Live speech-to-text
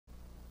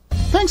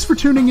Thanks for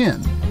tuning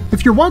in.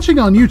 If you're watching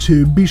on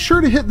YouTube, be sure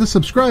to hit the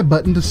subscribe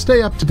button to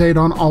stay up to date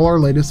on all our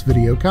latest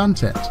video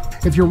content.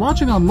 If you're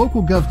watching on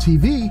LocalGov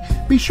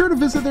TV, be sure to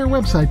visit their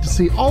website to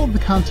see all of the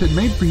content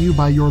made for you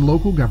by your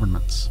local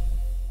governments.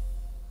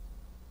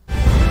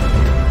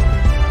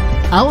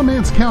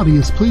 Alamance County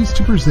is pleased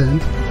to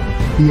present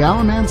the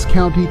Alamance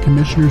County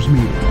Commissioners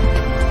Meeting.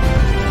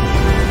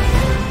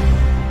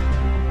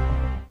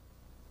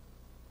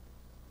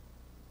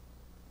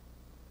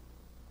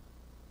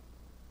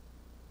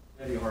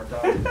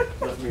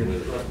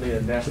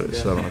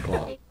 It's 7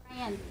 o'clock.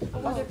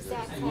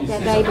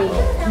 That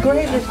baby.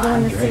 Greg is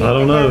going to see. I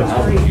don't know.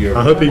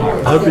 I hope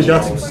he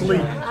got some sleep.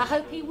 I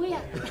hope he will.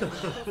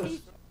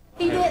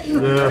 He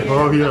didn't. Yeah,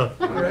 oh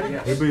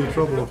yeah. He'd be in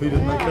trouble if he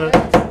didn't make that.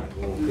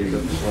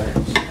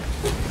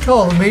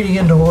 Call the meeting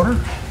into order.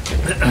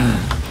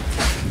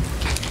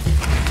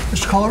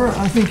 Mr. Carter,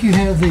 I think you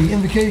have the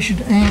invocation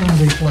and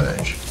the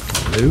pledge.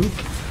 I do.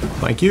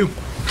 Thank you.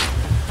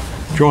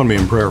 Join me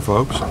in prayer,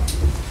 folks.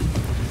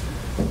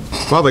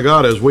 Father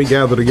God, as we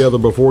gather together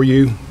before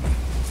you,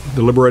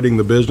 deliberating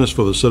the business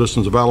for the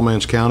citizens of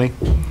Alamance County,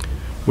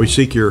 we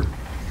seek your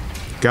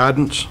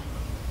guidance,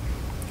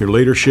 your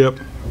leadership,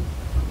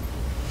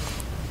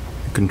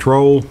 your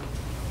control.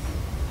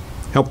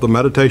 Help the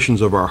meditations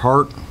of our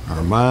heart,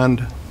 our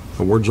mind,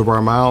 the words of our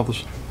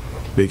mouths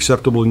be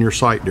acceptable in your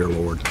sight, dear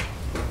Lord.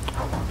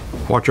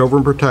 Watch over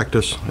and protect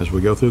us as we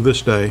go through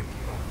this day.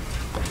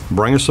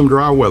 Bring us some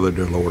dry weather,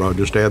 dear Lord. I'll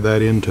just add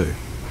that in too.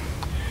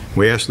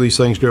 We ask these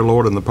things, dear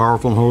Lord, in the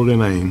powerful and holy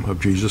name of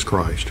Jesus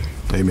Christ.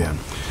 Amen.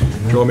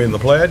 Join me in the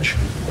pledge.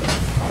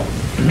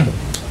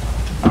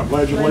 I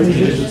pledge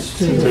allegiance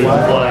to the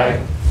flag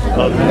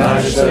of the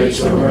United States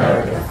of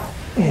America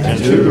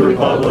and to the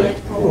republic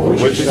for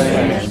which it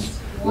stands,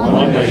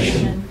 one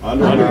nation,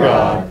 under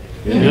God,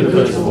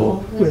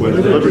 indivisible, with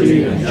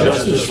liberty and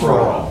justice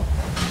for all.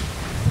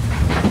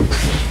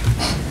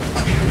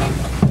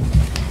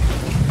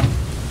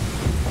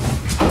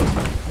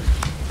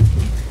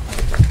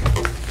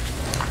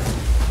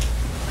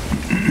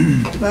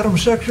 Madam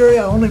Secretary,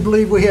 I only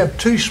believe we have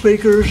 2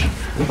 speakers.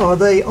 Are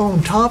they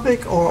on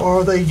topic or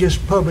are they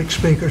just public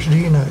speakers? Do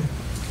you know?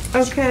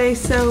 Okay,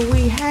 so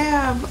we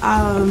have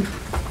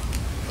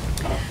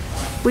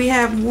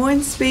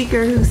one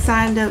speaker who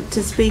signed up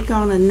to speak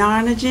on a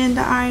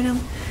non-agenda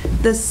item.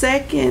 The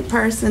second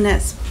person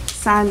that's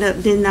signed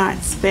up did not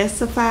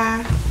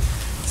specify,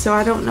 so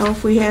I don't know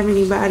if we have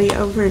anybody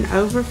over in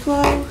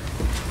overflow.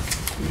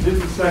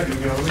 Just a second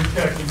ago, we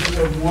checked. We just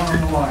have one on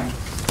the line.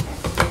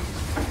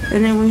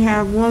 And then we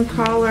have one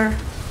caller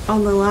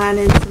on the line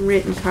and some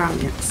written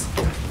comments.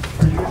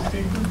 Are you a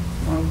speaker?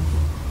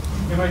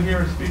 Anybody here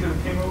a speaker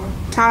that came over?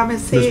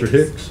 Thomas Hicks. Mr.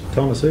 Hicks,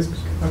 Thomas Hicks.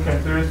 Okay,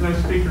 there is no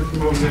speaker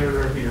from over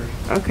there or here.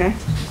 Okay.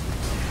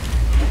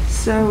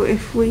 So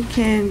if we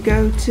can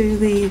go to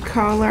the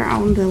caller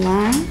on the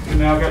line. And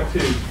now I've got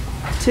 2.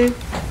 2.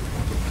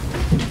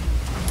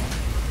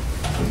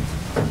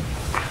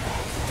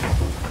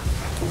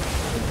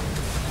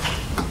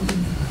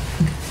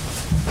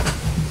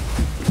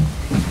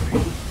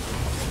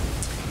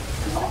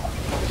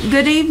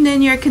 Good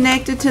evening. You're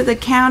connected to the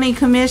County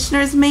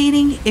Commissioners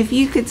meeting. If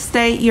you could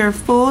state your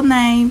full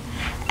name,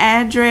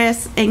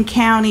 address, and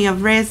county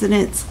of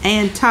residence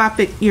and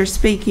topic you're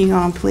speaking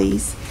on,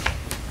 please.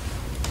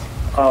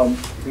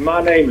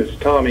 My name is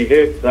Tommy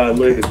Hicks. I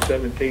live at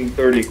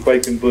 1730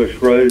 Quakenbush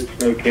Road,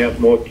 Snow Camp,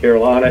 North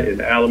Carolina in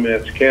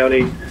Alamance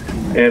County,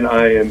 and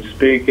I am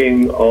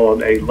speaking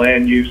on a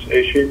land use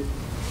issue.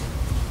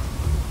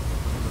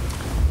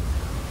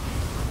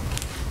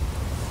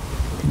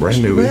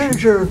 Brand new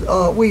Manager,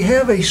 we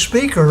have a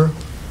speaker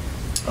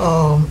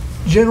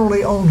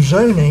generally on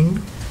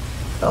zoning.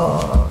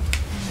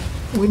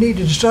 We need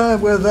to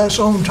decide whether that's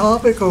on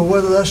topic or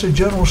whether that's a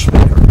general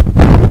speaker.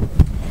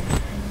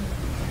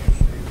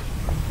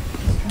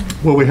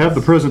 Well, we have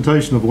the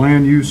presentation of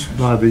land use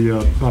by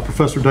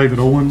Professor David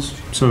Owens.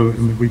 So I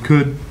mean, we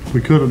could,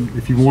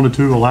 if you wanted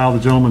to, allow the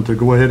gentleman to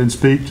go ahead and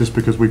speak, just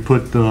because we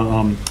put the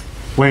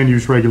land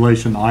use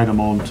regulation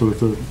item on. So if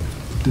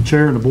the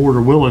chair and the board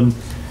are willing,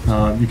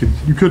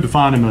 you could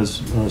define him as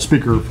a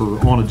speaker for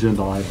on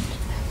agenda items.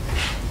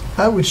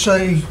 I would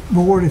say,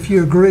 board, if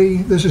you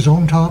agree, this is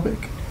on topic.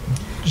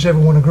 Does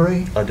everyone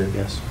agree? I do,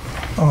 yes.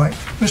 All right.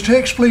 Mr.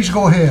 Hicks, please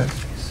go ahead.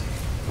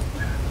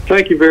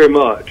 Thank you very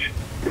much.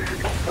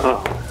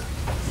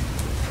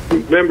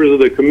 Members of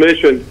the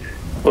Commission,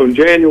 on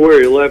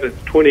January 11th,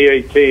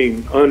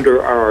 2018,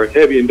 under our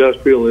Heavy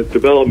Industrial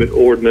Development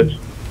Ordinance,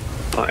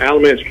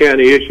 Alamance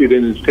County issued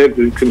an intent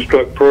to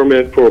construct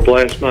permit for a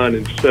blast mine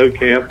in Snow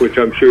Camp, which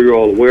I'm sure you're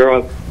all aware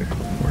of.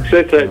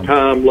 Since that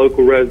time,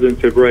 local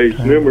residents have raised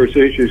numerous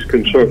issues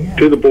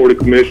to the Board of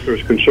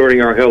Commissioners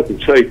concerning our health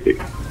and safety.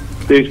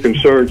 These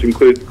concerns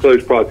include the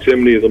close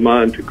proximity of the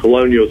mine to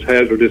Colonial's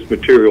hazardous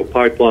material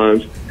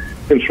pipelines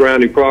and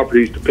surrounding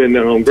properties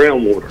dependent on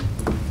groundwater.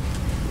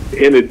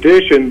 In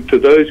addition to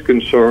those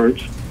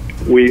concerns,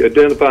 we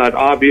identified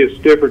obvious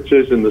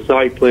differences in the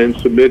site plan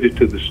submitted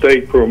to the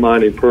state for a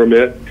mining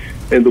permit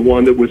and the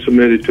one that was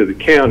submitted to the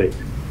county.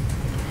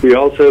 We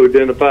also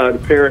identified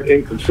apparent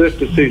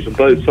inconsistencies in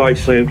both site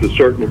plans with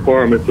certain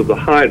requirements of the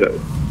HIDO.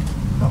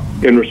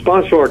 In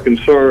response to our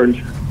concerns,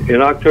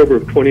 in October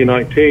of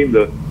 2019,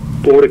 the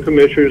Board of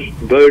Commissioners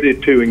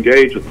voted to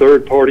engage a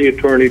third-party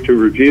attorney to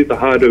review the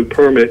HIDO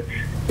permit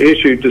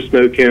issued to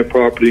Snow Camp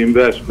Property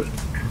Investments.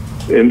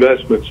 And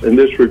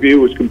this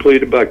review was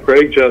completed by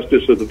Craig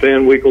Justice of the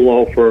Van Winkle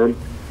Law Firm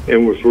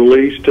and was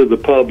released to the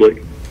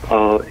public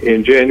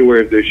in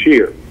January of this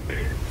year.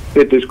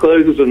 It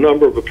discloses a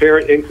number of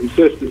apparent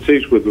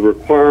inconsistencies with the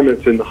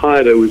requirements in the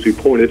HIDO, as he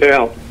pointed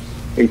out,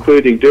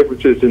 including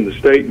differences in the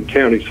state and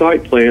county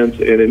site plans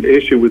and an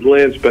issue with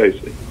land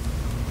spacing.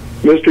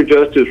 Mr.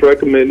 Justice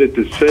recommended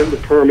to send the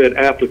permit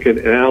applicant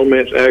and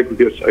Alamance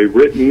Aggregates a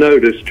written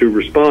notice to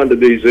respond to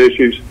these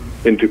issues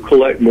and to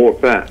collect more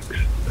facts.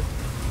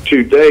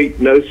 To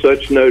date, no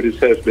such notice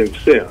has been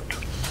sent.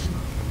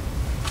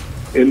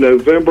 In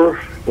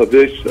November of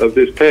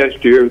this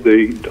past year,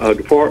 the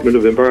Department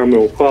of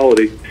Environmental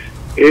Quality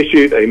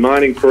issued a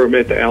mining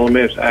permit to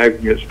Alamance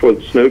Aggregates for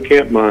the Snow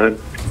Camp mine,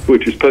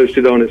 which is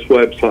posted on its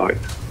website.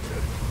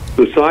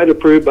 The site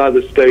approved by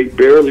the state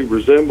barely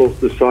resembles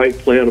the site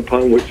plan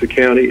upon which the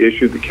county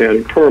issued the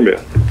county permit.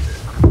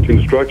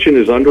 Construction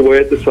is underway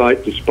at the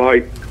site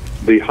despite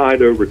the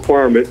HIDO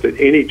requirement that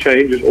any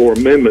changes or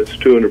amendments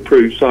to an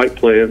approved site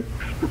plan,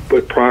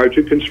 but prior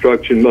to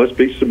construction, must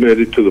be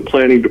submitted to the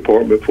planning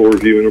department for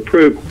review and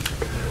approval.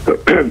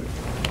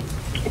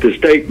 The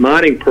state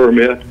mining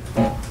permit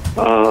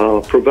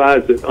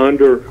provides that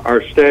under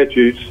our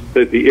statutes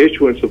that the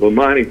issuance of a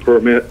mining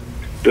permit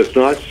does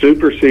not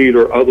supersede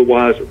or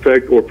otherwise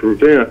affect or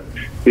prevent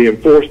the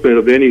enforcement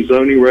of any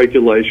zoning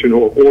regulation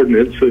or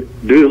ordinance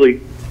duly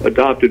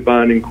adopted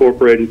by an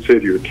incorporated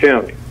city or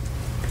county.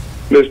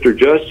 Mr.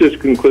 Justice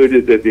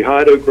concluded that the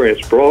HIDO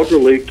grants broad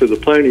relief to the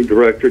planning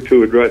director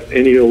to address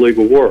any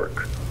illegal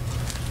work.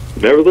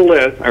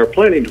 Nevertheless, our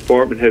planning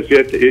department has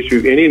yet to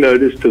issue any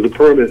notice to the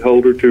permit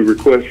holder to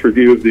request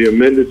review of the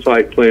amended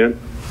site plan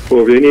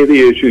or of any of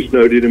the issues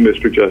noted in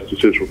Mr.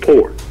 Justice's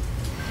report.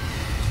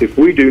 If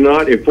we do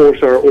not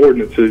enforce our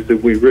ordinances,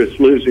 then we risk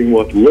losing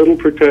what little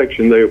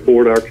protection they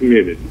afford our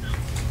communities.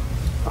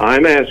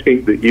 I'm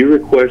asking that you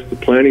request the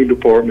planning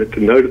department to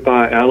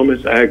notify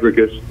Alamance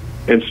Aggregates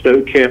and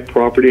Snow Camp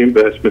Property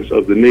Investments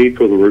of the need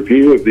for the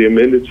review of the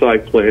amended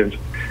site plans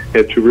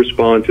and to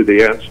respond to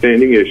the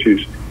outstanding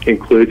issues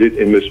included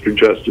in Mr.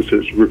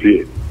 Justice's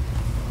review.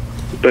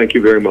 Thank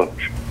you very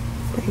much.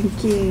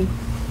 Thank you.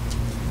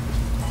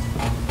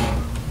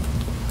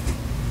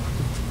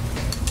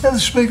 The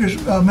speaker's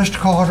Mr.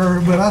 Carter,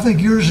 but I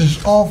think yours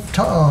is off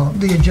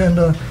the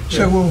agenda,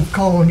 so we'll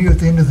call on you at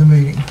the end of the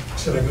meeting.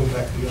 Should I go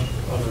back to the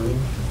other room?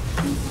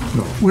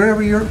 No.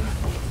 Wherever you're,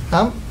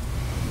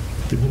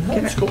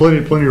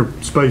 Plenty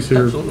of space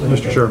here,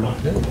 Mr. Chairman.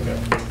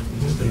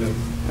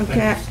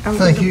 Okay, I'm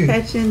Thank going you. to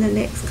patch in the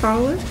next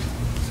caller.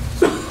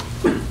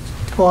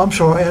 oh, I'm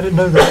sorry, I didn't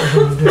know that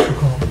was an additional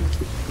call.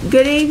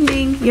 Good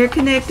evening. You're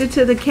connected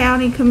to the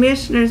County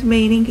Commissioners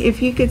meeting.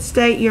 If you could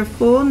state your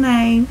full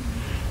name,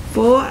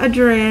 full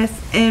address,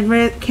 and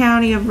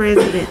county of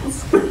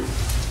residence.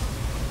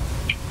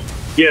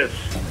 Yes,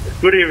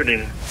 good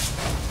evening.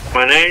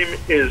 My name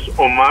is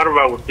Omar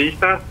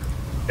Bautista,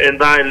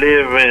 and I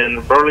live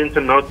in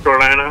Burlington, North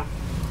Carolina,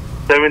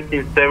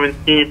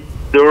 1717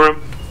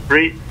 Durham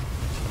Street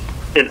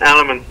in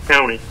Alamance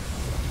County.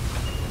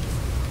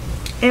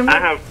 And I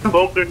have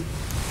spoken,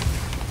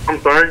 I'm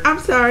sorry? I'm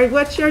sorry,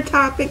 what's your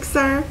topic,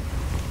 sir?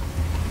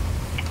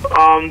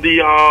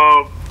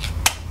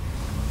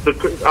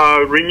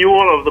 The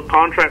renewal of the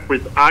contract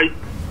with ICE.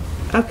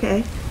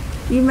 Okay.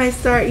 You may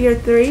start your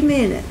 3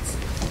 minutes.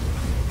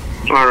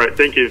 All right,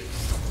 thank you.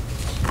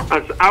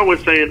 As I was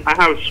saying, I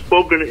have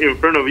spoken in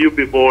front of you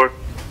before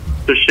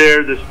to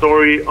share the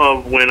story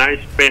of when I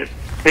spent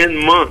 10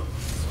 months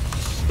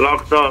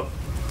locked up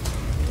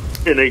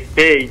in a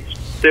cage,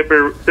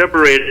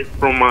 separated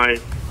from my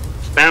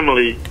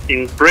family,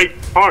 in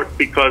great part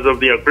because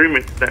of the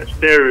agreement that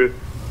Terry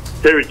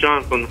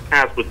Johnson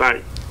has with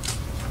ICE.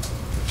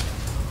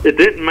 It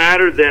didn't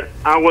matter that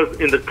I was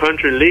in the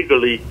country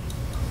legally,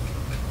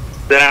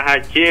 that I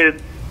had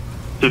kids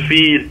to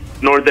feed,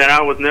 nor that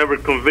I was never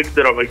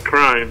convicted of a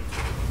crime.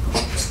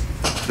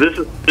 This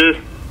is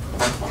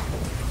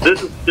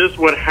just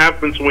what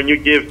happens when you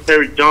give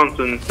Terry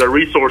Johnson the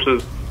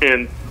resources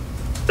and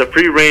the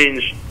free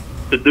range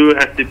to do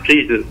as he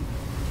pleases.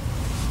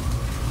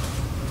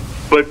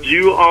 But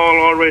you all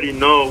already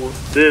know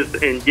this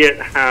and yet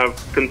have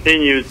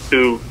continued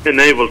to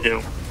enable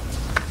him.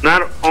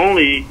 Not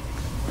only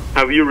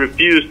have you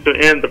refused to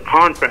end the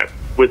contract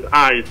with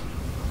ICE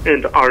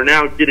and are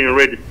now getting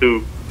ready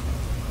to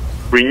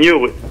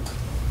renew it,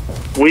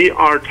 we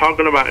are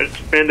talking about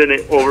expanding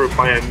it over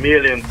by $1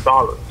 million.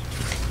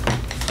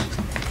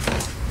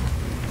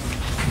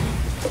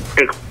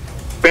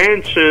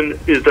 Expansion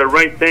is the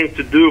right thing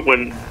to do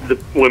when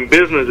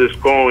business is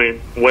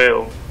going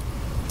well.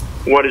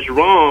 What is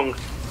wrong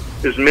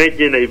is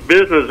making a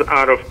business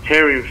out of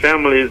tearing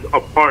families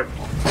apart.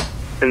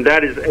 And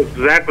that is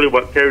exactly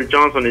what Terry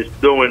Johnson is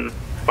doing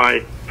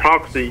by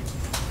proxy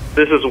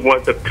this is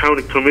what the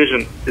county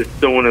commission is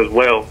doing as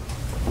well.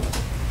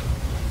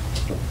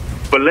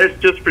 But let's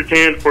just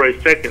pretend for a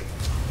second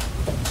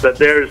that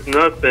there is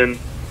nothing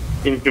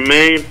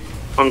inhumane,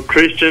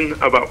 unchristian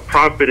about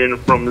profiting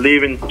from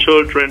leaving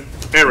children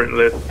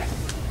parentless.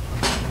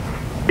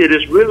 It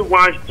is really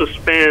wise to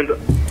spend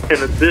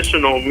an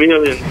additional $1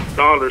 million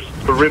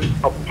to rip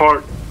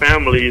apart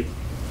families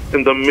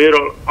in the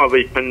middle of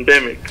a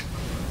pandemic.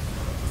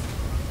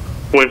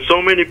 When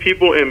so many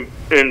people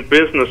and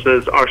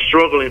businesses are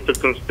struggling to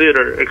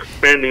consider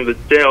expanding the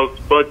jail's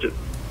budget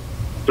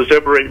to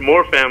separate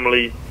more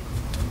families,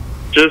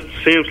 just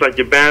seems like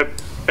a bad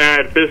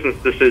business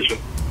decision.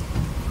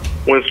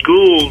 When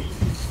schools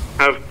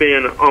have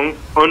been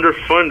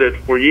underfunded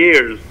for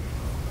years,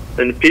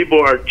 and people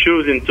are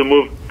choosing to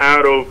move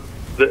out of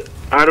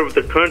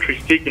the country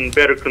seeking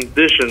better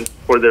conditions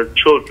for their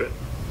children.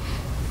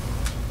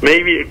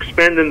 Maybe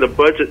expanding the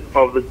budget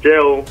of the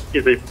jail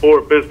is a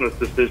poor business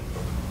decision.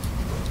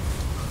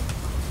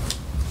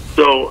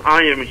 So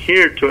I am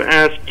here to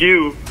ask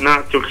you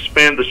not to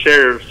expand the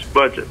sheriff's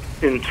budget.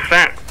 In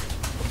fact,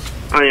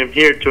 I am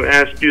here to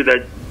ask you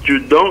that you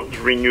don't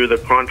renew the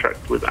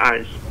contract with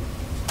ICE.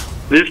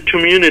 This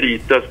community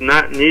does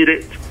not need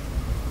it.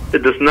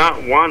 It does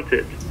not want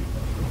it.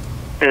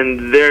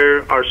 And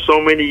there are so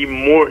many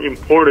more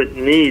important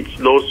needs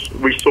those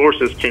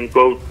resources can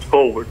go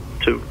forward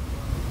to.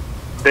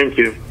 Thank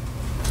you.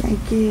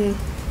 Thank you.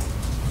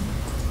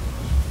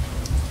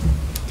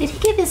 Did he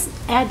give his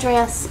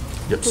address?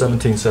 Yep,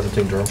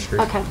 1717 Durham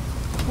Street. Okay.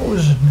 What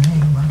was his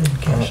name? I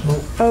didn't catch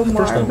that.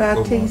 Omar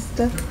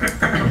Bautista.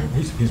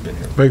 He's been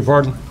here. Beg your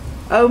pardon?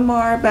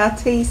 Omar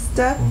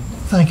Bautista.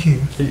 Thank you.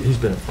 He's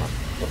been in front.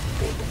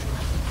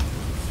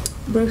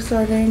 Bruce,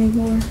 are there any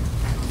more?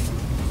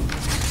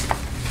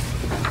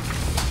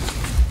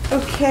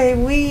 Okay,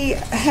 we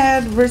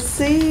had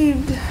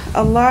received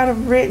a lot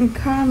of written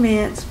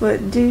comments,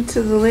 but due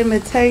to the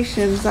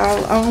limitations,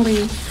 I'll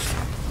only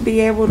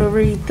be able to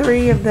read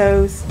 3 of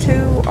those.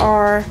 2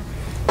 are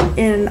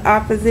in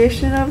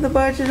opposition of the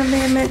budget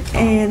amendment,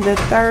 and the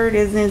 3rd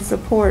is in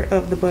support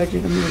of the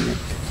budget amendment.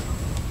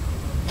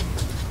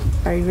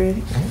 Are you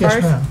ready?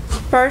 Yes, ma'am.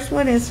 First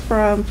one is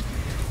from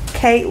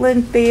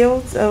Caitlin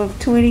Fields of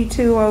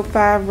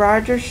 2205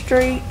 Rogers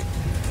Street.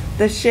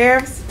 The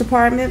Sheriff's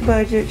Department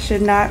budget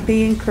should not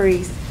be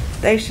increased.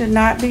 They should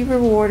not be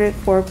rewarded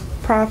for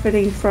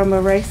profiting from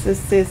a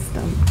racist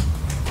system.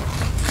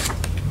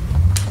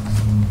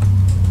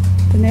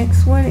 The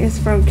next one is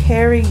from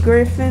Carrie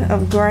Griffin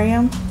of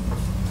Graham.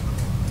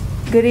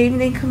 Good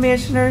evening,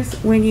 Commissioners.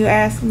 When you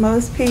ask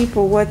most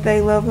people what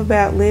they love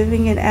about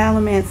living in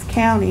Alamance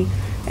County,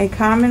 a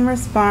common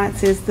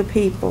response is the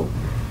people.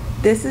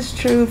 This is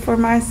true for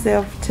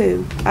myself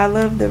too. I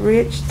love the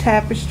rich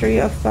tapestry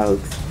of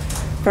folks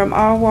from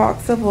all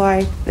walks of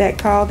life that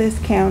call this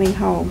county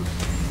home.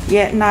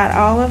 Yet not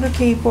all of the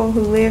people who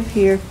live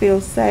here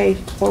feel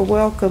safe or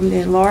welcomed,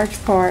 in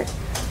large part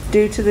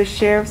due to the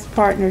Sheriff's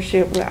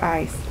partnership with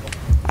ICE.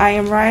 I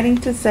am writing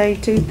to say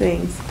 2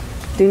 things.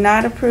 Do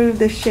not approve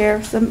the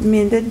Sheriff's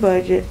amended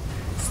budget.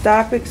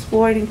 Stop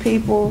exploiting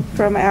people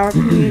from our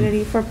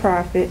community for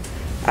profit.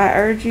 I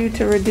urge you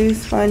to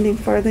reduce funding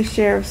for the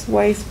Sheriff's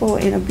wasteful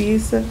and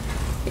abusive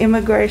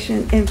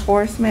immigration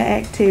enforcement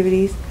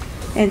activities,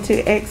 and to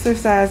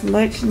exercise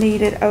much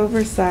needed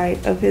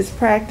oversight of his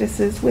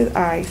practices with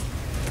ICE.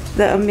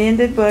 The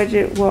amended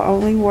budget will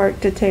only work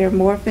to tear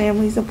more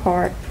families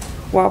apart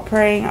while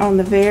preying on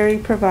the very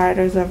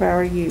providers of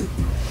our youth.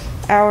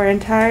 Our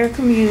entire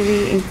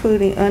community,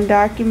 including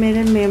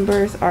undocumented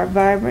members, are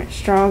vibrant,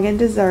 strong, and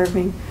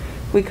deserving.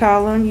 We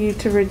call on you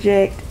to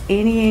reject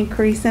any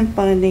increase in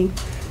funding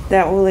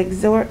that will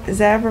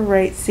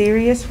exacerbate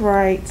serious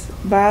rights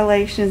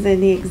violations in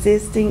the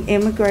existing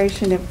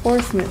immigration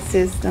enforcement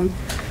system,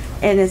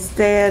 and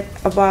instead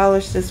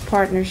abolish this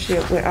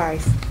partnership with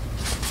ICE.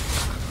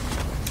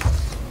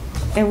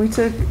 And we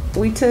took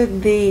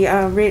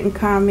the written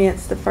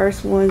comments, the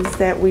first ones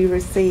that we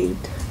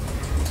received,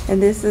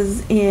 and this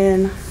is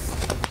in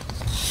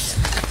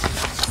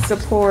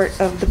support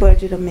of the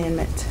budget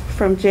amendment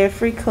from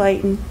Jeffrey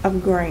Clayton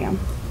of Graham.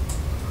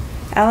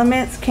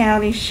 Alamance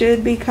County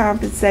should be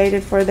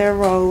compensated for their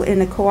role in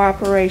the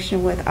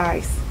cooperation with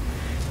ICE.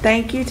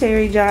 Thank you,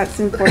 Terry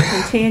Johnson, for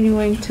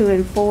continuing to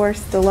enforce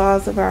the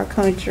laws of our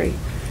country.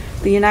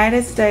 The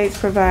United States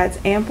provides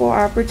ample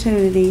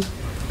opportunity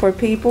for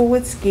people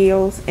with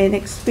skills and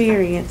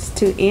experience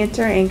to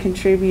enter and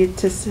contribute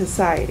to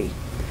society.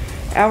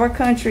 Our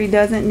country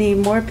doesn't need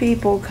more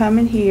people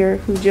coming here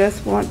who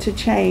just want to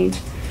change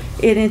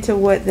it into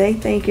what they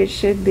think it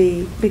should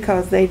be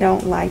because they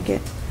don't like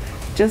it.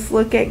 Just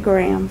look at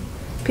Graham.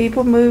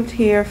 People moved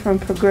here from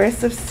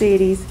progressive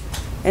cities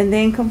and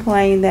then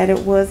complained that it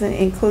wasn't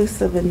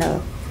inclusive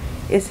enough.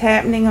 It's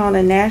happening on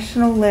a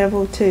national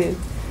level too,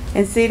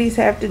 and cities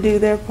have to do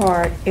their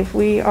part if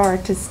we are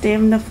to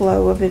stem the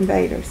flow of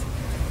invaders.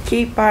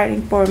 Keep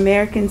fighting for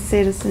American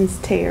citizens,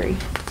 Terry.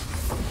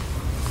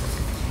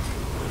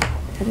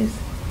 That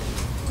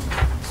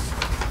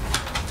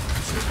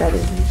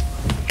is it.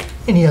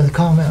 Any other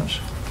comments?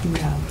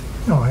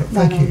 No, All right,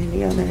 not thank on you.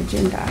 any other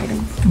agenda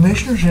items.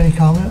 Commissioners, any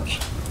comments?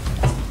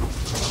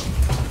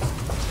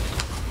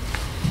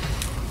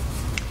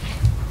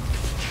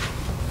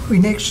 We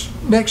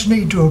next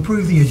need to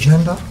approve the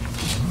agenda.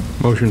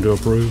 Motion to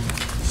approve.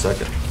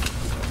 Second.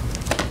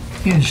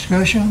 Any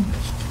discussion?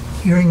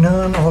 Hearing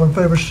none, all in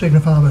favor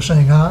signify by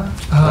saying aye.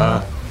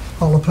 Aye.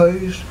 All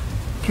opposed?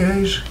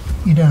 Carries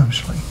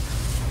unanimously.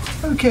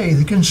 Okay,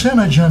 the consent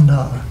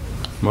agenda.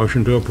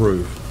 Motion to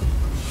approve.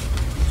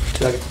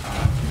 Second.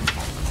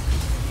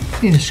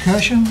 Any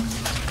discussion?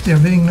 There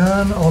being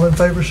none, all in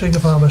favor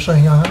signify by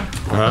saying aye.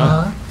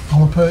 Aye.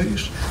 All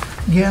opposed?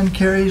 Again,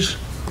 carries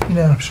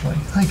unanimously.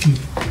 Thank you.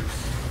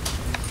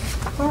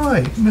 All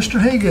right, Mr.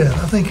 Hagan,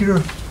 I think you're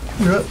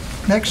up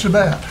next to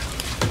bat.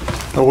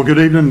 Well, good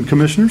evening,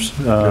 Commissioners.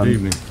 Good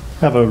evening.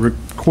 Have a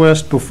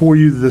request before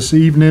you this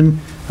evening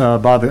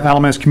by the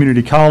Alamance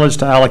Community College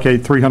to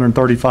allocate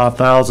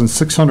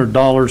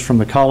 $335,600 from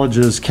the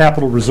college's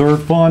Capital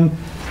Reserve Fund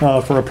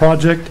for a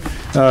project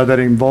that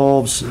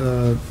involves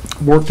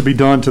work to be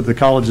done to the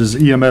college's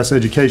EMS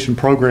education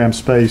program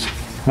space.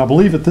 And I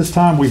believe at this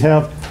time we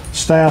have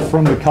staff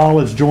from the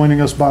college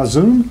joining us by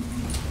Zoom.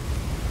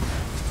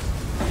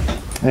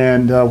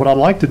 And what I'd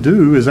like to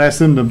do is ask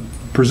them to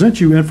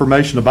present you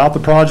information about the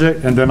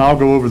project, and then I'll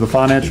go over the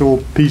financial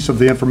piece of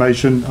the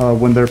information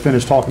when they're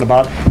finished talking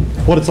about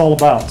what it's all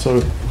about. So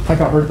I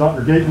think I heard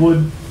Dr.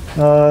 Gatewood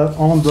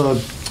on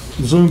the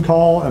Zoom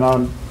call, and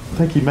I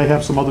think he may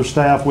have some other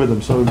staff with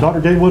him. So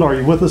Dr. Gatewood, are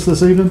you with us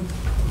this evening?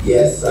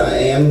 Yes, I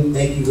am.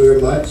 Thank you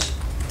very much.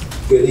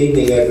 Good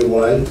evening,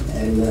 everyone,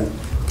 and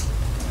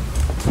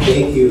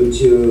thank you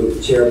to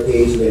Chair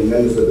Paisley and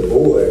members of the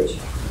board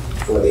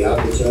for the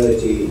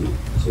opportunity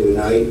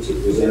tonight to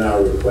present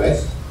our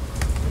request.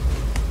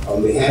 On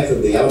behalf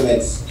of the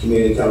Alamance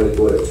Community College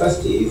Board of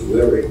Trustees,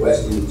 we're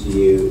requesting to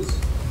use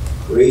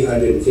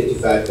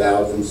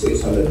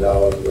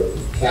 $355,600 worth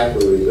of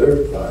capital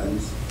reserve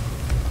funds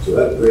to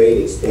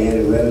upgrade, expand,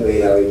 and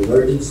renovate our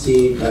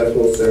emergency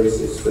medical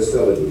services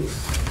facilities.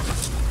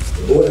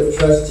 The Board of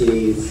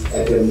Trustees,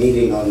 at their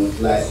meeting on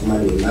last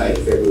Monday night,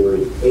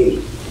 February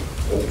 8th,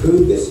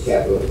 approved this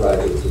capital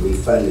project to be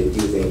funded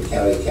using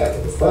county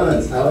capital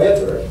funds.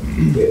 However,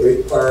 it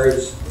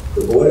requires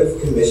the Board of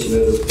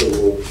Commissioners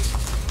approval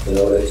in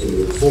order to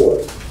move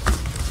forward.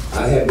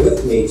 I have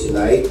with me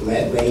tonight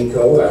Matt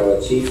Bainco, our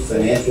Chief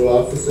Financial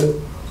Officer,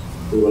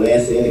 who will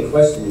answer any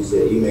questions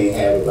that you may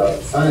have about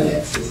the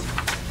finances,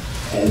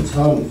 and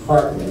Tom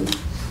Hartman,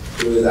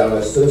 who is our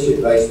Associate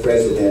Vice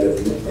President of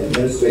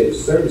Administrative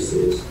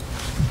Services,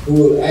 who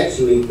will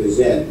actually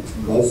present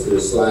most of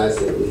the slides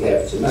that we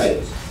have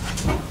tonight.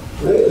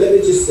 Let me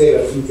just say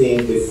a few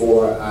things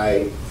before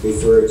I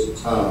refer to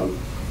Tom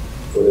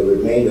for the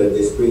remainder of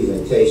this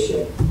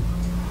presentation.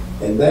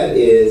 And that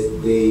is,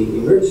 the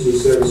Emergency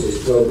Services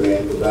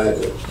Program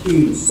provides a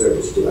huge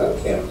service to our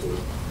county.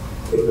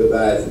 It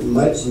provides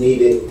much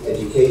needed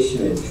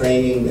education and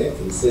training that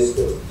consists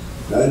of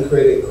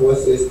non-credit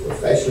courses,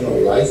 professional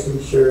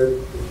licensure,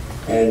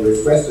 and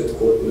refresher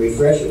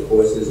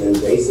courses in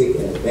basic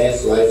and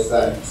advanced life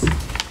sciences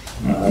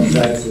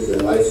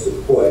and life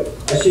support.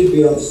 I should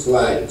be on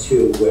slide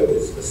 2,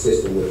 whoever's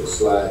assisting with the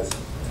slides,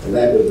 and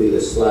that would be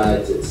the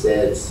slide that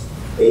says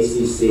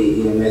ACC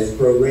EMS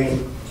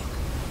program.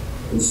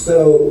 And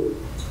so,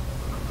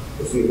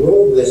 if you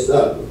roll this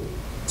up,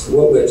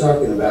 what we're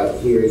talking about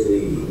here is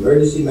the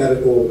Emergency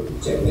Medical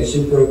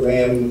Technician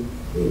Program,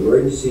 the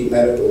Emergency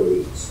Medical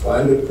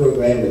Responder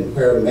Program, and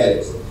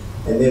paramedics.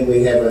 And then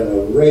we have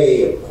an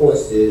array of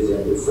courses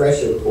and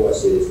refresher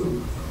courses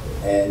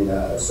and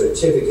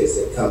certificates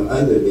that come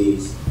under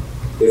these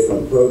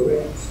different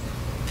programs.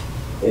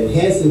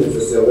 Enhancing the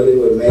facility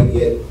would make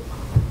it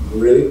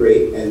really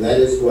great, and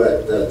that is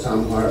what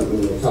Tom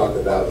Hartman will talk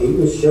about. He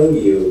will show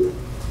you,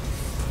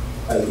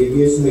 give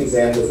you some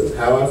examples of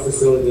how our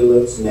facility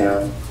looks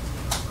now,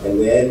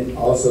 and then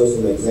also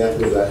some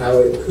examples of how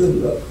it could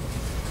look.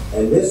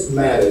 And this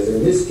matters.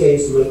 In this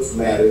case, looks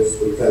matters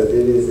because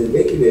it is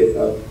indicative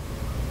of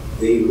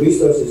the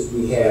resources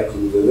we have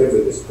to deliver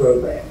this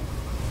program.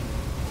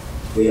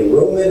 The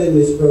enrollment in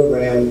this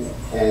program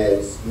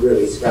has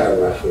really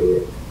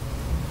skyrocketed.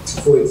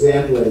 For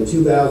example, in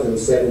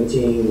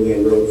 2017, we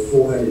enrolled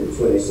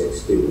 426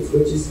 students,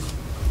 which is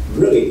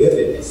really good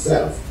in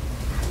itself.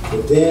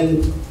 But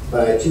then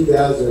by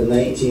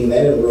 2019,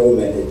 that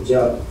enrollment had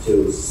jumped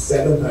to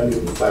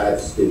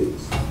 705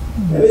 students.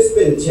 Now, it's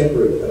been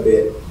tempered a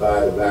bit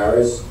by the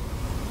virus,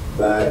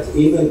 but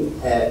even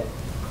at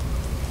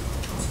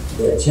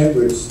the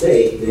tempered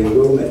state, the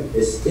enrollment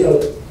is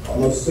still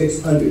almost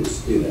 600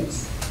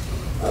 students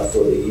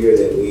for the year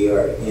that we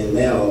are in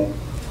now.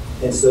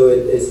 And so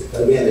it's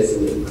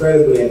an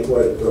incredibly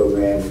important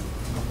program.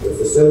 The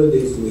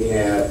facilities we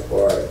have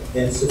are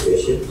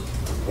insufficient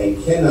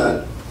and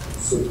cannot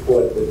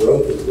support the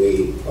growth that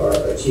we are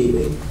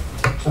achieving.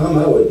 Tom,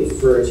 I would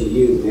defer to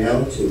you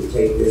now to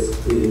take this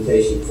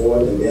presentation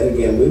forward, and then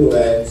again, we will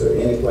answer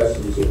any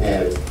questions you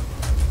have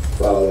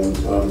following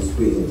Tom's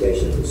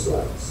presentation of the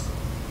slides.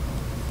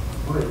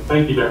 All right.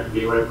 Thank you, Dr.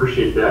 Gateway. I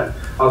appreciate that.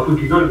 If we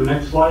could go to the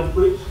next slide,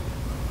 please.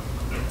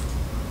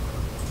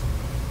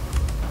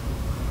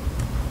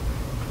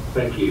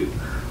 Thank you.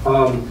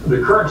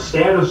 The current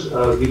status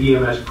of the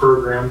EMS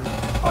program,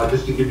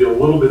 just to give you a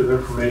little bit of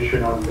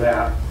information on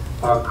that.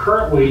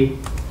 Currently,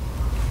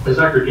 as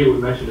Dr. Gateway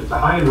mentioned, it's a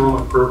high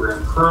enrollment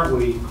program.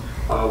 Currently,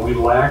 we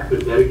lack the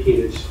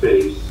dedicated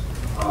space.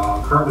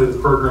 Currently, the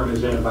program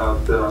is in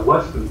about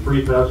less than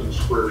 3,000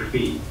 square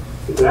feet.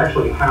 It's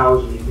actually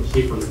housed, and you can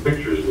see from the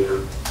pictures there,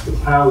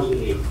 it's housed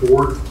in a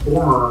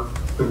former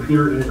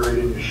computer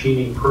integrated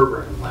machining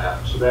program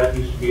lab. So that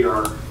used to be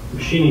our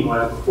machining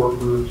lab before it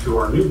moved to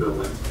our new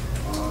building.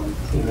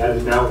 And that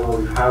is now where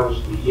we've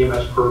housed the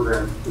EMS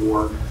program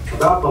for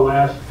about the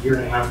last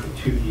 1.5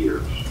 to 2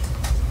 years.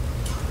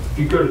 If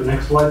you go to the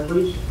next slide,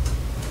 please.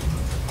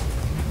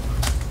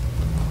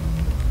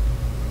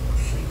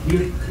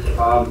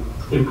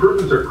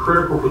 Improvements are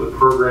critical for the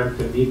program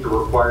to meet the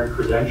required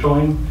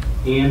credentialing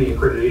and the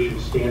accreditation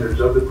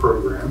standards of the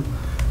program.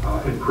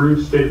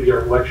 Improved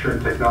state-of-the-art lecture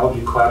and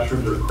technology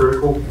classrooms are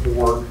critical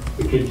for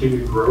the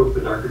continued growth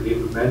that Dr.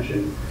 David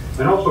mentioned,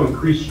 and also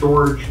increased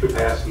storage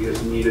capacity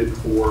is needed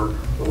for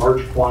the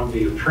large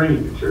quantity of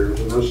training materials.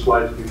 And those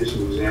slides give you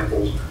some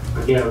examples,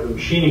 again, of the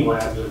machining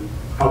labs and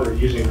how they're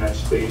using that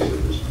space at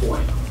this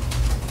point.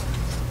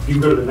 You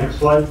can go to the next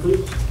slide,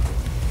 please.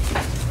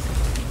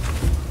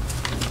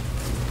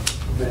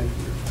 Thank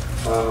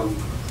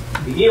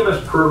you. The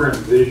EMS program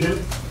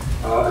vision,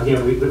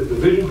 again, the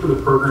vision for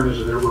the program is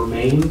that it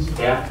remains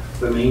at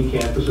the main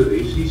campus of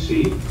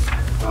ACC,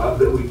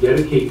 that we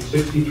dedicate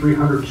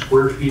 6,300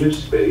 square feet of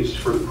space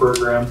for the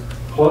program,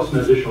 plus an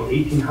additional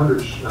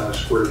 1,800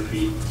 square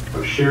feet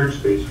of shared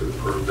space for the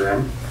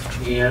program.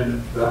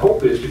 And the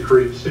hope is to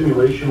create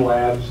simulation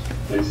labs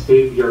and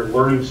state-of-the-art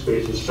learning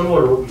spaces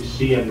similar to what you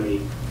see in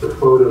the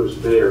photos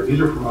there.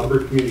 These are from other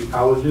community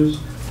colleges.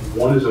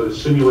 One is a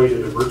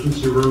simulated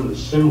emergency room. The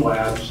sim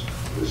labs,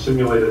 the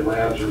simulated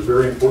labs are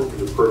very important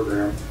to the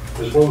program,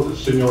 as well as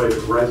a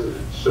simulated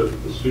residence, so that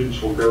the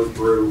students will go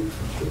through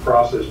the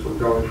process from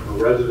going from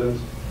a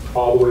residence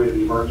all the way to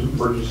the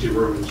emergency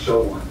room and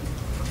so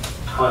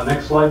on.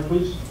 Next slide,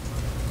 please.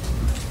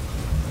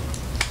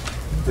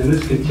 And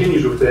this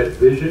continues with that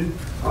vision.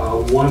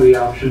 One of the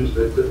options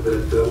that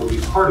will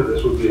be part of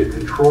this would be a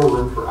control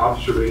room for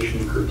observation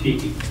and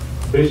critiquing.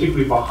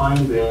 Basically,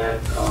 behind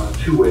that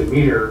two-way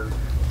mirror,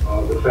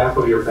 the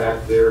faculty are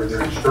back there and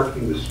they're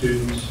instructing the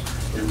students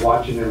and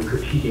watching them,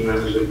 critiquing them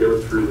as they go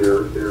through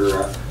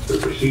their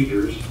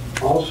procedures.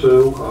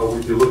 Also,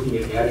 we'd be looking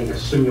at adding a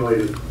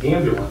simulated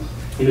ambulance.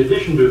 In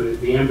addition to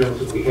the ambulance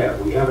that we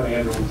have an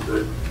ambulance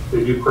that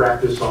they do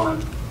practice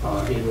on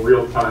in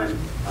real time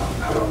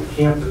out on the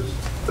campus.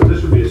 But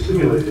this would be a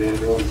simulated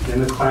ambulance in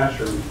the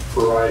classroom to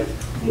provide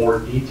more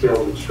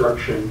detailed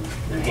instruction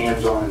and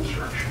hands-on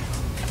instruction.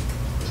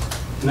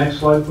 Next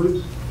slide,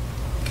 please.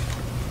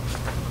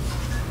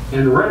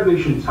 And the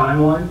renovation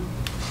timeline.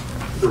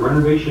 The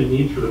renovation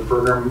needs for the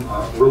program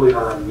really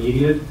are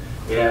immediate,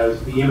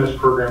 as the EMS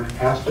program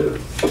has to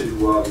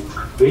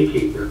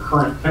vacate their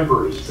current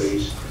temporary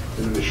space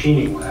in the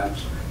machining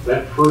labs.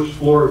 That first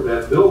floor of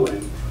that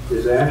building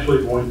is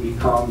actually going to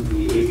become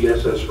the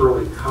ABSS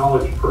Early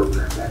College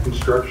program. That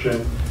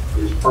construction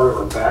is part of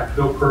our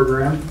backfill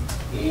program,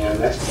 and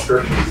that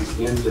construction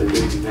begins in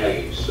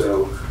mid-May.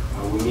 So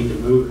we need to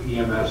move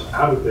EMS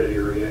out of that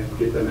area and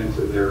get them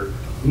into their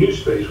new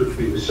space, which would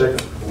be the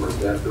second floor of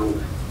that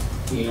building.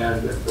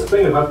 And the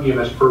thing about the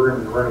EMS program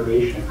and the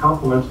renovation, it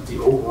complements the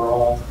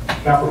overall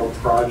capital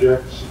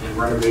projects and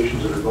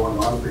renovations that are going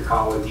on at the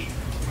college,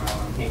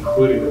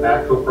 including the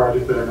backfill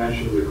project that I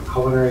mentioned. We have a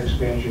culinary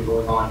expansion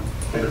going on,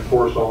 and of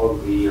course all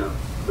of the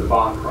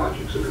bond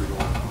projects that are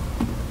going on.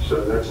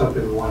 So that's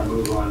something we want to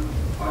move on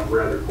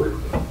rather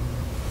quickly.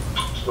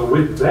 So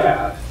with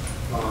that,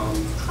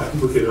 I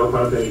think we could open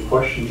up any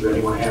questions that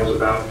anyone has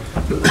about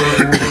the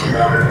program and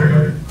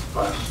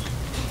about us.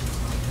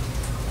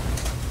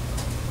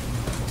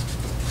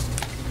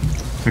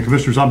 And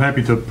Commissioners, I'm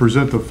happy to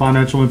present the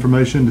financial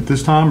information at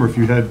this time, or if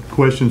you had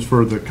questions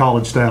for the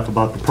college staff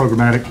about the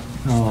programmatic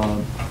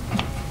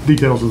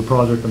details of the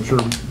project, I'm sure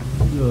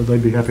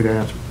they'd be happy to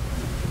answer.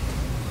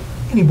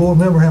 Any board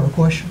member have a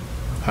question?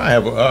 I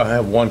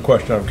have one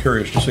question. I'm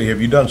curious to see,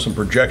 have you done some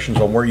projections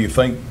on where you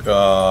think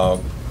the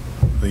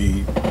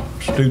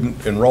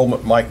student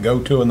enrollment might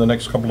go to in the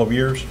next couple of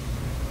years?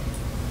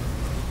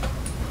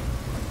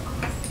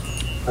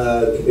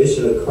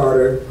 Commissioner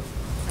Carter,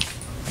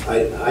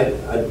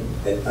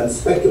 I'm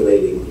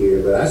speculating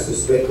here, but I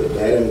suspect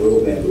that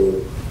enrollment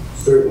will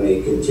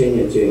certainly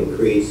continue to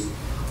increase,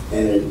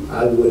 and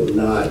I would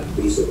not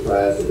be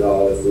surprised at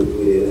all if we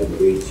didn't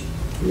reach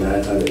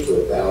 900 to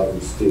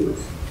 1,000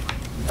 students.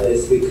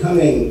 It's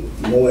becoming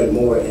more and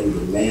more in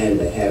demand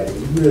to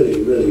have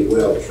really, really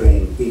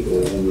well-trained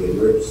people in the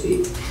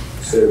emergency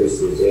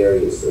services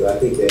area, so I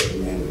think that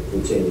demand will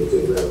continue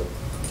to grow.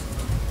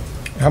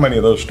 How many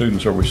of those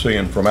students are we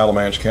seeing from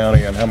Alamance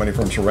County, and how many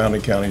from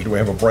surrounding counties? Do we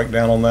have a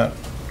breakdown on that?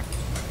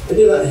 I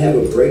do not have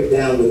a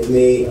breakdown with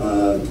me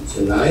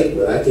tonight,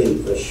 but I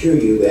can assure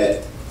you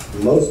that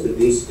most of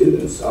these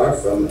students are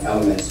from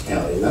Alamance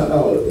County. Not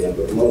all of them,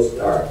 but most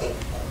are.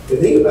 The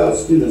thing about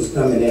students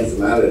coming in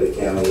from out of the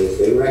county is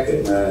they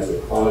recognize the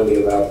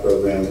quality of our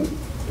programming,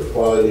 the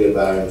quality of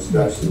our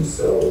instruction,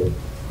 so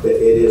that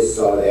it is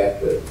sought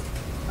after.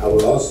 I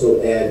would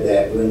also add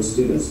that when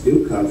students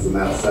do come from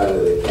outside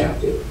of the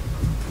county,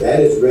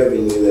 that is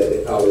revenue that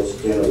the college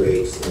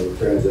generates in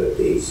terms of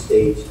the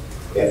state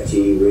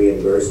FTE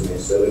reimbursement.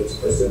 So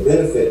it's a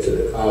benefit to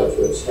the college,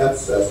 which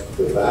helps us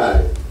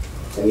provide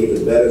and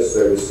even better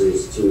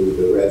services to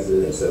the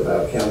residents of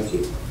our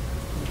county.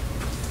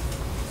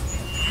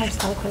 I just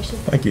got a question.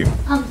 Thank you.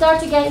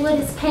 Dr. Gatewood,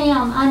 it's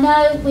Pam. I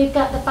know we've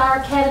got the Fire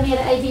Academy at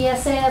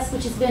ABSS,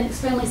 which has been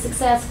extremely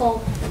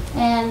successful,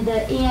 and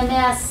the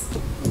EMS,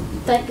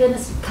 thank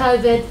goodness,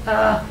 COVID.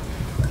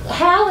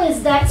 How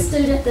is that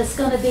student that's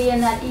going to be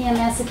in that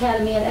EMS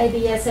Academy at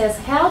ABSS,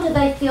 how do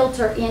they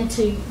filter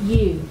into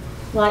you?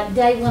 Like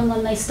day one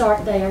when they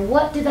start there,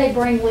 what do they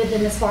bring with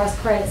them as far as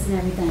credits and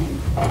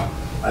everything?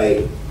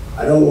 I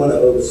don't want to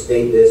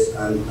overstate this.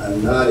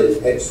 I'm not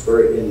an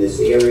expert in this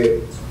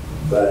area,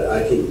 but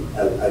I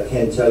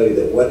can tell you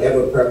that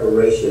whatever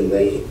preparation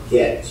they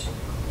get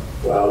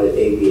while at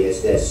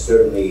ABSS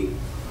certainly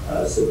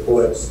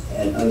supports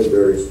and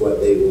undergirds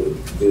what they will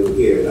do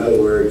here. In other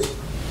words,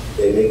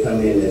 they may come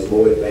in as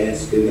more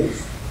advanced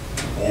students,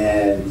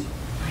 and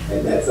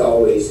that's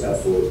always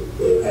helpful.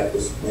 They'll have to,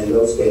 in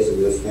those cases,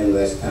 they'll spend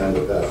less time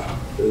with us.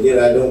 But again,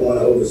 I don't want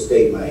to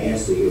overstate my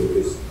answer here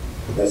because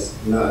that's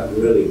not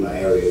really my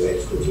area of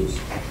expertise.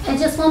 And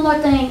just one more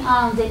thing,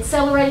 the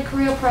Accelerated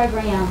Career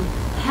Program,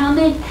 how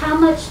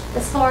much,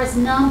 as far as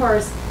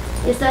numbers,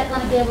 is that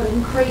going to be able to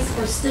increase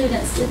for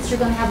students since you're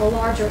going to have a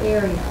larger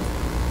area?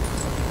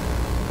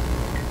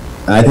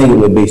 I think it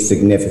would be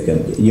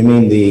significant. You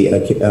mean the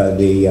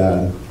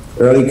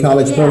early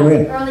college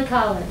program? Early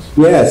college.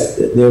 Yes,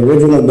 the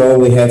original goal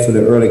we had for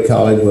the early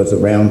college was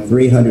around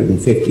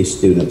 350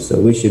 students, so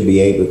we should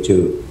be able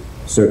to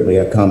certainly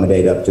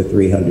accommodate up to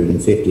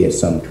 350 at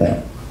some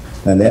point.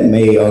 And that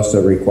may also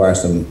require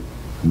some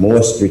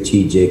more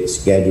strategic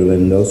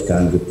scheduling, those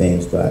kinds of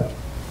things, but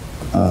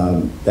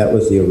that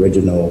was the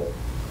original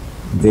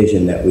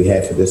vision that we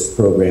had for this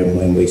program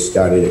when we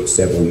started it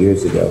several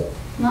years ago.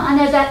 Well, I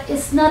know that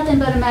it's nothing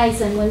but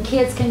amazing when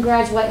kids can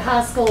graduate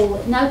high school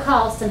at no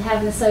cost and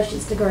have an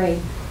associate's degree.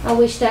 I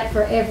wish that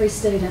for every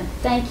student.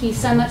 Thank you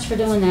so much for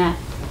doing that.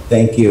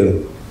 Thank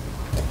you.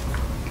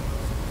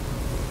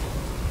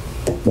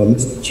 Well,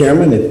 Mr.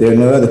 Chairman, if there are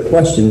no other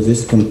questions,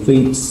 this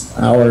completes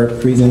our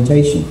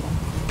presentation.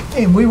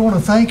 And we want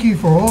to thank you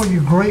for all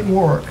your great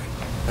work.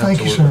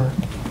 Thank you, sir.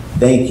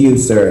 Thank you,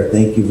 sir.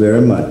 Thank you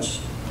very much.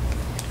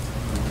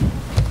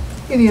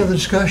 Any other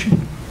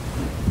discussion?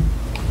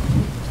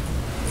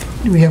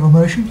 Do we have a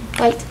motion?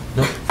 Wait.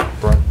 No.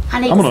 I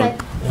need to say.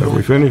 Have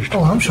we finished?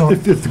 Oh, I'm sorry.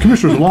 If the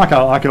commissioners would like,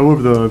 I'll go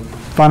over the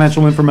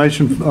financial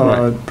information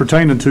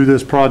pertaining to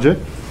this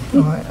project.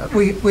 All right.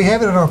 We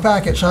have it in our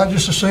packet, so I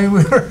just assume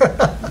we were.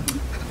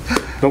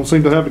 Don't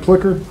seem to have the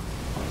clicker.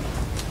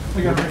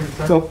 We got it.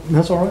 So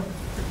that's all right.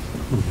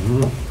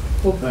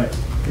 Well, thanks.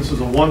 This is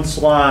a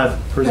one-slide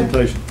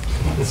presentation.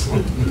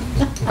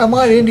 I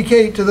might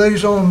indicate to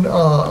those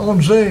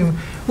on Zoom,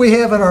 we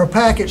have in our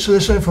packets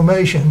this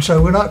information,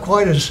 so we're not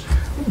quite as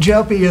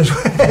jumpy as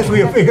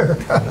we appear.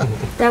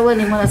 That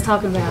wasn't even what I was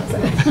talking about.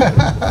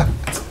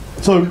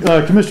 So,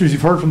 Commissioners,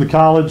 you've heard from the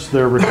college.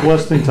 They're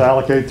requesting to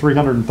allocate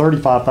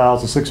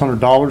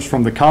 $335,600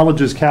 from the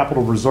college's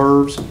capital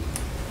reserves,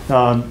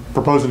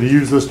 proposing to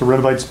use this to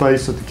renovate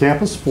space at the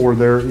campus for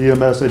their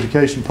EMS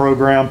education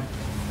program.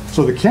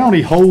 So the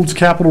county holds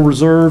capital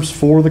reserves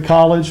for the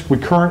college. We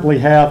currently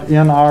have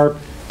in our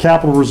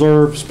capital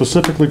reserve,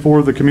 specifically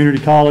for the community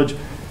college,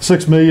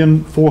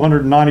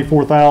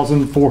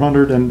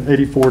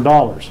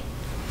 $6,494,484.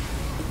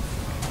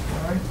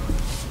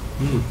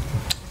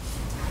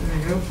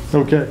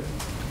 Okay,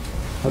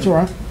 that's all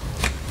right.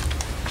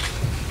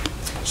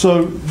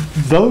 So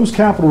those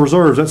capital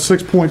reserves, that's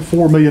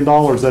 $6.4 million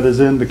that is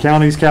in the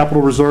county's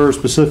capital reserve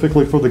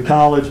specifically for the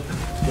college.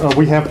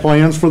 We have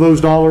plans for those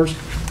dollars.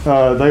 They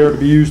are to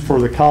be used for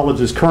the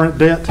college's current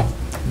debt,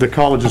 the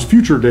college's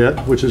future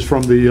debt, which is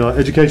from the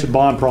education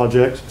bond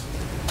projects.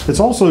 It's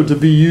also to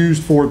be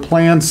used for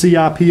planned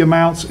CIP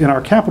amounts. In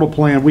our capital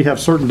plan, we have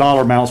certain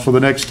dollar amounts for the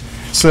next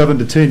 7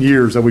 to 10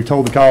 years that we've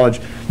told the college,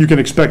 you can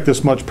expect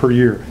this much per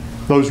year.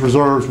 Those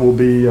reserves will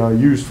be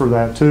used for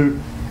that too.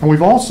 And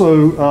we've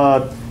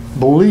also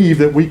believed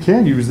that we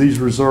can use these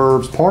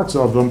reserves, parts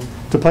of them,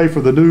 to pay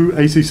for the new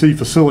ACC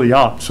facility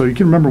ops. So you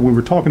can remember when we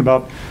were talking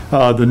about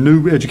the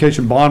new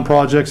education bond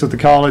projects at the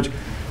college,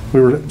 we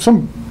were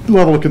some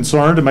level of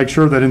concern to make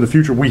sure that in the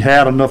future we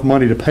had enough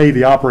money to pay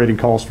the operating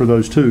costs for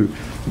those too.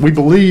 We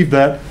believe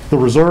that the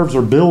reserves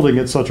are building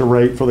at such a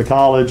rate for the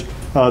college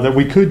that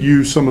we could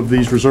use some of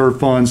these reserve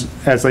funds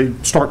as they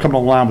start coming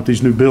online with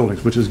these new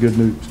buildings, which is good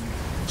news.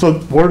 So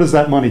where does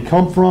that money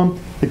come from?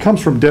 It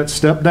comes from debt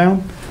step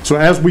down. So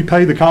as we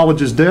pay the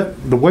college's debt,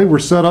 the way we're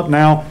set up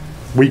now,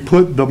 we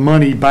put the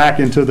money back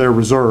into their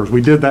reserves.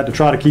 We did that to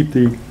try to keep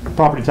the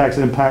property tax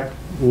impact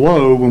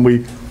low when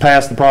we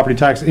passed the property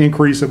tax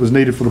increase that was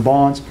needed for the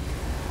bonds.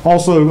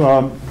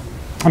 Also,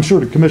 I'm sure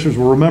the commissioners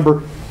will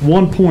remember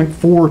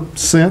 1.4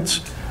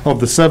 cents of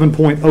the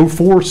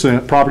 7.04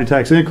 cent property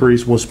tax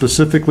increase was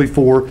specifically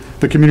for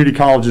the community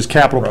college's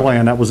capital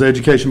plan. That was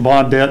education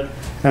bond debt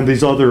and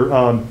these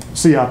other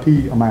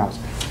CIP amounts.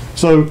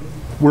 So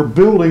we're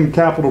building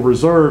capital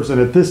reserves, and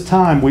at this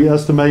time we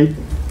estimate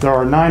there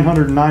are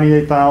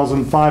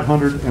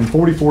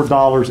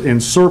 $998,544 in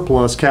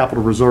surplus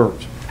capital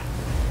reserves.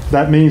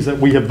 That means that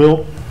we have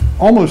built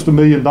almost $1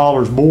 million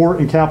more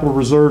in capital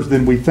reserves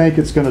than we think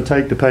it's going to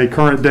take to pay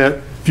current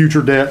debt,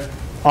 future debt,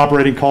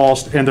 operating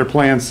costs, and their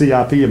planned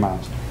CIP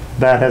amounts.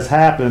 That has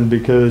happened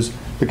because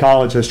the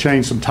college has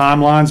changed some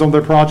timelines on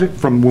their project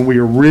from when we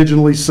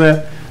originally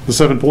set the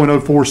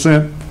 7.04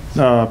 cent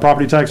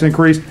property tax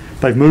increase.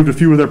 They've moved a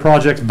few of their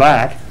projects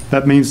back.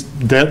 That means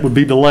debt would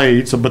be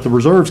delayed, but the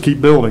reserves keep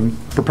building,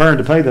 preparing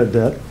to pay that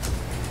debt.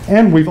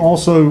 And we've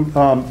also,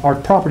 our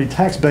property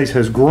tax base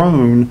has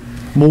grown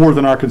more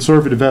than our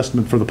conservative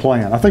estimate for the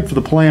plan. I think for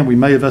the plan, we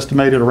may have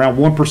estimated around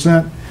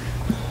 1%.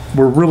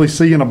 We're really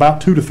seeing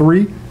about 2 to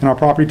 3 in our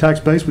property tax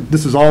base.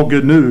 This is all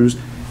good news,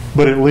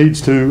 but it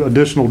leads to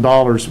additional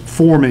dollars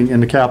forming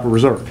in the capital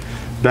reserve.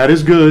 That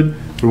is good.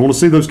 We want to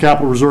see those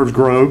capital reserves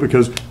grow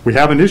because we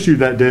haven't issued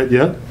that debt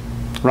yet,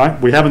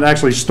 right? We haven't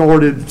actually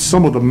started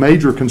some of the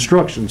major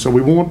construction. So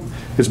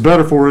it's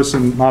better for us,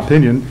 in my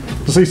opinion,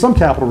 to see some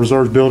capital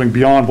reserves building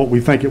beyond what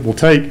we think it will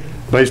take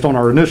based on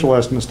our initial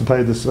estimates to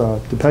pay this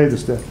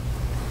debt.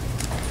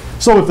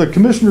 So if the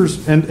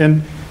commissioners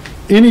and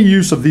any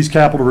use of these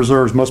capital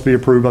reserves must be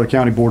approved by the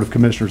County Board of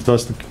Commissioners.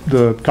 Thus,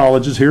 the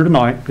college is here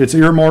tonight. It's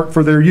earmarked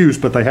for their use,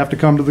 but they have to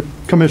come to the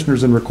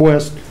commissioners and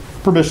request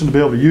permission to be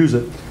able to use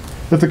it.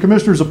 If the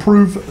commissioners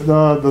approve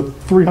the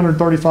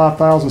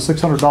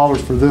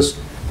 $335,600 for this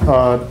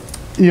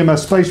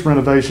EMS space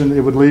renovation,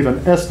 it would leave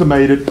an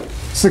estimated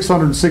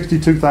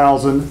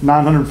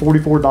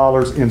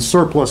 $662,944 in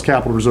surplus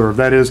capital reserve.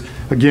 That is,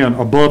 again,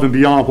 above and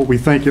beyond what we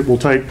think it will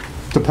take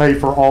to pay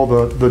for all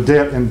the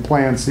debt and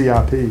planned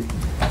CIP.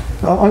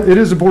 It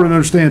is important to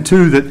understand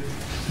too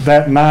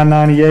that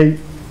 998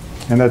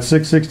 and that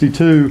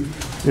 662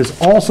 is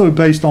also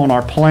based on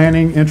our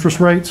planning interest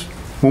rates.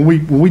 When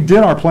we did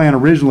our plan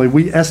originally,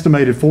 we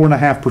estimated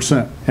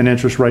 4.5% in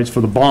interest rates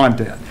for the bond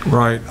debt.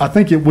 Right. I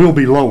think it will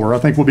be lower. I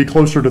think we'll be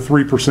closer to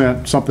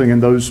 3%, something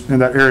in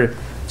that area.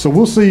 So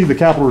we'll see the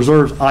capital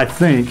reserves, I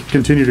think,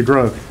 continue to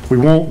grow. We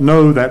won't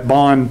know that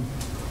bond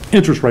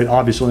interest rate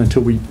obviously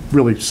until we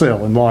really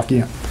sell and lock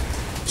in.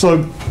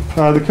 So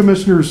the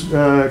commissioners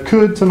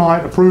could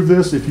tonight approve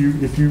this if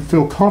you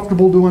feel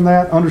comfortable doing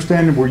that,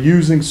 understanding we're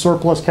using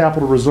surplus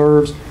capital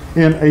reserves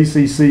in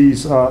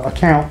ACC's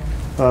account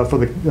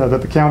that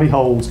the county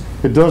holds.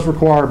 It does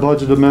require a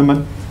budget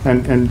amendment,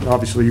 and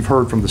obviously you've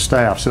heard from the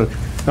staff. So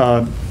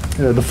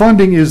the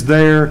funding is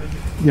there.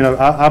 You know,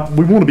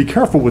 we want to be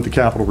careful with the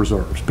capital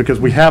reserves because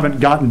we haven't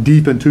gotten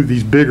deep into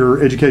these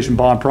bigger education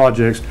bond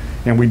projects,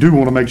 and we do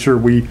want to make sure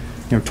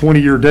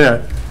 20-year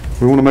debt,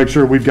 we want to make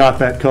sure we've got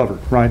that covered,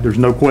 right? There's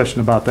no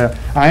question about that.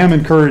 I am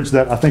encouraged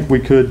that I think we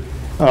could,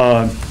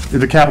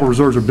 the capital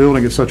reserves are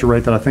building at such a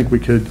rate that I think we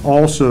could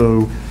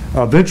also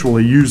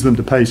eventually use them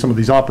to pay some of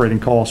these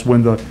operating costs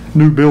when the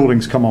new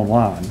buildings come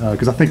online.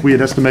 Because I think we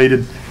had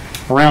estimated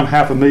around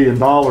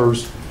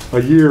 $500,000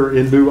 a year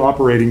in new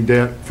operating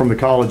debt from the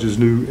college's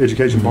new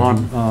education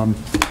bond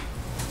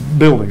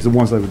buildings, the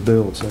ones they would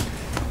build. So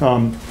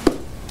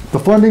the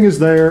funding is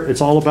there. It's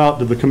all about,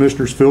 do the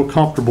commissioners feel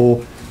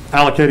comfortable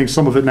allocating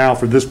some of it now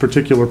for this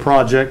particular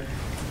project?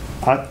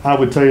 I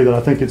would tell you that I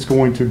think it's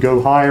going to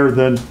go higher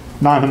than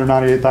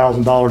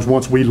 $998,000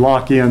 once we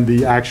lock in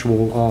the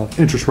actual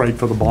interest rate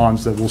for the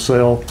bonds that will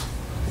sell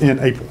in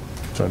April.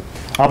 So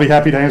I'll be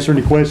happy to answer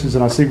any questions,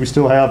 and I see we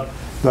still have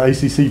the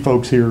ACC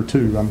folks here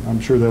too.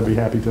 I'm sure they'll be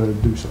happy to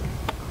do so.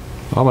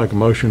 I'll make a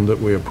motion that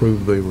we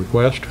approve the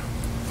request.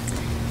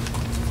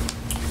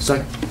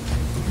 Second.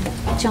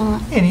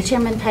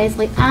 Chairman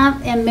Paisley, I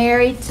am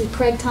married to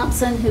Craig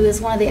Thompson, who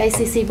is one of the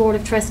ACC Board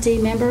of Trustee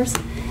members,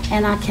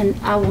 and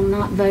I will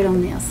not vote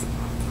on this.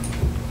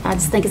 I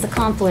just think it's a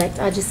conflict.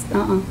 I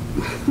don't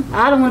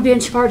want to be in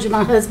charge of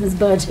my husband's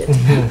budget.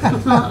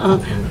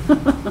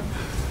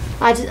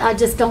 I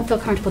just don't feel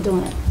comfortable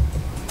doing it.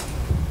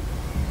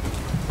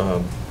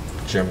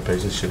 Chairman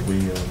Paisley, should we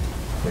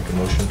make a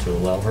motion to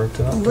allow her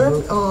to not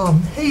vote?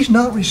 He's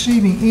not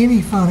receiving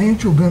any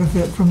financial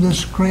benefit from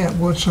this grant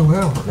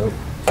whatsoever. Nope.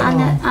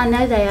 I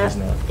know that.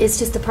 It's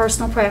just a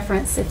personal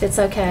preference, if it's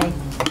okay.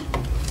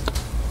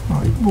 All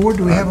right, Board,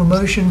 do we have a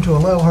motion to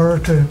allow her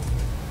to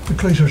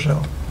recuse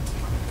herself?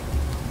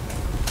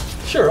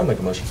 Sure, I'll make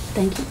a motion.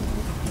 Thank you.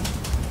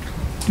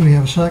 Do we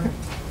have a second?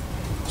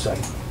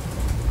 Second.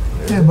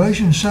 Yeah,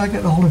 motion and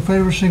second. All in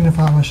favor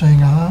signify by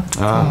saying aye.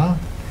 Aye.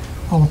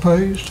 All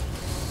opposed?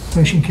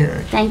 Motion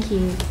carried. Thank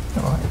you.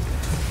 All right.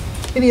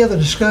 Any other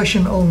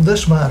discussion on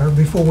this matter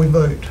before we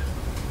vote?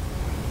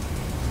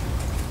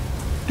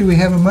 Do we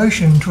have a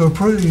motion to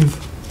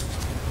approve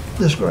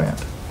this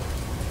grant?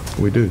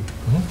 We do.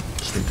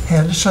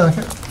 Had a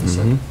second.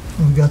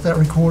 We've got that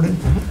recorded.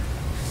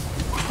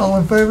 All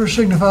in favor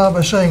signify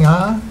by saying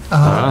aye.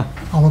 Aye.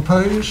 All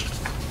opposed?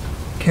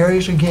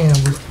 Carries again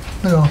with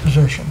no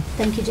opposition.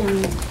 Thank you,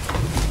 gentlemen.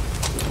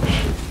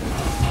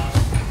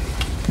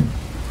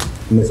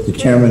 Mr.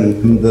 Chairman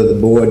and members of the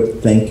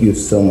board, thank you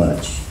so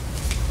much.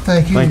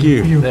 Thank you. Thank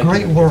you. For your Thank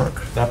great you.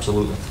 work.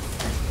 Absolutely.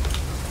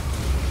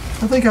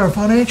 I think our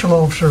financial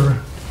officer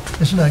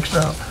is next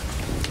up.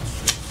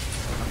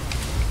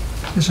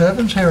 Ms.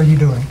 Evans, how are you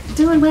doing?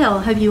 Doing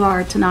well. Hope you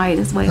are tonight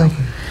as well. Thank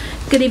you.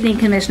 Good evening,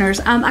 Commissioners.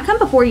 I come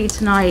before you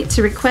tonight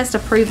to request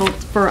approval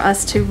for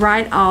us to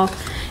write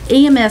off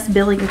EMS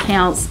billing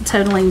accounts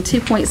totaling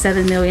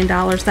 $2.7 million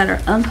that are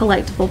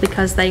uncollectible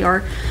because they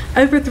are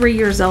over 3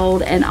 years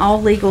old and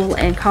all legal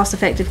and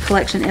cost-effective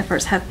collection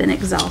efforts have been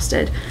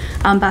exhausted.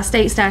 By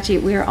state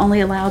statute, we are only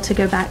allowed to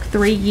go back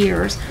 3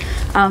 years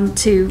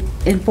to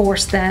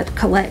enforce that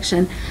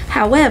collection.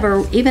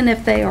 However, even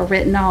if they are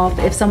written off,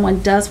 if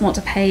someone does want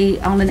to pay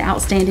on an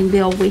outstanding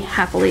bill, we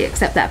happily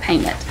accept that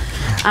payment.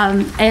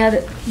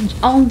 And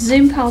on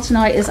Zoom call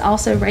tonight is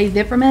also Ray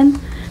Vipperman.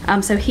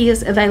 So he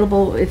is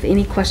available if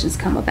any questions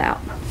come about.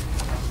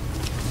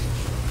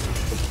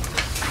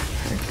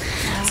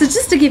 So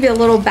just to give you a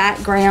little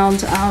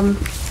background on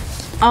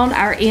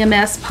our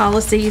EMS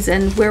policies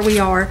and where we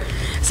are.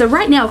 So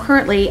right now,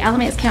 currently,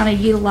 Alamance County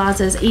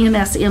utilizes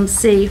EMS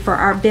MC for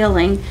our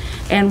billing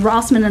and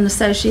Rossman and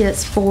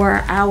Associates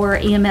for our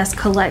EMS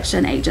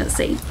collection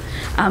agency.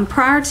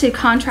 Prior to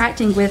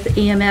contracting with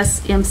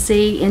EMS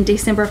MC in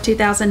December of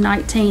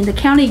 2019, the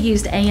county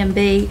used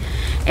A&B,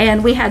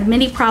 and we had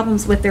many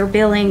problems with their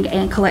billing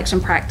and collection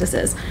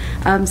practices.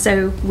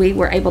 So we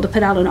were able to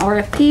put out an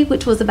RFP,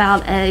 which was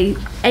about a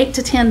 8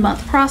 to 10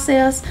 month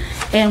process,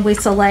 and we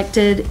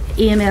selected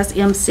EMS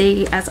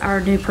MC as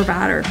our new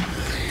provider.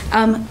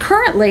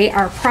 Currently,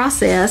 our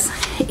process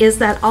is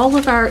that all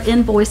of our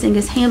invoicing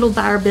is handled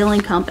by our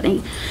billing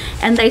company,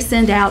 and they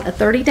send out a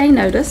 30-day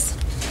notice.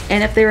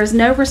 And if there is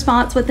no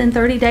response within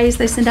 30 days,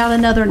 they send out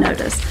another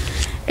notice.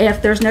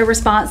 If there's no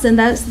response in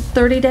those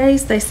 30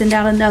 days, they send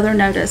out another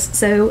notice.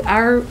 So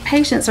our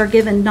patients are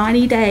given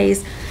 90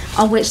 days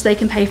on which they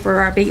can pay for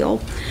our bill.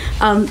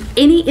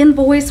 Any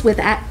invoice with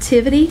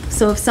activity,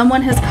 so if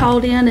someone has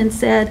called in and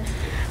said,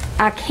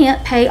 I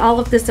can't pay all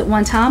of this at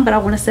one time, but I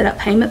want to set up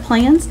payment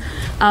plans,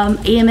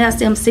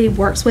 EMS MC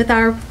works with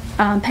our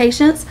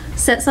patients,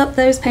 sets up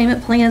those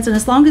payment plans, and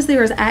as long as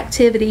there is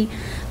activity,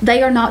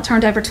 they are not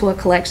turned over to a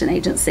collection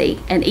agency,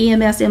 and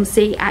EMS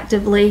MC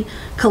actively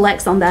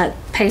collects on that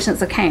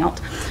patient's account.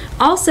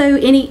 Also,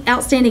 any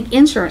outstanding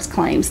insurance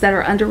claims that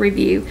are under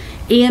review,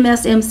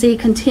 EMS MC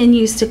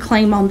continues to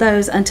claim on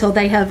those until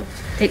they have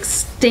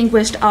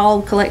extinguished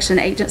all collection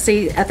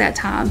agency at that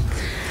time.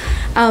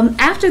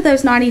 After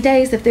those 90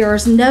 days, if there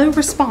is no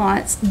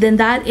response, then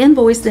that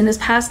invoice then is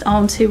passed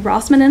on to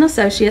Rossman and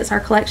Associates, our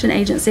collection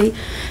agency,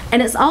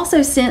 and it's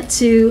also sent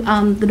to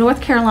the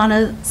North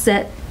Carolina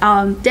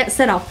Debt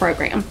Set-Off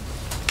Program,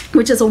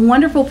 which is a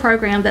wonderful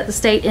program that the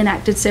state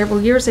enacted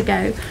several years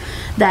ago,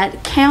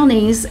 that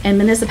counties and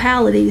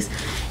municipalities,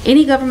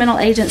 any governmental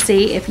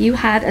agency, if you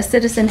had a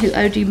citizen who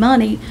owed you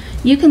money,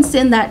 you can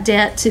send that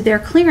debt to their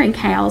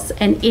clearinghouse,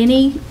 and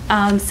any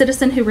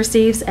citizen who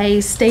receives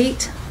a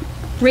state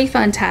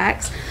refund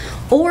tax,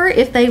 or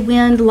if they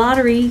win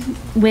lottery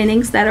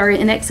winnings that are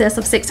in excess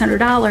of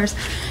 $600,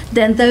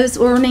 then those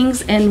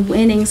earnings and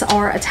winnings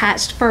are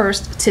attached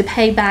first to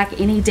pay back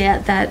any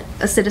debt that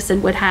a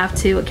citizen would have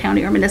to a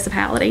county or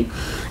municipality.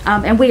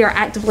 And we are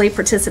actively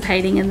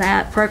participating in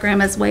that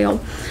program as well.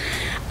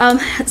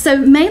 So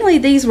mainly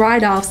these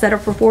write-offs that are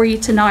before you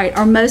tonight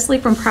are mostly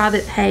from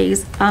private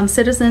pays,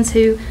 citizens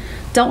who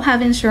don't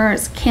have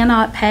insurance,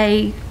 cannot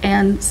pay,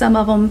 and some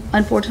of them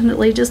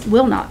unfortunately just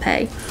will not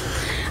pay.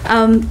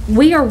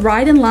 We are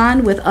right in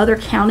line with other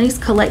counties,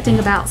 collecting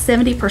about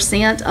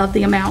 70% of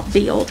the amount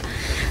billed.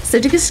 So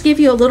to just give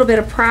you a little bit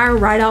of prior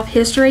write-off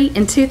history,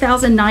 in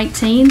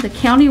 2019, the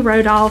county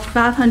wrote off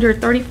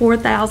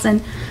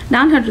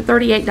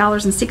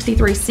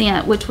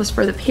 $534,938.63, which was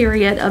for the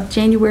period of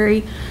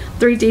January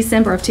through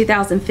December of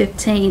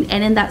 2015.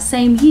 And in that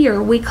same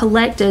year, we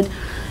collected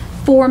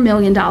 $4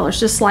 million,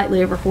 just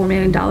slightly over $4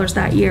 million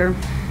that year.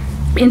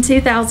 In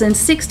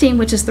 2016,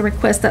 which is the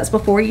request that's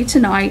before you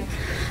tonight,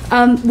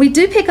 we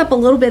do pick up a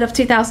little bit of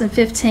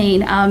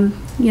 2015.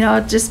 You know,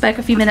 I just spoke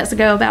a few minutes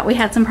ago about we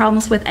had some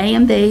problems with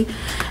A&B.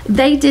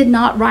 They did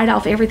not write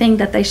off everything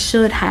that they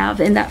should have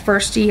in that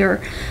first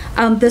year.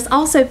 This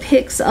also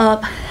picks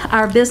up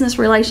our business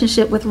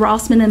relationship with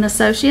Rossman and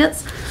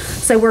Associates.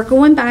 So we're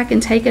going back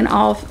and taking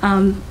off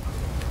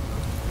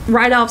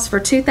write-offs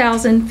for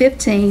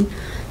 2015,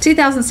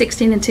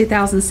 2016 and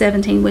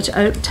 2017, which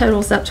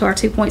totals up to our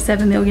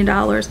 $2.7 million.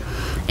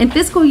 In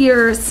fiscal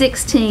year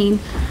 16,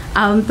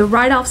 the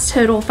write-offs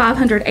total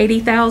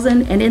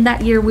 $580,000, and in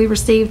that year we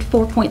received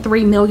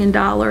 $4.3 million.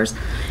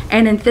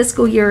 And in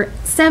fiscal year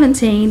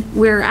 17,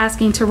 we're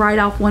asking to write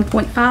off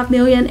 $1.5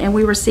 million, and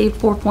we received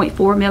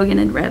 $4.4 million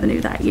in revenue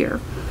that year.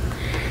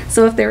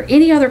 So if there are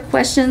any other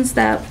questions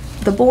that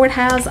the board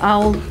has,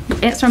 I'll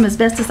answer them as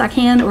best as I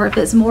can, or if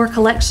it's more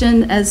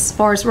collection as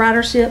far as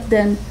ridership,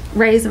 then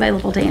Ray is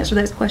available to answer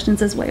those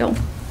questions as well.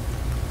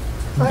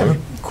 I have a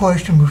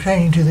question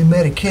pertaining to the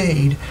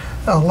Medicaid.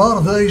 A lot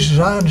of those, as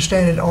I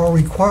understand it, are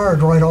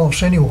required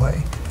write-offs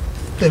anyway,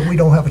 that we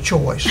don't have a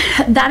choice.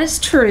 That is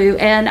true,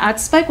 and I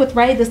spoke with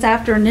Ray this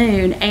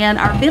afternoon, and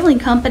our billing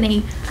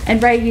company,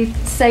 and Ray, you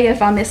say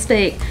if I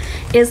misspeak,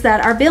 is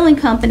that our billing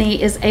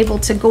company is able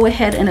to go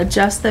ahead and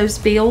adjust those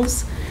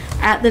bills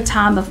at the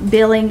time of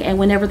billing and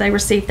whenever they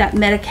receive that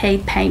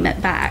Medicaid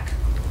payment back.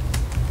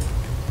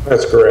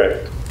 That's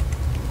correct.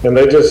 And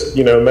they just,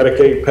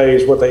 Medicaid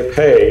pays what they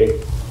pay,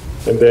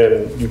 and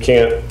then you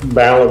can't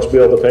balance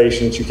bill the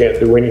patients, you can't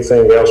do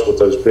anything else with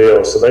those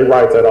bills. So they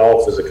write that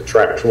off as a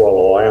contractual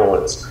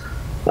allowance,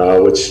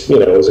 which,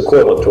 is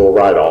equivalent to a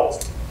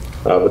write-off.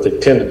 But they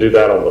tend to do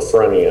that on the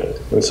front end.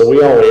 And so we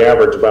only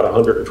average about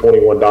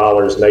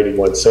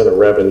 $121.81 of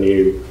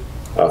revenue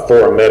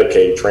for a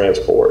Medicaid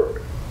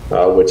transport,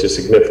 which is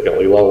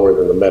significantly lower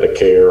than the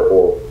Medicare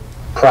or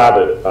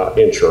private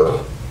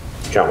insurer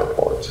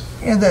counterparts.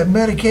 And that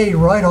Medicaid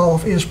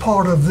write-off is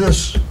part of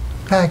this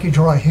package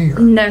right here?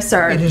 No,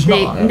 sir. It is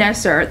not? No,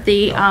 sir.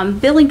 The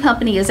billing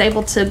company is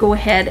able to go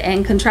ahead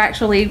and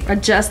contractually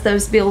adjust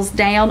those bills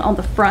down on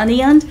the front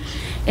end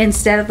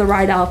instead of the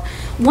write-off.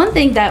 One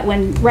thing that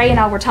when Ray and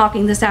I were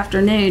talking this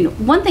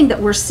afternoon, one thing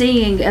that we're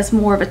seeing as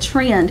more of a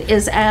trend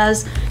is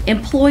as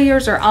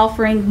employers are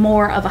offering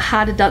more of a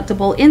high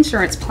deductible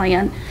insurance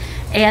plan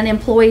and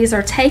employees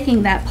are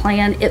taking that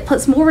plan, it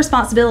puts more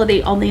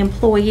responsibility on the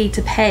employee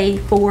to pay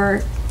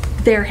for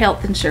their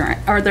health insurance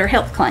or their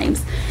health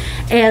claims.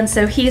 And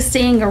so he's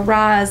seeing a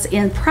rise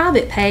in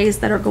private pays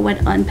that are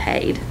going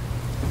unpaid.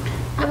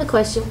 I have a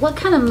question. What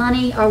kind of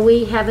money are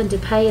we having to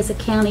pay as a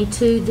county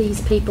to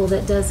these people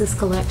that does this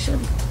collection?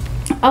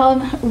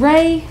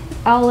 Ray,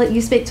 I'll let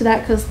you speak to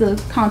that because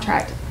the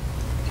contract.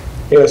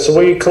 Yeah, so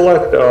we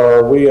collect,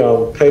 we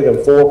pay them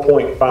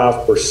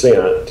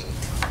 4.5%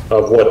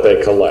 of what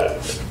they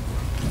collect.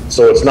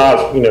 So it's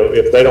not,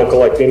 if they don't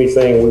collect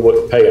anything, we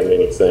wouldn't pay them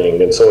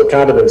anything. And so it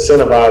kind of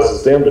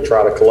incentivizes them to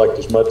try to collect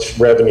as much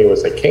revenue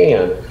as they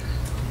can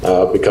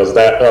because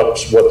that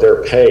ups what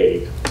they're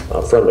paid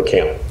from the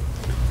county.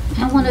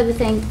 And one other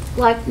thing,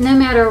 like no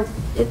matter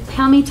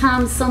how many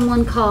times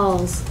someone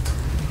calls,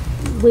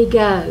 we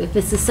go. If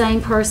it's the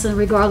same person,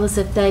 regardless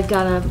if they've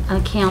got an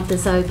account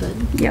that's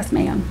open. Yes,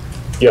 ma'am.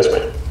 Yes,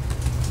 ma'am.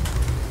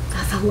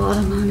 That's a lot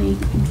of money.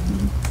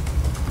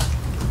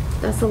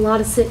 That's a lot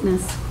of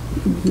sickness.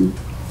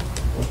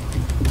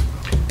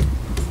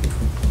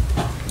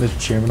 Mr.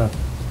 Chairman, I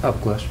have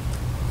a question.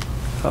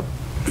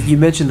 You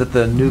mentioned that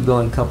the new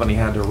billing company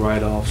had to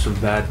write off some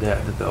bad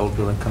debt that the old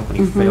billing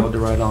company failed to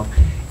write off.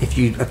 If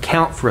you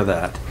account for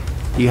that,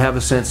 do you have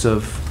a sense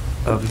of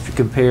if you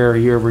compare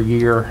year over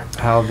year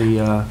how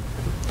the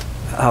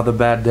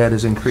bad debt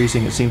is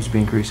increasing? It seems to be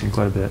increasing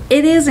quite a bit.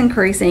 It is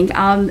increasing,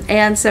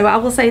 and so I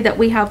will say that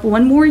we have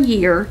one more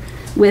year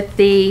with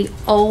the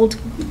old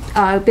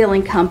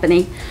billing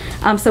company.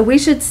 So we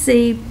should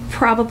see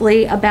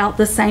probably about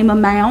the same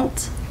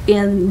amount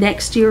in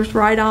next year's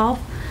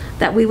write-off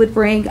that we would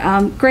bring.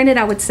 Granted,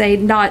 I would say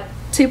not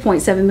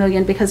 2.7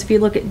 million because if you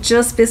look at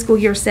just fiscal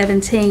year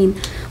 17,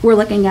 we're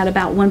looking at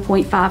about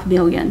 1.5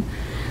 million.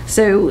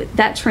 So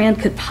that trend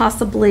could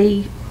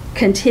possibly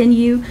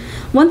continue.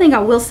 One thing I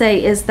will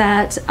say is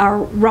that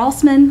our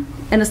Rossman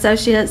and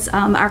Associates,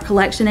 our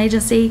collection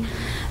agency,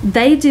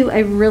 they do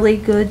a really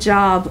good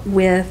job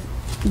with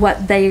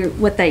what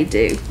they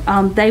do.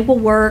 They will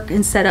work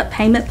and set up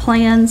payment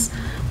plans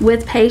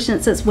with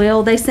patients as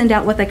well. They send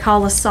out what they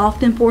call a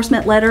soft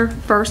enforcement letter,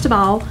 first of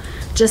all,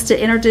 just to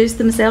introduce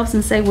themselves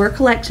and say we're a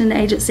collection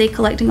agency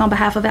collecting on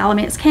behalf of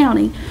Alamance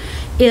County.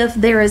 If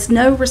there is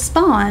no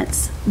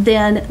response,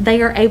 then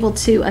they are able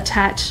to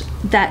attach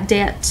that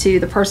debt to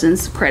the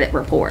person's credit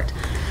report.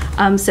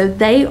 So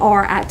they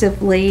are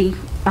actively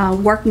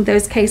working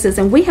those cases,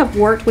 and we have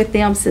worked with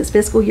them since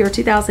fiscal year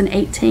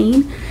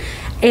 2018,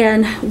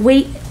 and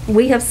we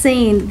have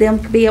seen them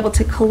be able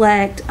to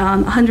collect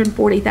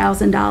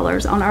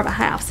 $140,000 on our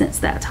behalf since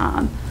that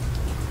time.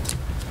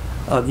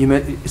 You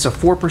meant it's a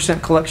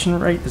 4% collection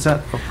rate? Is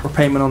that for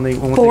payment on the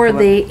one for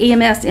the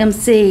EMS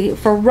MC?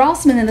 For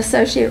Rossman and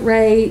Associate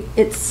Ray,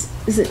 is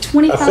it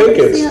 25%? I think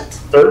it's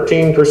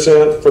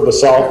 13% for the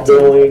soft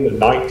billing and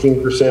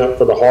 19%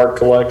 for the hard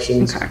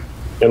collections. Okay.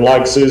 And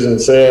like Susan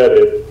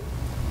said,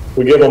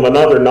 we give them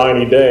another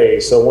 90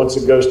 days. So once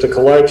it goes to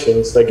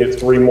collections, they get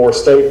 3 more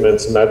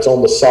statements, and that's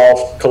on the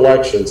soft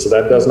collection. So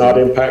that does not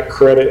impact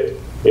credit.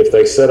 If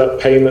they set up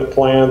payment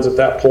plans at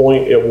that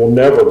point, it will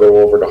never go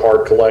over to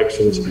hard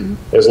collections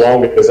as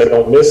long as they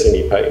don't miss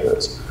any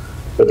payments.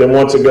 But then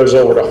once it goes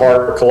over to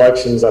hard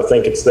collections, I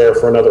think it's there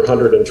for another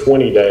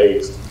 120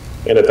 days.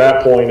 And at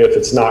that point, if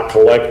it's not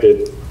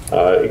collected,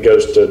 it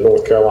goes to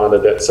North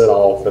Carolina Debt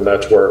Set-Off, and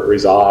that's where it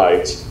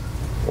resides.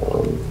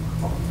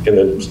 And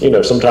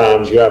then,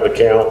 sometimes you have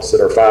accounts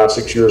that are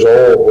 5-6 years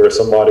old where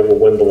somebody will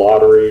win the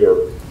lottery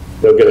or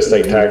they'll get a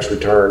state tax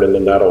return, and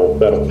then that'll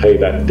pay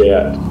that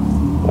debt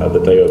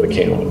that they owe the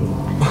county.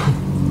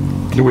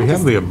 Do we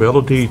have the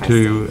ability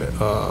to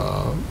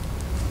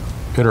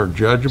enter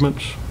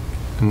judgments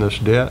in this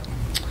debt?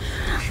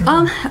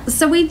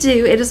 So we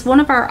do. It is one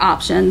of our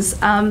options.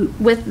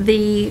 With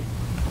the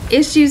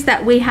issues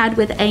that we had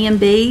with A and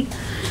B,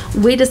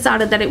 we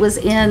decided that it was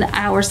in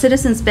our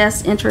citizens'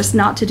 best interest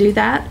not to do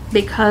that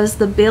because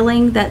the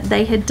billing that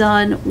they had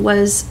done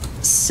was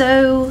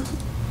so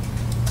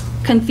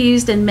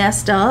confused and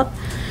messed up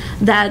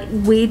that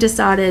we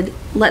decided,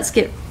 let's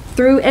get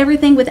through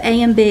everything with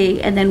A and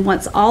B, and then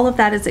once all of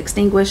that is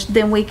extinguished,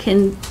 then we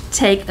can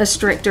take a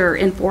stricter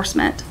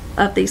enforcement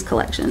of these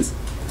collections.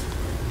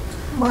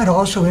 Might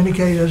also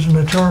indicate as an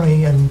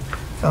attorney, and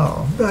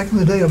back in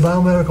the day of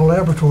biomedical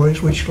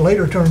laboratories, which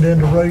later turned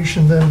into Roche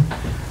and then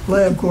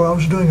LabCorp, I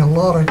was doing a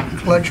lot of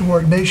collection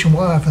work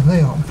nationwide for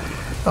them.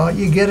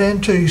 You get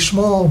into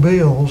small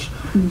bills,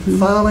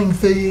 filing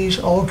fees,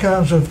 all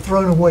kinds of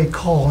thrown away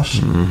costs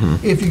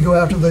if you go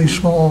after those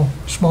small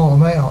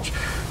amounts.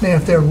 Now,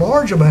 if they're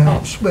large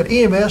amounts, but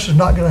EMS is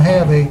not going to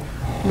have a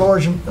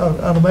large an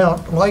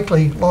amount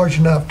likely large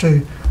enough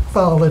to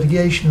file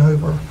litigation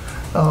over.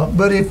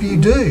 But if you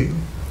do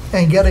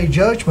and get a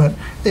judgment,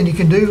 then you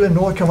can do in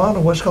North Carolina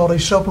what's called a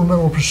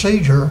supplemental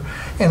procedure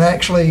and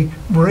actually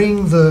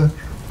bring the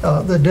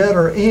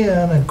debtor in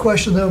and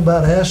question them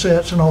about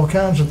assets and all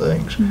kinds of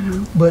things.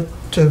 But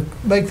to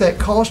make that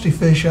cost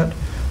efficient,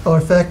 or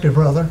effective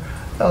rather,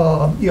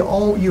 you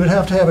would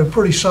have to have a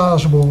pretty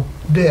sizable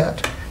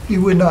debt.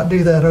 You would not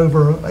do that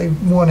over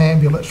one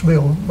ambulance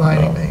bill by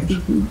any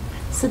means.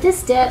 So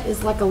this debt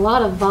is like a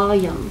lot of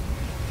volume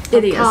It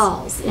of is.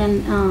 calls,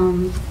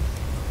 and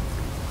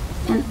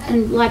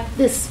like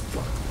this,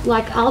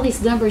 like all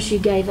these numbers you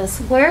gave us,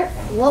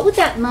 what would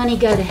that money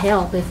go to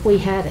help if we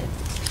had it?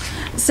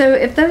 So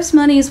if those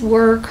monies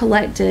were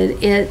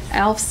collected, it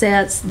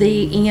offsets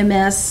the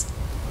EMS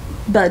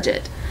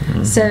budget.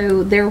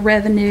 So their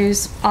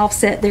revenues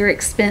offset their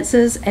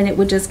expenses, and it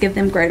would just give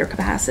them greater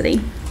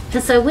capacity.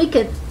 And so we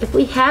could, if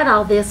we had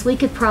all this, we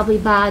could probably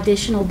buy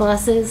additional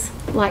buses,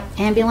 like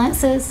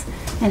ambulances,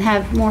 and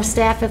have more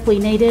staff if we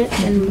need it,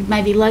 and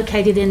maybe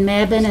located in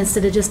Mebane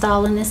instead of just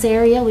all in this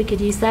area. We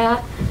could use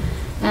that.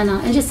 And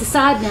just a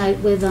side note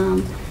with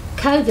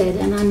COVID,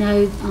 and I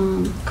know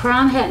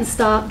crime hadn't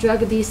stopped,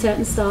 drug abuse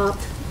hadn't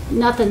stopped,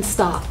 nothing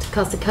stopped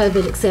because of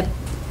COVID except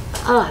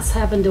us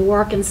having to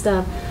work and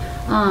stuff.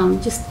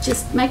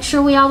 Just make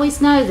sure we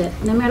always know that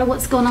no matter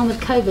what's going on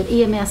with COVID,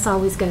 EMS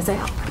always goes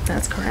out.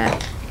 That's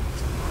correct.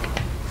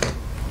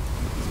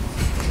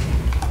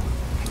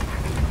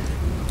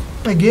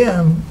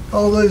 Again,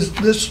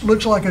 this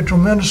looks like a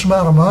tremendous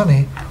amount of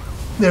money.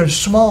 There's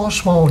small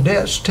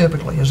debts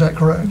typically, is that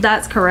correct?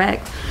 That's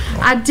correct.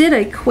 I did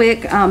a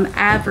quick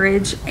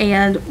average,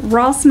 and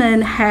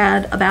Rossman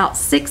had about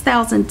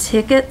 6,000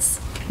 tickets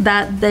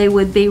that they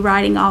would be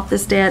writing off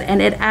this debt,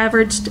 and it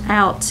averaged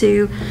out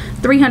to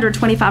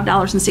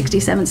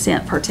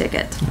 $325.67 per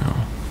ticket.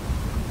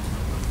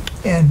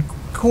 And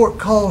court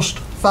cost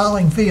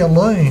filing fee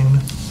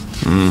alone.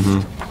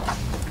 Can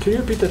you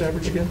repeat that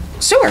average again?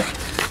 Sure.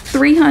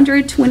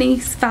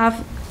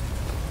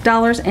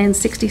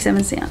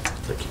 $325.67.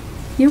 Thank you.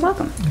 You're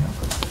welcome.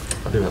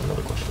 I do have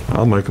another question.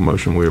 I'll make a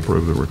motion, we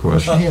approve the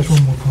request. He has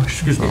one more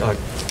question. Excuse me.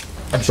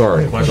 I'm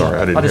sorry, I didn't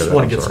hear I just that.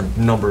 want to I'm get sorry.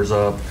 some numbers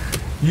up.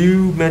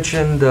 You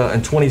mentioned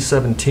in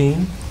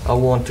 2017, I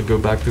want to go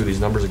back through these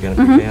numbers again if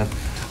you can.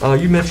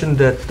 You mentioned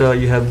that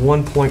you had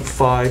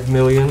 1.5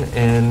 million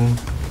in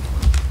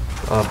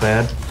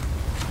bad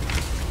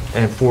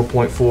and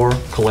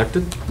 4.4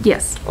 collected?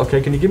 Yes. Okay,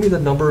 can you give me the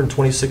number in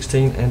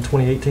 2016 and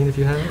 2018 if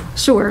you have it?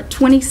 Sure.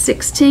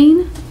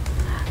 2016,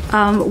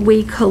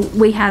 we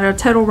had a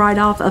total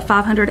write-off of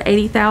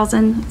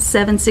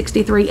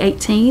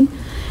 $580,763.18,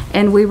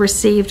 and we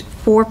received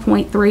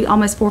 4.3,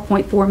 almost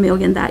 4.4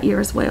 million that year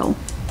as well.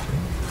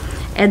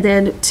 And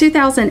then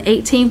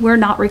 2018, we're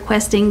not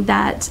requesting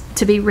that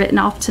to be written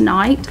off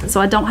tonight, so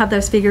I don't have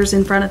those figures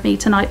in front of me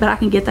tonight, but I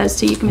can get those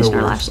to you,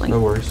 Commissioner Lashley. No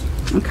worries.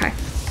 Okay.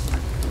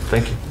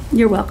 Thank you.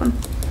 You're welcome.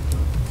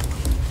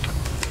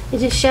 It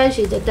just shows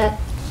you that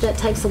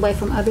takes away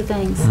from other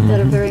things that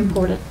are very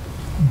important.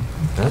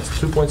 That's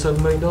 $2.7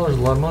 million, a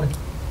lot of money.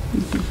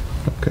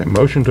 Okay,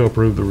 motion to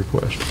approve the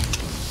request.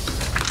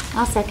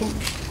 I'll second.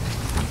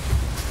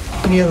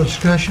 Any other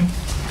discussion?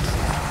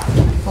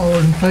 All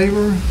in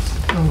favor,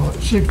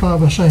 signify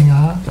by saying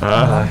aye.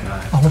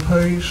 Aye. All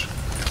opposed,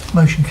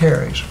 motion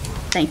carries.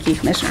 Thank you,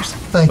 Commissioners.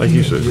 Thank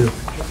you. Susan.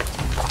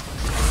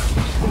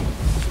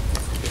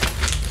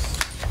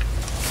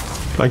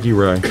 Thank you,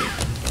 Ray. I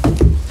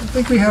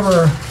think we have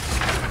our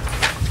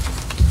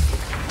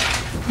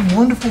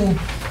wonderful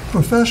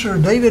Professor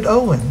David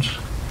Owens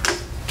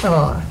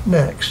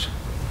next.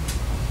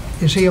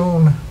 Is he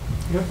on?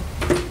 Yep.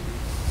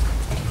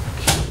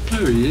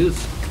 There he is.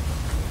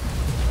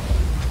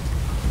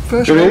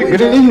 Professor Owens,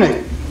 Good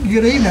evening.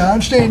 Good evening. I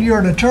understand you're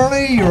an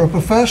attorney, you're a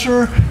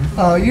professor,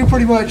 you're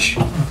pretty much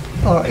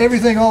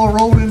everything all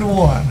rolled into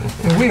one.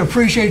 And we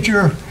appreciate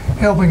your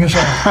helping us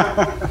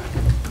out.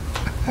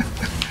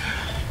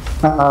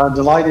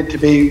 Delighted to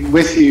be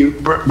with you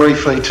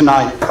briefly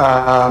tonight.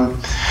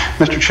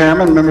 Mr.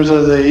 Chairman, members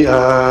of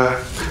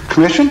the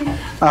Commission,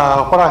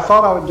 what I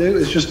thought I would do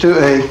is just do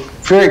a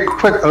very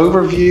quick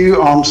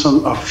overview on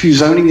a few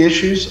zoning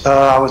issues.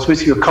 I was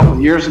with you a couple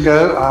of years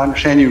ago. I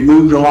understand you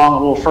moved along a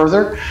little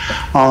further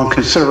on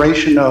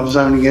consideration of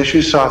zoning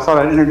issues, so I thought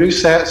I'd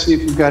introduce that, see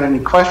if you've got any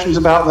questions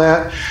about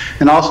that,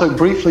 and also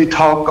briefly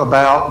talk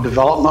about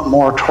development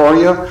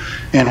moratoria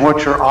and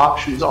what your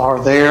options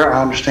are there.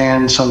 I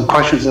understand some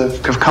questions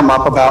have come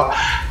up about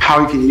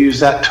how you can use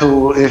that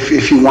tool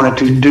if you wanted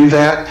to do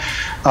that.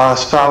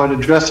 So I would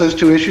address those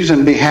two issues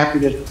and be happy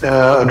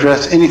to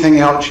address anything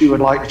else you would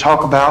like to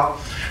talk about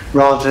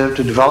relative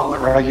to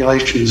development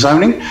regulation and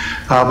zoning.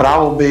 But I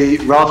will be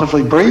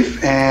relatively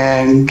brief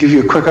and give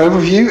you a quick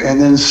overview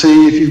and then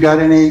see if you've got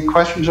any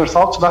questions or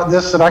thoughts about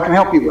this that I can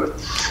help you with.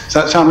 Does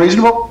that sound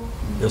reasonable?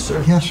 Yes,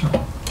 sir. Yes,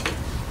 sir.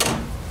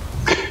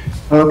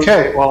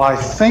 Okay, well, I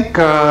think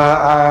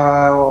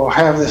I will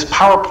have this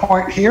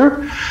PowerPoint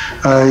here.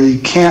 You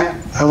can't,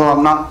 although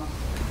I'm not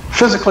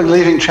physically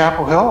leaving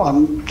Chapel Hill, I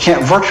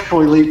can't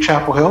virtually leave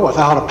Chapel Hill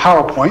without a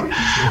PowerPoint.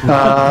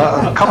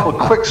 A couple of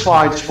quick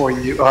slides for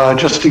you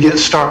just to get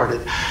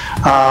started.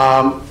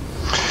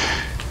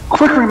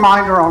 Quick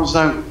reminder on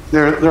zoning.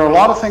 There are a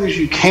lot of things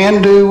you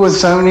can do with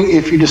zoning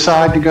if you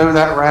decide to go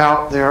that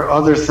route. There are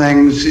other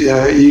things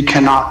you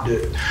cannot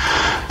do.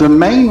 The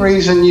main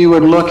reason you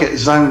would look at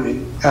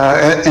zoning,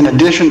 in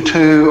addition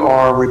to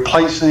or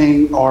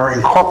replacing or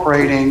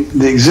incorporating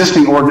the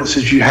existing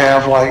ordinances you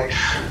have, like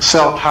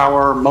cell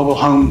tower, mobile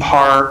home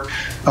park,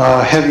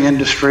 heavy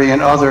industry,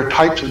 and other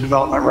types of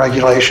development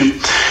regulation,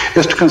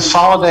 is to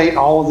consolidate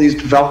all of these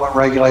development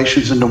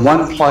regulations into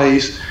one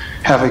place,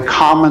 have a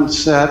common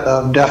set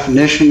of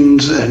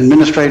definitions,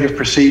 administrative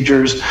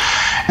procedures.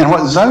 And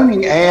what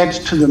zoning adds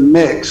to the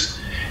mix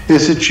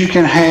is that you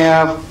can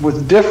have,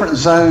 with different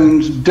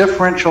zones,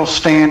 differential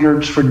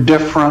standards for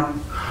different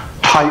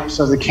types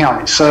of the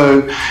county.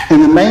 So,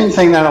 and the main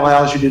thing that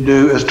allows you to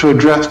do is to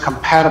address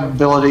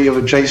compatibility of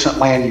adjacent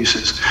land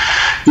uses.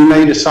 You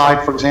may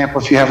decide, for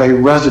example, if you have a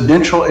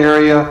residential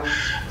area,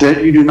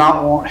 that you do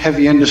not want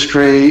heavy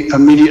industry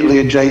immediately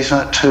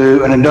adjacent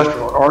to an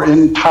industrial or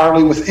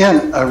entirely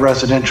within a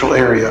residential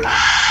area.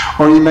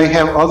 Or you may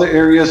have other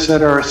areas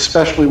that are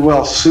especially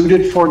well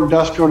suited for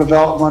industrial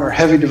development or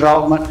heavy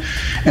development,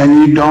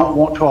 and you don't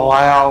want to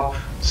allow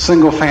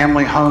single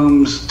family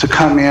homes to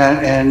come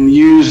in and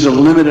use the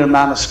limited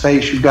amount of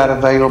space you've got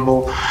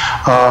available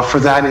for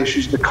that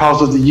issues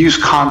because of the use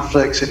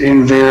conflicts that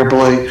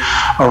invariably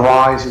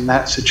arise in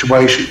that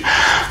situation.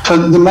 So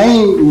the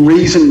main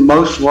reason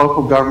most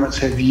local governments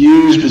have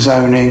used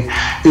zoning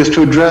is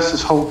to address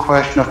this whole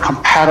question of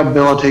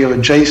compatibility of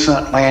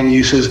adjacent land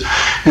uses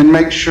and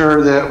make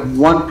sure that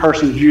one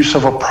person's use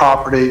of a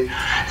property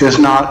is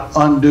not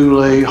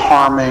unduly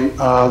harming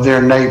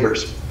their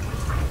neighbors.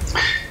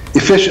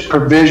 Efficient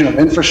provision of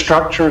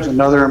infrastructure is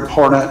another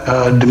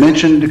important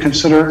dimension to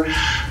consider.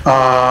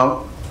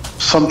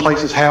 Some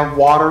places have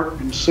water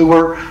and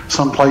sewer,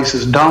 some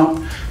places don't,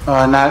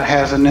 and that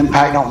has an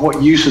impact on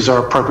what uses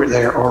are appropriate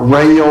there, or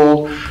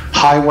rail,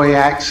 highway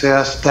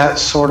access, that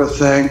sort of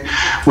thing.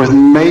 With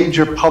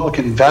major public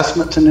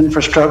investments in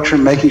infrastructure,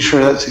 making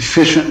sure that's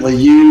efficiently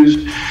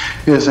used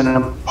is an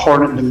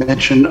important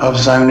dimension of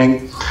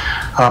zoning.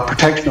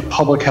 Protection of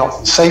public health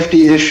and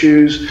safety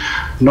issues,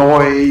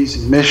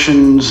 noise,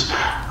 emissions,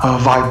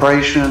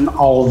 vibration,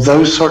 all of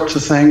those sorts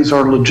of things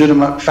are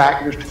legitimate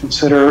factors to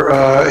consider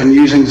in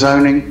using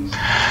zoning.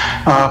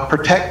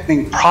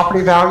 Protecting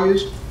property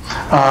values.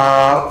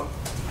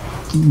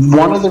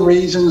 One of the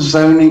reasons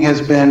zoning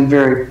has been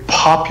very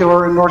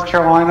popular in North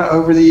Carolina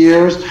over the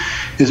years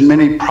is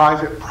many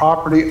private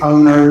property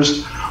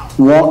owners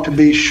want to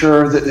be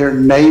sure that their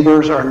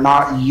neighbors are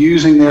not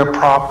using their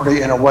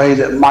property in a way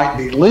that might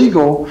be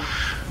legal,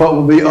 but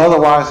will be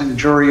otherwise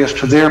injurious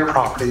to their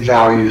property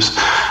values.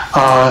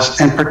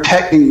 And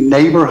protecting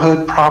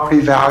neighborhood property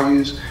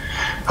values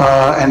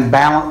and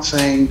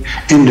balancing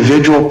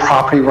individual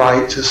property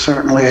rights is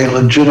certainly a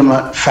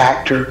legitimate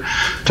factor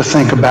to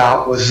think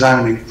about with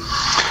zoning.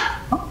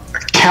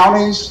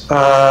 Counties,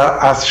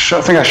 I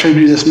think I showed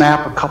you this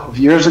map a couple of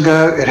years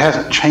ago. It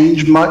hasn't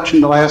changed much in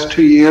the last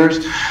 2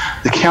 years.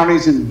 The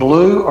counties in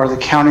blue are the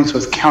counties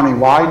with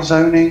county-wide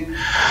zoning.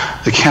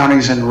 The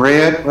counties in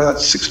red, well,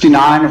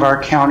 69 of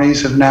our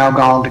counties have now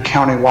gone to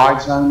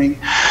county-wide zoning.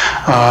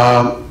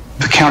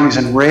 The counties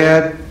in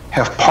red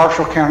have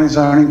partial county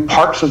zoning.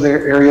 Parts of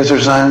their areas are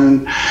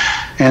zoned.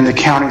 And the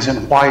counties in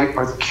white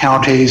are the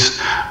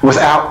counties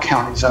without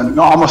county zoning.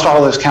 Almost all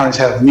of those counties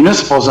have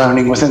municipal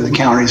zoning within the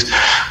counties,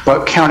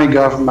 but county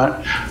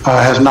government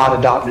has not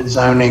adopted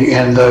zoning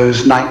in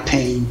those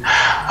 19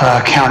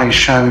 counties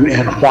shown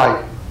in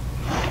white.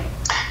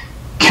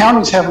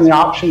 Counties have the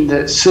option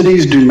that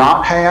cities do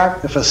not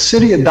have. If a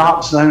city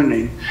adopts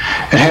zoning,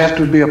 it has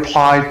to be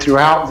applied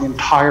throughout the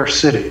entire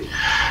city.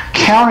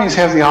 Counties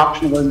have the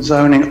option of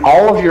zoning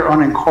all of your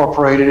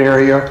unincorporated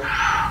area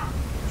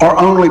or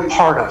only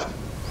part of it.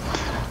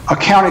 A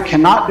county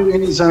cannot do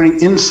any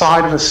zoning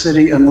inside of a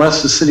city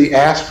unless the city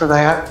asks for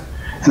that,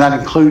 and that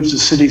includes the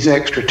city's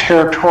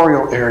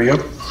extraterritorial area.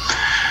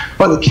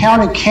 But the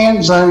county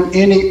can zone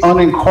any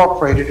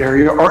unincorporated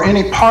area or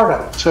any part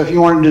of it. So if you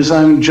wanted to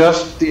zone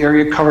just the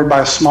area covered by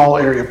a small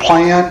area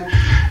plan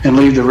and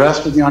leave the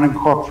rest of the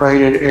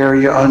unincorporated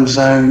area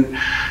unzoned,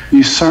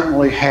 you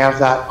certainly have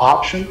that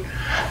option.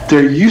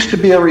 There used to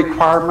be a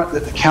requirement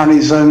that the county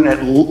zone,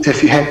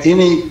 if you had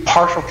any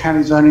partial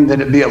county zoning,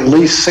 that it be at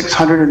least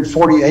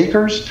 640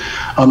 acres,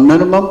 a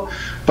minimum.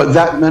 But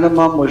that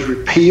minimum was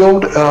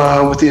repealed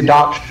with the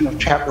adoption of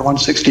Chapter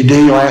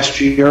 160D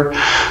last year.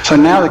 So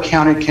now the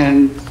county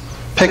can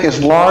pick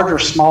as large or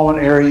small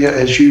an area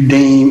as you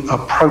deem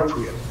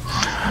appropriate.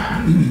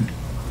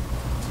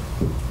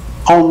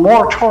 On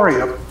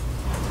moratorium,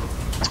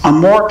 a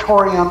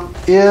moratorium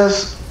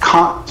is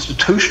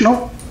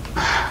constitutional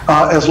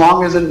as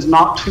long as it is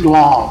not too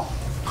long.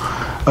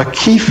 A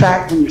key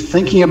fact when you're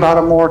thinking about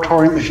a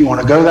moratorium, if you want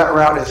to go that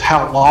route, is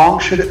how long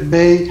should it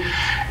be?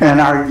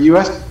 And our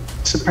U.S.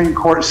 Supreme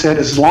Court said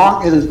as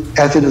long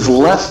as it is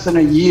less than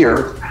a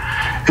year,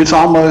 it's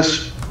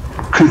almost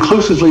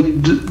conclusively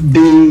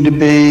deemed to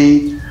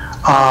be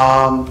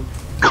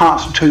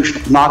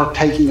constitutional, not a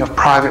taking of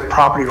private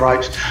property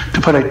rights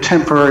to put a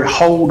temporary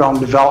hold on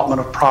development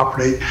of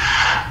property,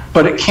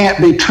 but it can't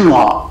be too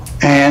long.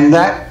 And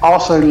that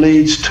also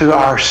leads to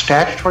our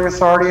statutory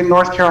authority in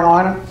North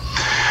Carolina.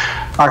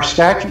 Our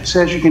statute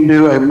says you can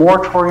do a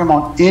moratorium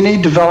on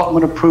any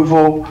development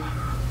approval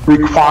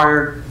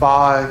required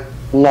by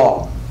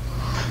law.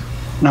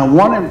 Now,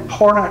 one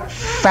important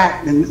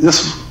fact in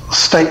this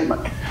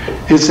statement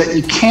is that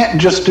you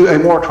can't just do a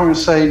moratorium and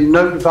say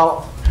no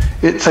development.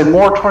 It's a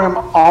moratorium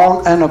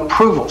on an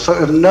approval.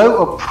 So if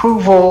no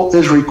approval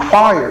is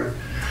required,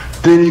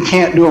 then you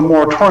can't do a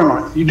moratorium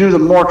on it. You do the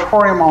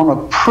moratorium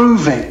on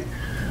approving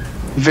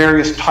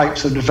various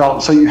types of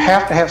development. So you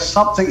have to have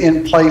something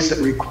in place that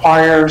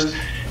requires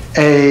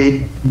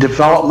a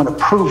development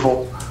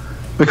approval,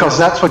 because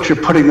that's what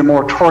you're putting the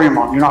moratorium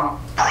on. You're not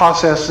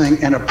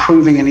processing and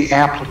approving any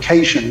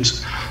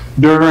applications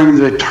during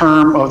the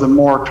term of the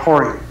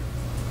moratorium.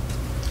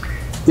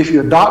 If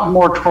you adopt a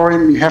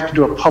moratorium, you have to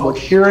do a public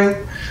hearing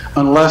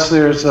unless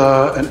there's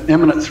an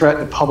imminent threat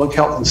to public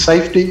health and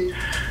safety.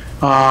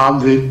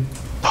 The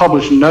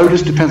published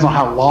notice depends on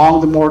how long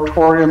the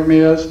moratorium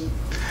is.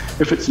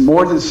 If it's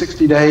more than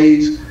 60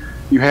 days,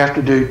 you have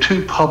to do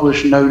 2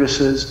 published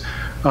notices.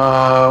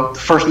 The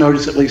first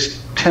notice at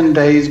least 10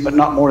 days, but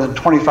not more than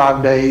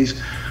 25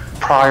 days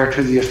prior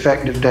to the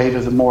effective date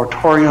of the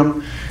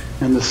moratorium,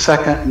 and the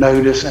second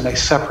notice in a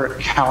separate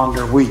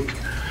calendar week.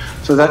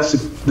 So that's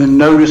the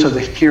notice of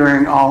the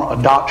hearing on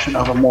adoption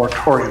of a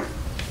moratorium.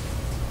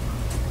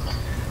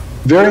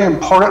 Very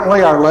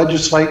importantly, our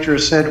legislature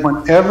said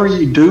whenever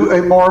you do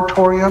a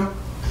moratorium,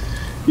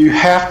 you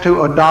have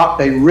to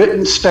adopt a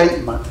written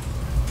statement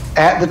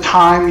at the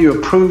time you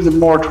approve the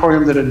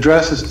moratorium that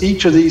addresses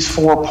each of these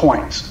 4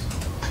 points.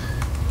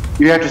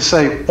 You have to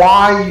say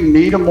why you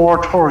need a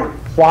moratorium.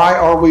 Why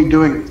are we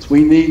doing this?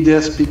 We need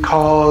this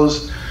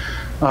because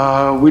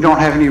we don't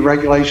have any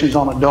regulations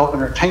on adult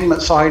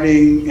entertainment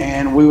siting,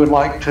 and we would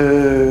like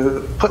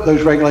to put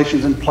those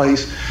regulations in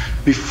place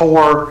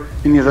before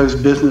any of those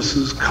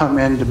businesses come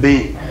into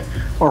being,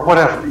 or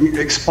whatever. You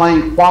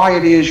explain why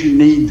it is you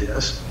need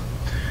this.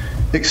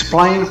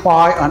 Explain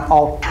why an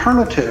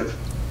alternative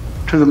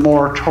to the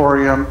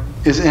moratorium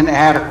is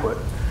inadequate.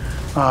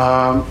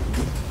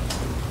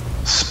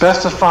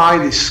 Specify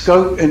the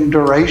scope and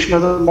duration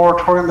of the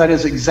moratorium. That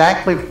is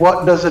exactly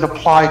what does it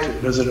apply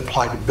to. Does it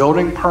apply to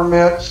building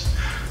permits,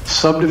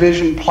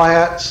 subdivision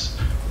plats,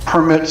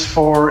 permits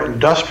for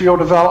industrial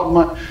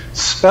development?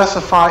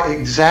 Specify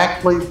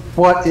exactly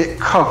what it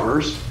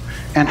covers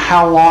and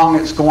how long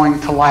it's going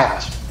to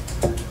last.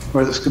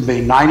 Whether this could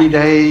be 90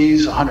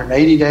 days,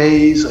 180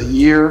 days, a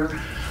year.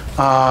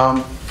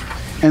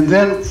 And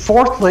then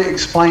fourthly,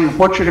 explain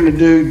what you're going to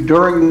do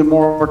during the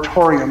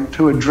moratorium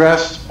to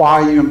address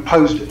why you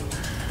imposed it.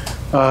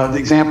 The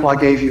example I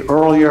gave you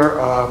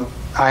earlier,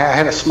 I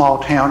had a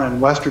small town in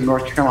western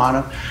North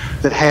Carolina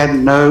that had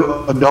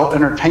no adult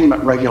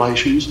entertainment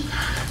regulations,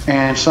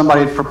 and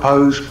somebody had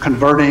proposed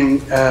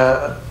converting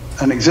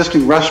an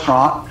existing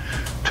restaurant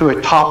to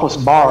a topless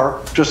bar,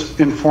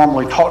 just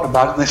informally talked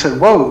about it, and they said,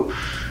 whoa,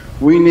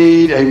 we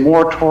need a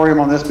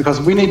moratorium on this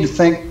because we need to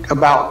think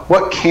about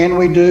what can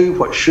we do,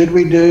 what should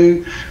we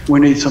do. We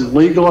need some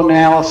legal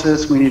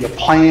analysis, we need a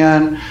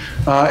plan,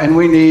 and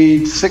we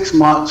need 6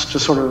 months to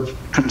sort of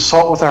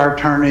consult with our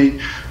attorney,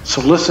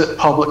 solicit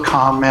public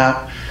comment,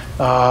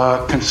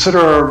 consider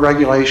a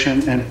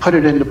regulation, and put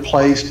it into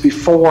place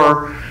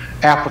before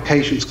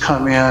applications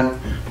come in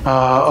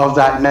of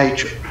that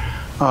nature.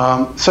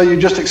 So you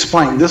just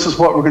explain, this is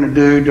what we're going to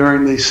do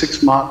during the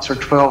 6 months or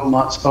 12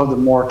 months of the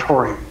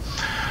moratorium.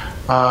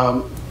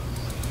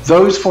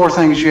 Those 4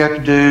 things you have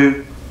to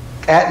do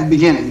at the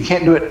beginning. You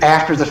can't do it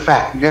after the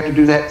fact. You have to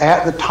do that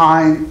at the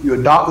time you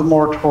adopt the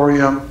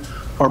moratorium,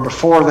 or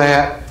before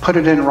that, put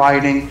it in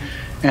writing,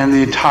 and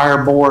the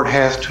entire board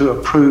has to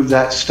approve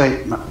that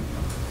statement.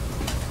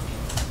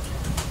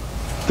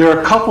 There are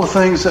a couple of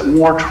things that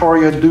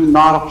moratoria do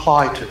not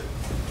apply to.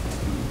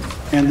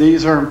 And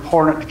these are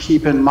important to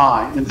keep in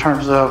mind in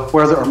terms of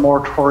whether a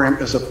moratorium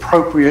is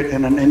appropriate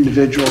in an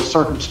individual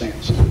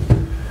circumstance.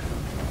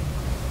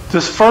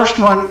 This first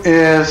one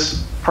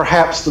is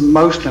perhaps the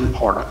most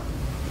important.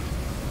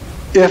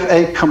 If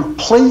a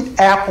complete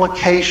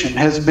application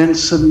has been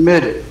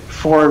submitted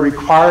for a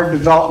required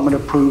development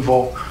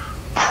approval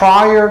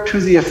prior to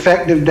the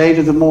effective date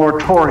of the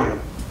moratorium,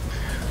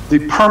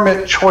 the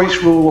permit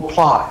choice rule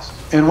applies.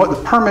 And what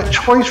the permit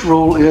choice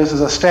rule is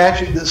a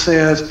statute that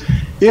says,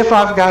 if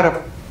I've got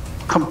a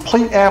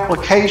complete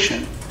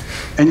application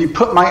and you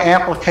put my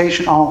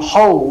application on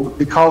hold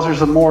because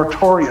there's a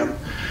moratorium,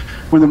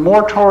 when the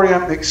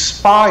moratorium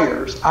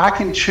expires, I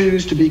can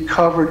choose to be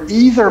covered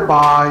either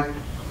by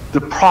the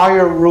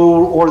prior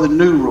rule or the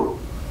new rule.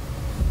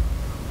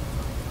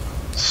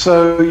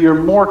 So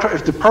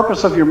if the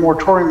purpose of your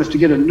moratorium is to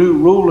get a new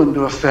rule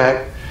into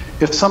effect,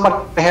 if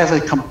somebody has a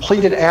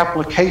completed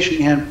application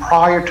in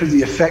prior to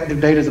the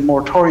effective date of the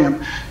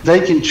moratorium,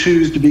 they can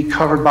choose to be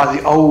covered by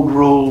the old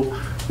rule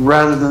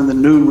rather than the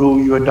new rule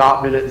you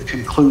adopted at the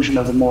conclusion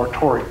of the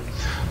moratorium.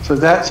 So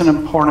that's an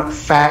important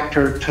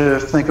factor to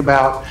think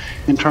about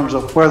in terms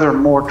of whether a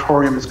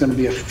moratorium is going to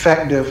be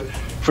effective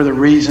for the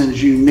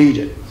reasons you need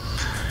it.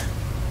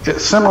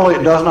 Similarly,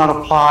 it does not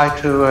apply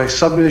to a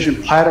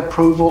subdivision plat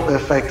approval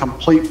if a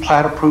complete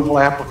plat approval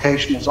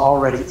application is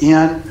already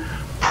in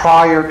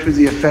prior to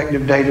the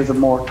effective date of the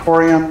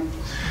moratorium.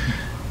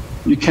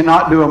 You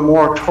cannot do a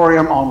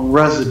moratorium on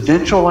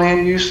residential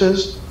land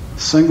uses,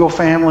 single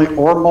family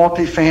or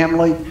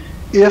multifamily,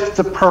 if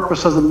the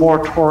purpose of the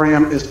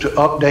moratorium is to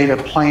update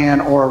a plan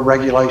or a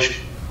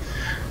regulation.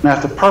 Now,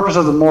 if the purpose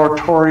of the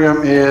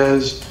moratorium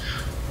is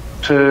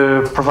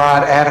to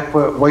provide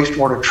adequate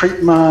wastewater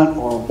treatment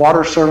or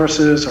water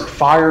services or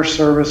fire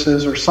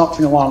services or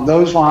something along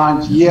those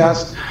lines,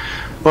 yes.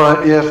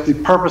 But if the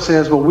purpose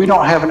is, well, we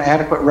don't have an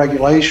adequate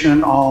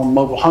regulation on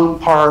mobile home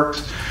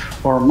parks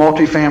or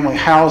multifamily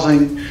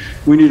housing,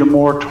 we need a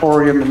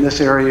moratorium in this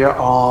area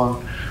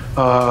on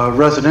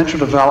residential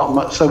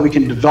development so we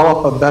can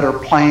develop a better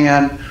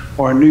plan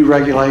or a new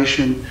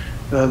regulation,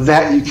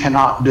 that you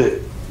cannot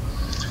do.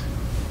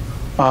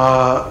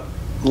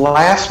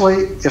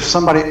 Lastly, if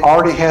somebody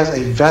already has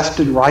a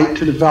vested right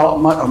to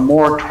development, a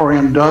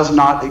moratorium does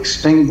not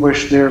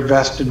extinguish their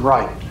vested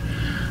right.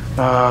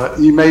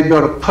 You may be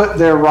able to put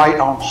their right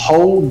on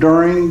hold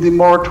during the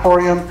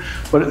moratorium,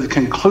 but at the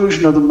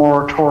conclusion of the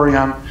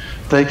moratorium,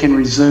 they can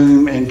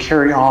resume and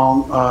carry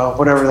on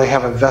whatever they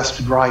have a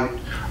vested right,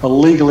 a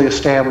legally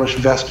established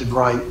vested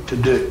right to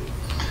do.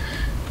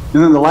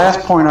 And then the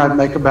last point I'd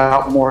make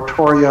about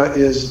moratoria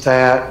is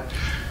that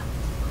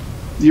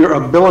your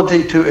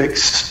ability to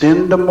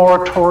extend a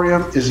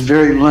moratorium is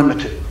very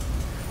limited.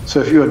 So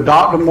if you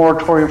adopt a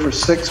moratorium for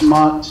 6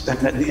 months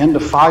and at the end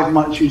of 5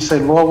 months you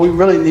say, well, we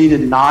really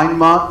needed 9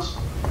 months,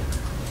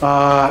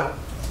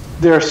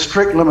 there are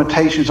strict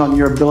limitations on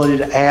your ability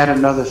to add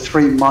another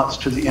 3 months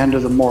to the end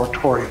of the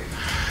moratorium.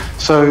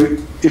 So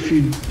if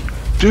you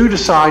do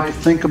decide to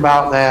think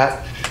about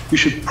that, you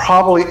should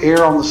probably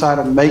err on the side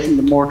of making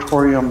the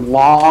moratorium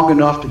long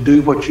enough to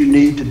do what you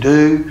need to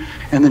do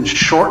and then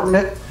shorten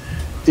it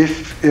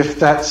if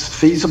that's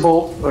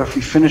feasible, or if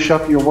you finish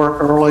up your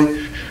work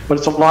early. But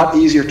it's a lot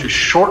easier to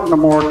shorten a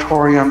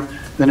moratorium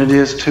than it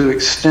is to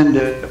extend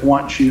it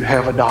once you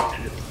have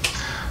adopted it.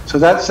 So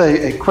that's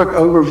a quick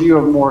overview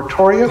of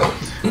moratoria,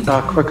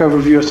 a quick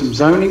overview of some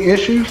zoning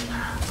issues.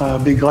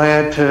 Be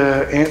glad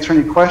to answer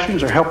any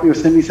questions or help you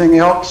with anything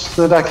else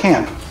that I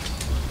can.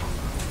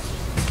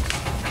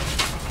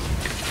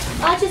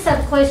 I just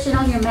have a question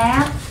on your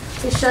map.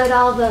 It showed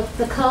all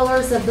the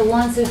colors of the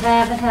ones who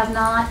have and have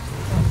not.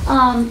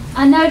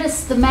 I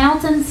noticed the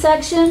mountain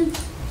section,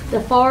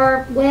 the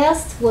far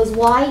west, was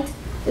white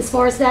as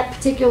far as that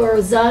particular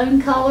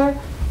zone color,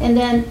 and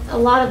then a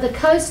lot of the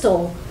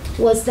coastal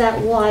was that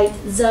white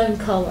zone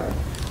color.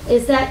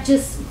 Is that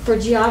just for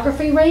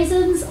geography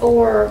reasons,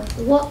 or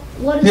what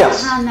is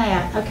behind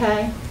that?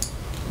 Okay.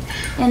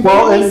 And,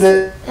 well,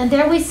 and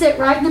there we sit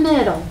right in the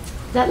middle,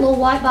 that little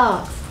white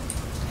box.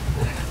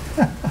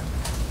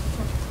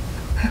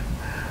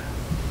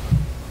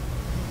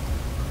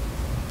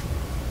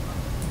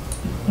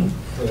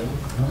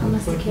 I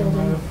must have killed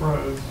him.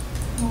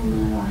 Oh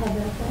no, I have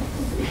that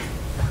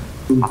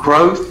effect.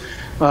 Growth,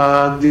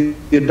 the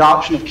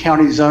adoption of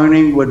county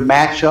zoning would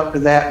match up to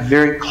that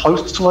very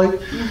closely.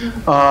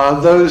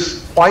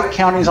 Those white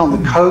counties on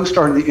the coast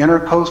or in the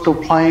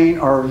intercoastal plain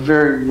are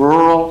very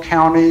rural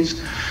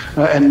counties,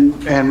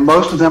 and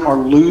most of them are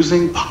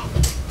losing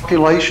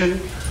population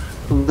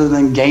rather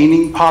than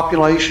gaining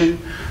population.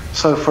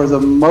 So for the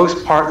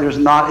most part, there's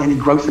not any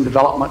growth and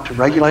development to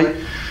regulate.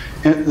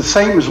 And the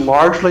same is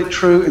largely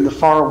true in the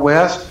far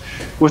west,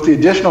 with the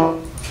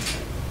additional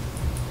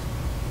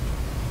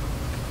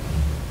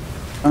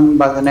owned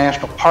by the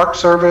National Park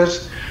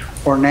Service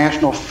or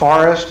National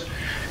Forest,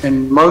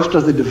 and most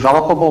of the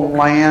developable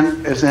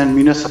land is in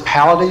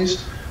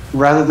municipalities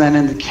rather than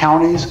in the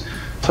counties.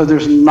 So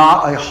there's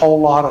not a whole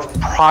lot of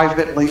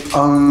privately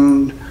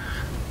owned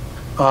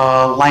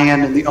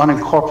land in the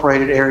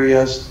unincorporated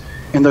areas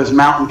in those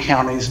mountain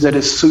counties that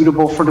is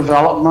suitable for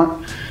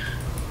development.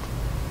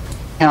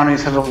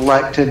 Counties have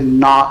elected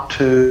not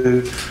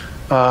to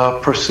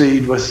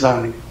proceed with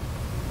zoning.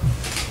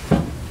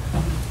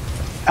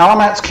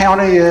 Alamance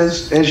County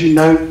is, as you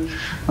note,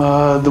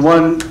 the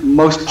one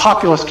most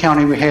populous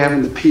county we have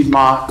in the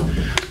Piedmont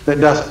that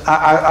does.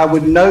 I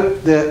would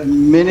note that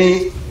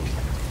many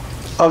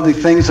of the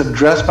things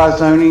addressed by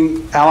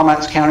zoning,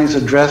 Alamance County is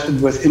addressed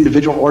with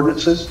individual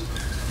ordinances.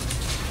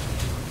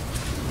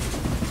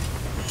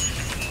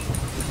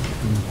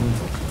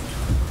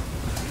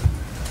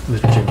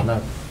 Mr. Chairman,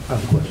 I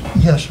have a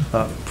question. Yes,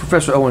 sir.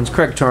 Professor Owens,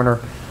 Craig Turner,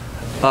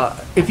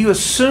 if you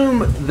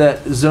assume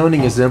that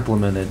zoning is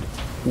implemented,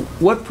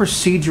 what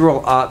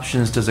procedural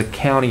options does a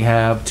county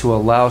have to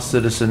allow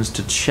citizens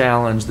to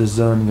challenge the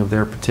zoning of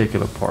their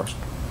particular parcel?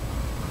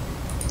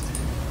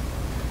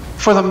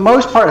 For the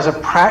most part, as a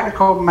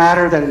practical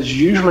matter, that is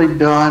usually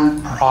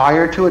done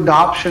prior to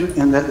adoption,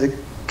 in that the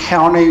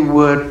county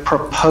would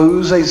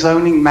propose a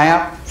zoning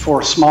map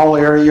for a small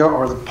area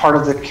or the part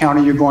of the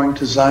county you're going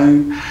to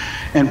zone,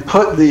 and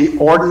put the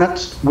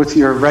ordinance with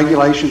your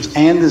regulations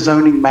and the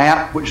zoning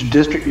map, which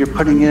district you're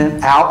putting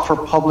in, out for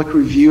public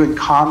review and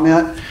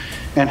comment,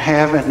 and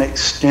have an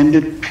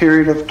extended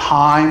period of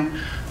time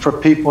for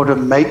people to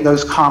make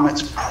those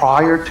comments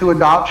prior to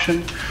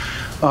adoption.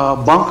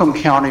 Buncombe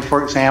County,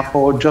 for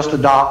example, just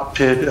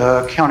adopted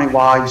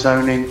countywide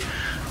zoning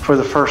for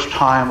the first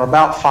time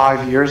about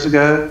 5 years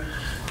ago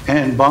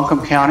in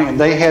Buncombe County, and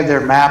they had their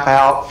map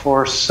out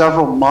for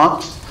several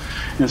months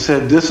and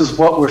said, this is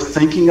what we're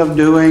thinking of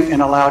doing,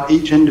 and allowed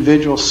each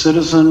individual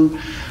citizen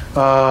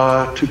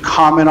to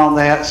comment on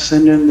that,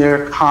 send in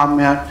their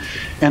comment,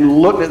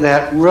 and looked at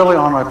that really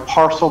on a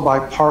parcel by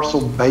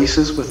parcel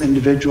basis with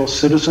individual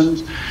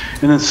citizens,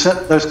 and then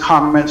sent those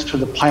comments to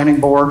the planning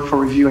board for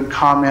review and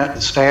comment.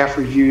 The staff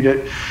reviewed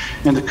it,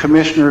 and the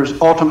commissioners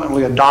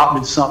ultimately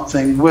adopted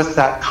something with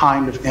that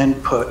kind of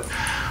input.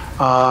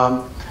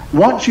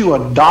 Once you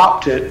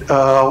adopt it,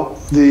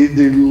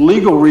 the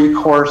legal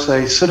recourse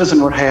a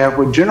citizen would have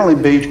would generally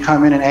be to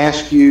come in and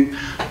ask you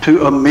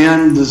to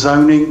amend the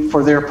zoning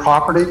for their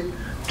property,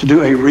 to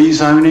do a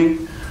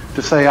rezoning,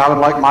 to say, I would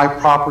like my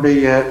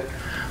property at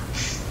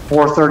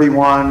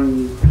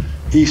 431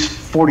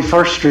 East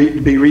 41st Street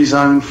to be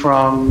rezoned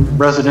from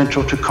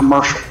residential to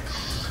commercial.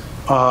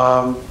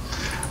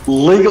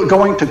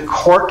 Going to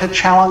court to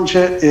challenge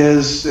it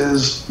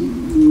is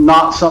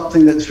not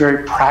something that's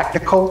very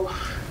practical,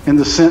 in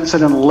the sense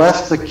that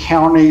unless the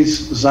county's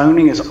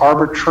zoning is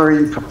arbitrary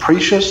and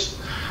capricious,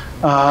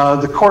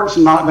 the court's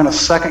not going to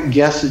second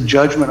guess the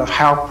judgment of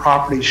how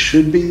property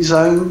should be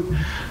zoned.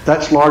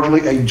 That's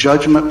largely a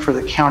judgment for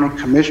the county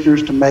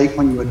commissioners to make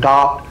when you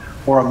adopt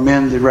or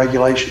amend the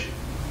regulation.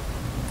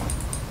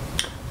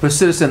 But a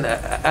citizen,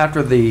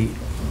 after the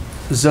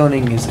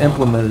zoning is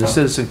implemented, a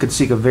citizen could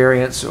seek a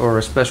variance or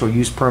a special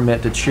use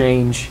permit to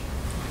change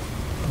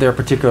their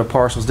particular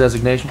parcel's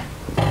designation?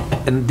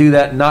 And do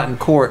that not in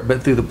court,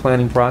 but through the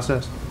planning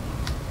process?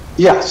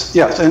 Yes,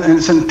 yes, and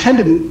it's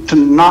intended to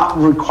not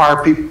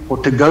require people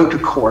to go to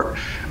court.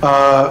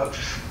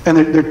 And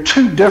there are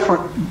two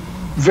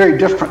very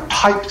different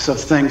types of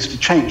things to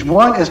change.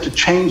 One is to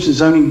change the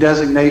zoning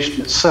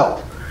designation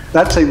itself.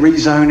 That's a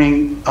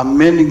rezoning,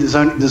 amending the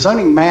zoning. The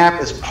zoning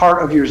map is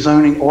part of your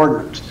zoning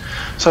ordinance.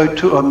 So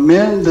to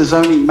amend the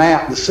zoning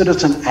map, the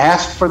citizen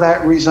asks for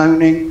that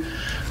rezoning.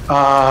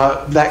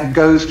 That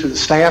goes to the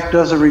staff,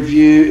 does a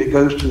review. It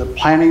goes to the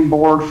planning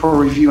board for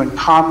review and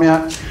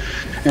comment.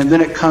 And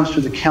then it comes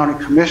to the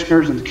county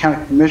commissioners, and the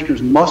county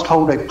commissioners must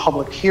hold a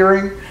public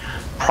hearing.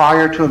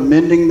 Prior to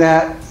amending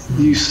that,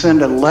 you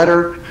send a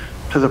letter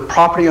to the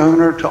property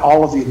owner, to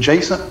all of the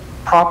adjacent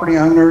property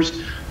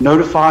owners,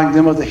 notifying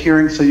them of the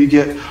hearing, so you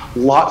get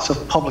lots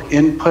of public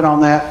input on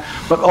that.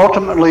 But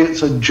ultimately,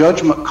 it's a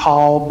judgment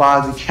call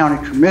by the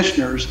county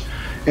commissioners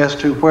as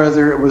to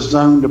whether it was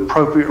zoned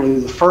appropriately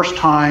the first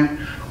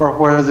time or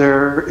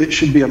whether it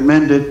should be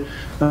amended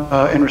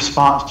in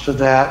response to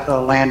that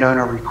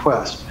landowner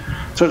request.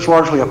 So it's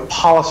largely a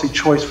policy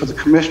choice for the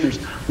commissioners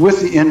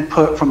with the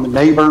input from the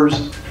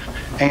neighbors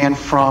and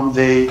from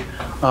the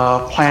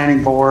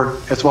planning board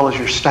as well as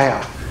your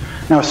staff.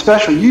 Now, a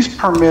special use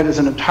permit is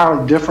an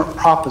entirely different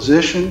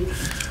proposition.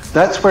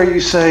 That's where you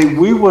say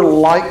we would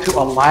like to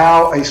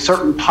allow a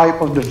certain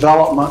type of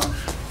development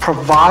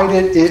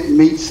provided it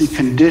meets the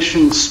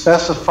conditions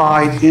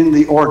specified in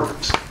the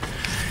ordinance.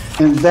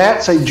 And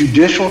that's a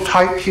judicial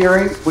type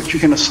hearing, which you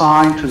can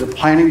assign to the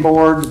planning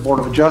board, the Board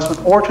of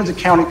Adjustment, or to the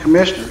county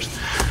commissioners.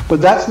 But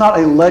that's not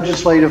a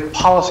legislative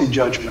policy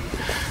judgment.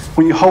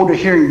 When you hold a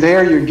hearing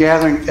there, you're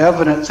gathering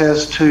evidence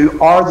as to,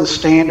 are the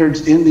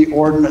standards in the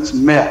ordinance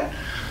met?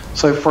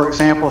 So, for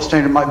example, a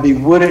standard might be,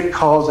 would it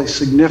cause a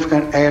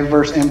significant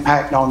adverse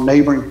impact on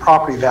neighboring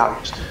property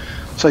values?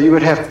 So you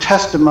would have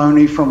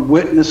testimony from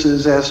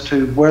witnesses as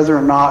to whether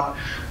or not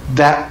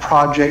that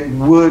project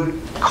would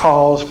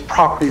cause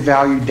property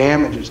value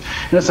damages.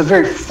 And it's a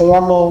very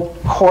formal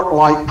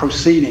court-like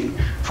proceeding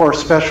for a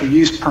special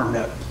use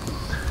permit.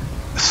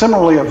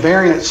 Similarly, a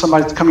variance,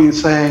 somebody's coming and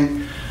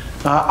saying,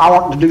 I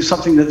want to do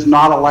something that's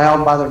not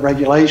allowed by the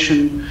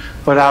regulation,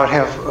 but I would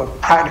have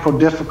practical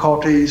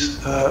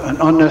difficulties, an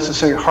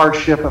unnecessary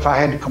hardship if I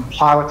had to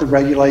comply with the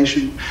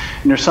regulation.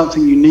 And there's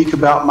something unique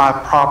about my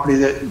property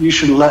that you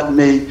should let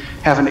me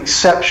have an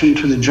exception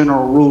to the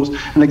general rules.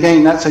 And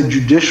again, that's a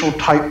judicial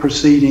type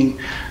proceeding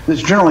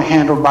that's generally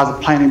handled by the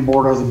Planning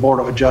Board or the Board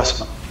of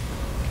Adjustment.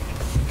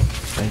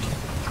 Thank you.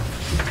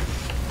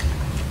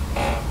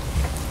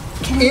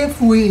 If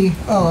we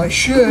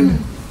should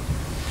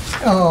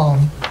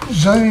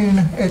zone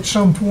at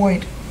some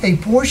point a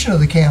portion of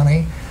the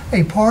county,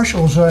 a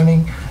partial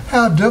zoning,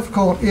 how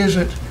difficult is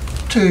it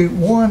to,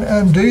 one,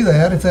 undo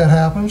that if that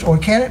happens, or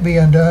can it be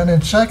undone?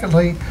 And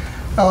secondly,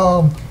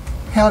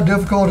 how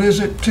difficult is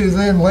it to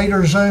then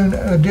later zone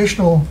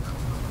additional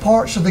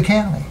parts of the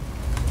county?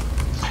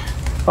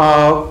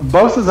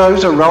 Both of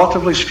those are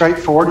relatively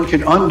straightforward. You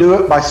can undo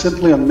it by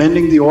simply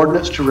amending the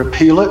ordinance to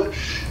repeal it.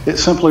 It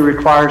simply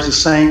requires the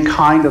same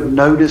kind of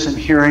notice and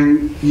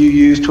hearing you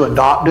use to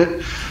adopt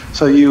it.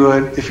 So you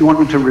would, if you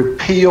wanted to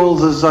repeal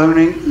the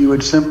zoning, you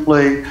would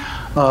simply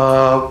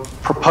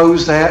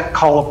propose that,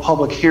 call a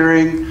public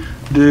hearing,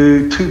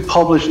 do 2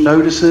 published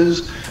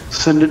notices,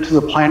 send it to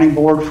the planning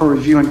board for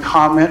review and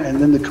comment, and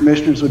then the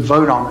commissioners would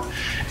vote on it.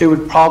 It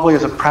would probably,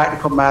 as a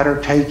practical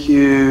matter, take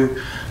you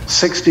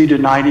 60 to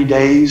 90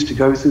 days to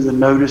go through the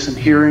notice and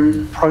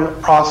hearing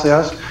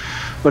process,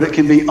 but it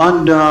can be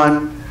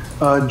undone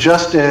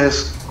just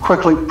as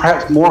quickly,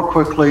 perhaps more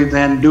quickly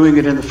than doing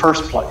it in the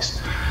first place.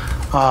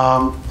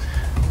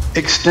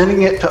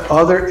 Extending it to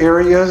other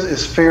areas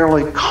is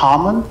fairly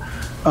common,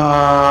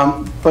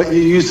 but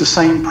you use the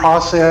same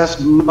process.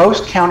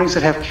 Most counties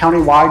that have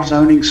countywide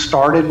zoning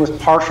started with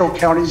partial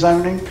county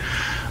zoning.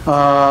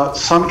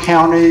 Some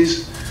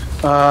counties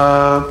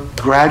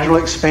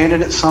gradually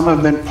expanded it. Some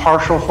have been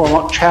partial.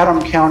 For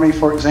Chatham County,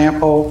 for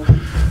example,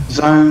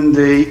 zoned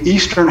the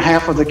eastern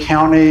half of the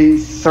county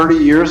 30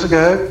 years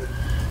ago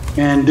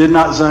and did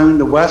not zone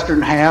the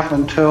western half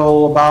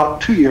until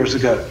about 2 years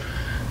ago.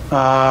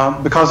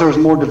 Because there was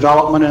more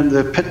development in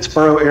the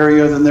Pittsboro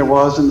area than there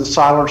was in the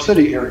Siler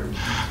City area.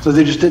 So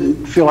they just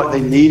didn't feel like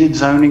they needed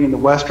zoning in the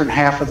western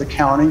half of the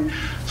county,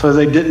 so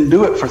they didn't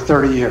do it for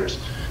 30 years.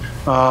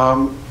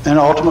 And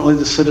ultimately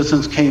the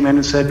citizens came in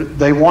and said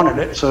they wanted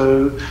it,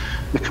 so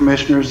the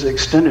commissioners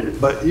extended it.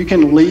 But you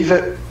can leave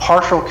it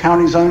partial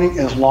county zoning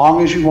as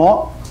long as you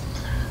want,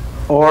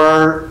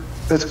 or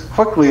as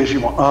quickly as you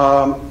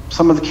want.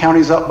 Some of the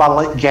counties up by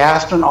Lake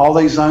Gaston, all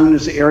they zone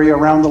is the area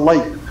around the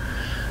lake.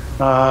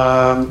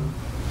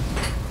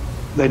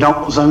 They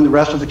don't zone the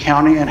rest of the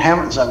county and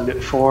haven't zoned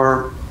it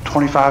for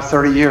 25,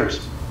 30 years.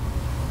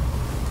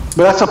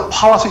 But that's a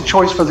policy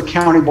choice for the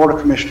County Board of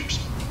Commissioners.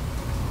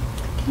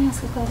 Can I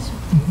ask a question?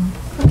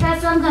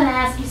 Professor, I'm going to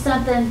ask you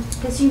something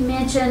because you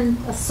mentioned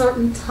a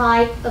certain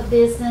type of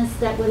business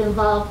that would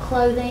involve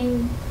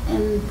clothing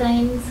and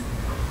things.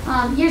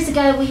 Years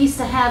ago, we used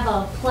to have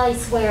a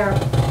place where it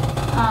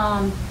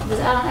was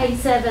out on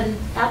 87,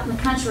 out in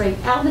the country,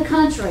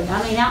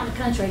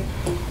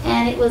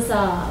 and it was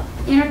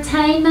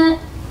entertainment,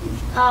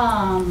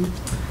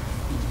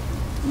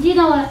 you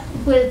know,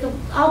 with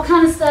all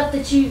kind of stuff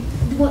that you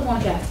wouldn't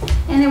want to go.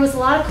 And there was a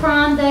lot of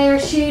crime there,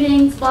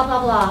 shootings, blah,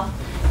 blah, blah.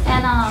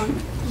 And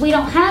we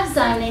don't have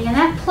zoning, and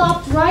that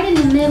plopped right in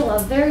the middle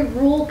of a very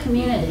rural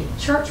community.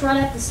 Church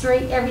right up the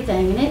street,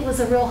 everything. And it was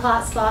a real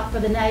hot spot for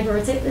the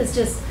neighbors. It was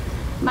just,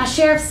 my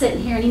sheriff's sitting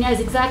here, and he knows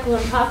exactly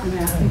what I'm talking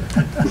about.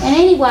 And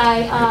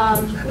anyway, I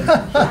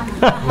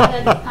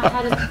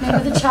had a member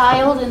of the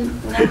child,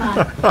 and never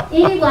mind.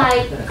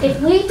 Anyway,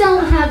 if we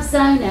don't have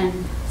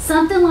zoning,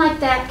 something like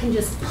that can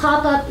just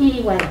pop up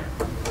anywhere.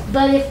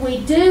 But if we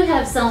do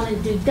have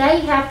zoning, do they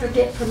have to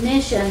get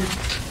permission,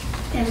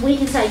 and we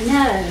can say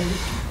no,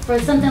 for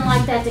something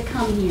like that to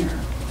come here?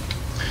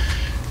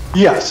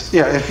 Yes,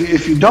 yeah.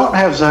 If you don't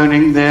have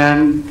zoning,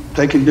 then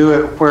they can do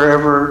it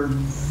wherever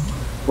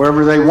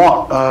they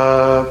want.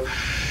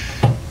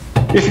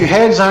 If you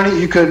had zoning,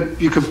 you could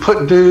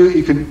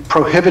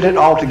prohibit it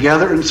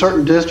altogether in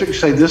certain districts.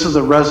 Say this is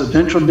a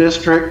residential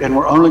district, and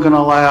we're only going to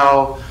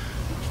allow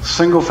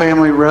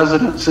single-family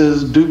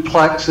residences,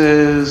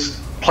 duplexes,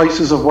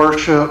 places of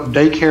worship,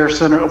 daycare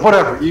center,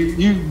 whatever.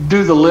 You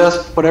do the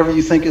list, whatever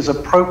you think is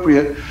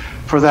appropriate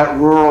for that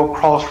rural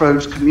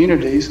crossroads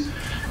communities.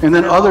 And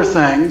then other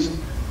things.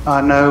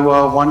 I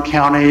know one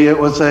county, it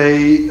was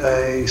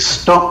a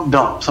stump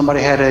dump.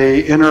 Somebody had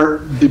a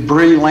inert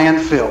debris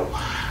landfill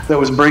that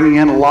was bringing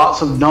in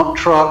lots of dump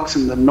trucks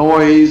and the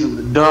noise and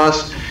the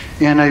dust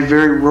in a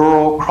very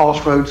rural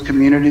crossroads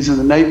communities. And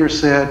the neighbors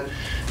said,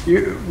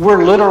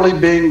 we're literally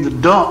being the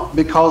dump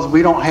because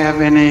we don't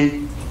have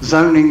any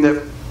zoning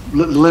that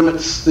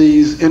limits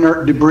these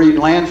inert debris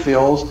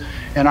landfills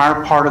in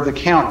our part of the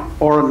county,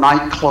 or a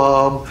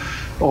nightclub,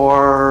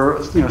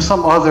 or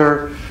some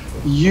other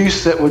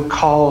use that would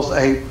cause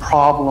a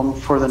problem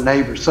for the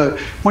neighbors. So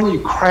when you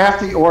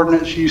craft the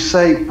ordinance, you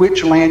say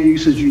which land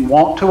uses you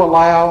want to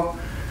allow,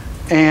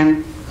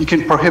 and you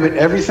can prohibit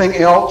everything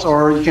else,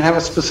 or you can have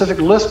a specific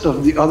list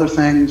of the other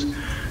things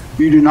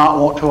you do not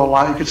want to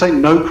allow, you could say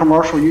no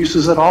commercial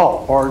uses at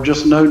all, or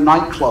just no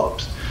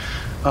nightclubs.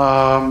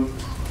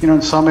 You know,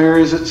 in some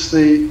areas it's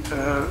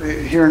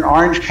here in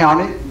Orange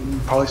County, you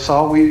probably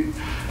saw we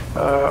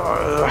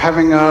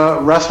having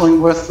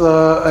wrestling with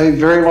a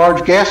very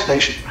large gas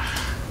station,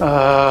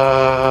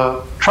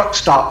 truck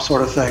stop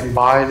sort of thing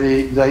by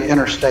the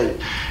interstate.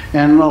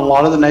 And a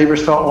lot of the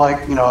neighbors felt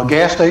like, you know, a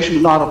gas station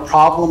is not a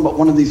problem, but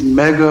one of these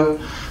mega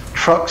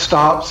truck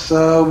stops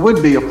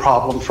would be a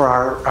problem for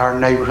our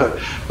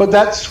neighborhood. But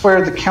that's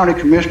where the county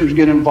commissioners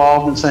get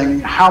involved in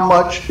saying how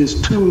much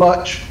is too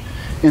much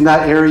in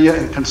that area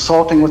and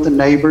consulting with the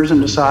neighbors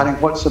and deciding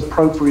what's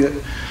appropriate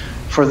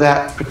for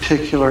that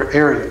particular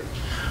area.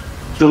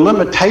 The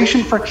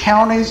limitation for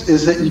counties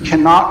is that you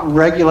cannot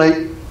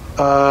regulate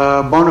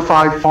bona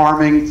fide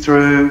farming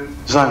through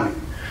zoning.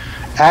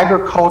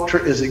 Agriculture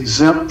is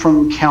exempt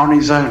from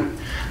county zoning.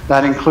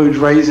 That includes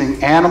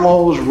raising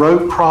animals,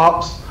 row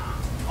crops,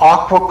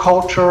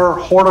 aquaculture,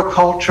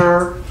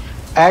 horticulture,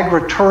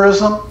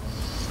 agritourism.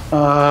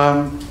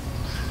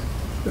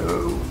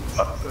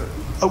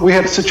 We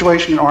had a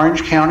situation in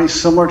Orange County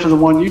similar to the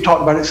one you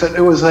talked about, except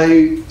it was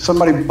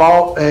somebody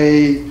bought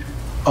a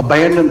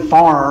abandoned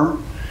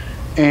farm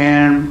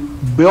and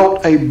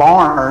built a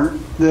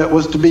barn that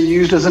was to be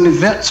used as an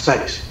event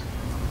space,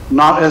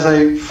 not as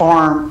a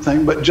farm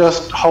thing, but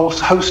just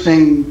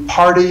hosting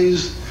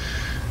parties,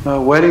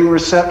 wedding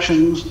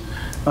receptions,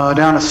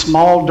 down a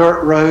small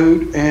dirt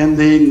road, and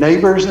the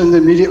neighbors in the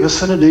immediate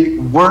vicinity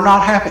were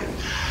not happy.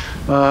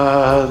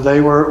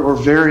 They were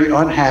very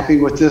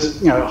unhappy with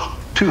this,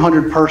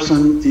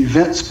 200-person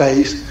event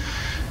space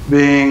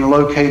being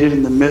located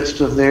in the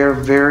midst of their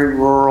very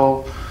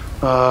rural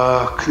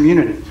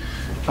community.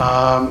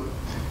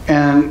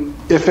 And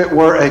if it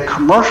were a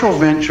commercial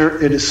venture,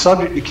 it is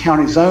subject to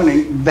county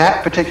zoning.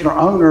 That particular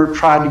owner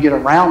tried to get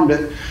around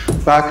it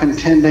by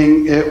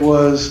contending it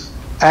was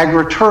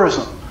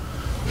agritourism.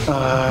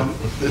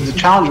 The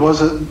challenge was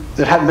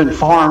that it hadn't been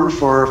farmed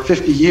for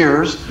 50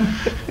 years,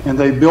 and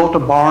they built a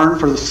barn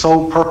for the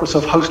sole purpose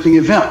of hosting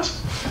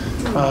events.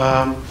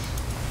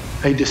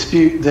 A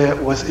dispute that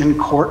was in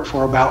court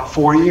for about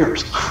 4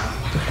 years,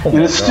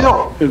 and it's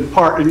still in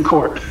part in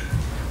court.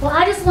 Well,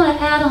 I just want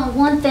to add on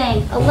one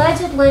thing.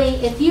 Allegedly,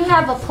 if you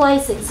have a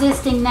place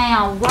existing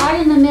now,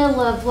 right in the middle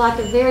of like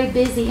a very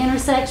busy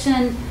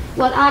intersection,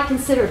 what I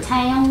consider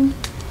town,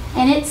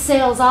 and it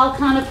sells all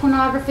kind of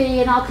pornography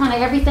and all kind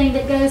of everything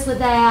that goes with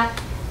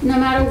that, no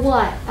matter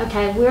what.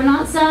 Okay, we're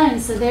not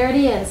zoned, so there it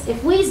is.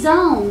 If we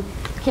zone,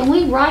 can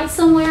we write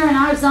somewhere in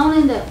our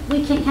zoning that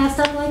we can't have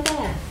stuff like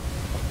that?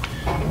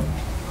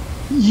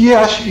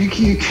 Yes, you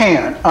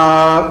can.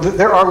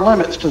 There are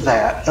limits to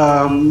that.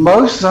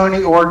 Most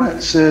zoning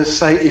ordinances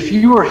say if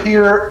you were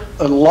here,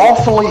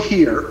 lawfully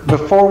here,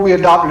 before we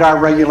adopted our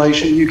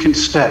regulation, you can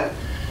stay.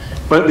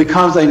 But it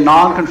becomes a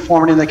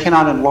non-conformity and they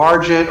cannot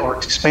enlarge it or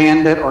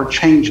expand it or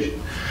change it.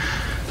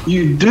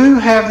 You do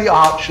have the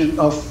option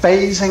of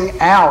phasing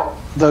out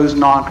those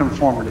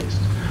non-conformities.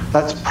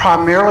 That's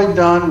primarily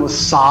done with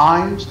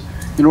signs.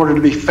 In order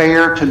to be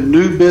fair to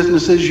new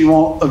businesses, you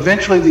want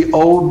eventually the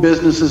old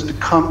businesses to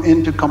come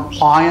into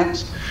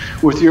compliance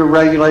with your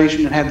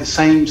regulation and have the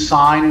same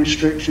sign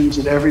restrictions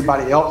that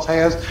everybody else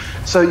has.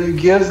 So you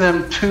give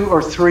them 2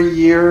 or 3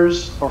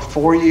 years or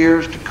 4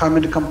 years to come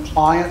into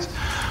compliance.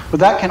 But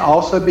that can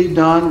also be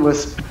done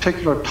with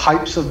particular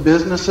types of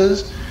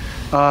businesses.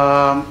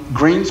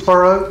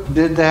 Greensboro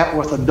did that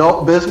with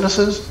adult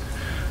businesses.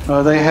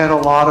 They had a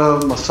lot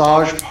of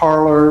massage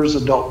parlors,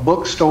 adult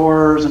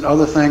bookstores, and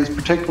other things,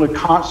 particularly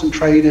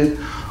concentrated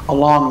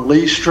along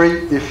Lee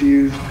Street, if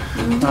you've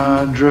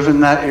driven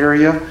that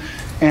area.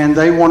 And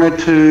they wanted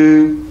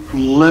to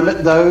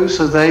limit those,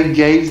 so they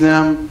gave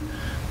them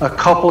a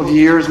couple of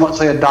years once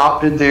they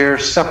adopted their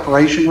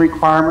separation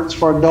requirements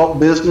for adult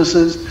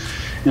businesses,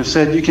 and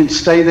said you can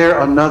stay there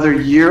another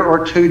year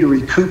or 2 to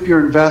recoup your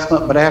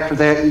investment, but after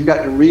that you've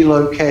got to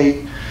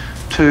relocate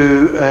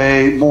to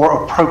a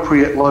more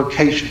appropriate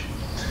location.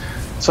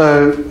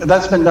 So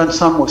that's been done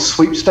some with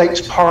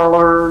sweepstakes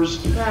parlors,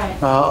 right,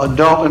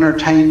 adult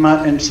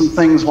entertainment, and some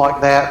things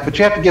like that. But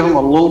you have to give them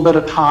a little bit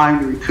of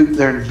time to recoup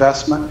their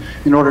investment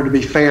in order to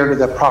be fair to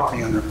the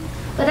property owner.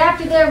 But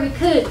after they're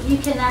recouped, they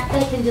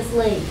can just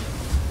leave.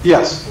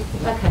 Yes.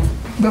 Okay.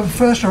 But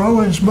Professor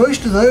Owens,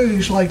 most of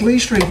those, like Lee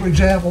Street, for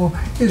example,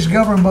 is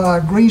governed by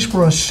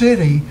Greensboro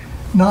City,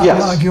 not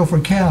by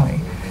Guilford County.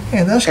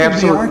 And that's going to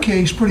be our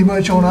case pretty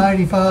much on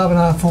I-85 and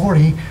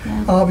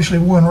I-40, obviously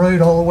one road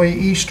all the way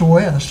east to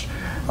west.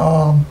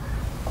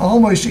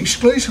 Almost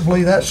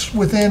exclusively that's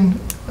within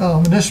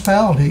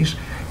municipalities,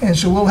 and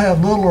so we'll have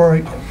little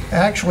or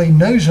actually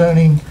no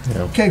zoning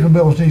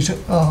capabilities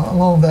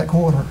along that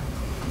corridor.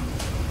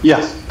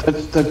 Yes,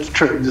 that's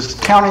true. This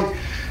county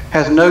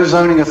has no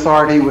zoning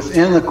authority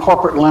within the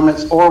corporate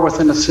limits or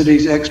within the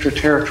city's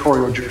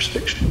extraterritorial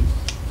jurisdiction.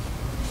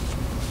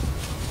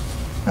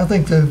 I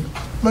think the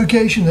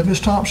location that Ms.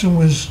 Thompson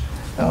was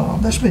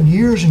That's been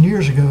years and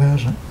years ago,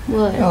 hasn't it?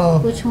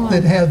 What? Which one?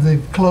 That had the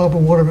club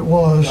or whatever it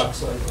was.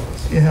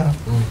 Yeah.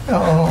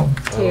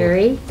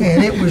 Terry.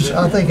 And it was,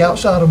 I think,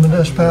 outside of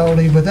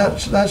municipality, but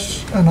that's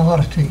an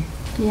oddity.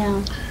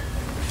 Yeah.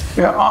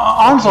 Yeah,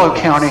 Onslow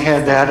County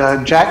had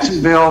that.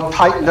 Jacksonville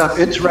tightened up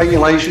its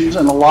regulations,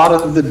 and a lot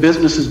of the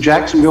businesses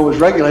Jacksonville was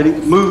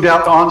regulating moved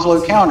out to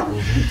Onslow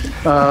County.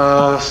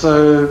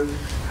 So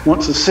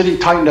once the city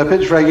tightened up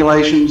its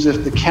regulations,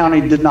 if the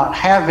county did not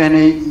have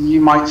any,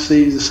 you might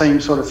see the same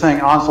sort of thing.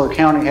 Onslow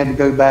County had to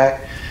go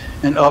back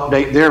and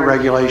update their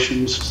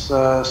regulations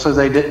so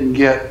they didn't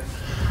get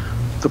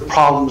the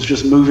problems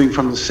just moving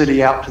from the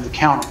city out to the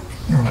county.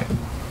 Right.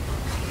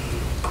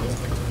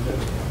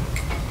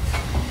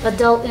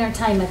 Adult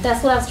entertainment.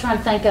 That's what I was trying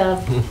to think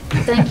of.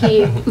 Thank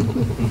you.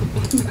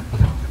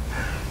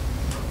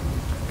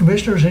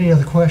 Commissioners, any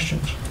other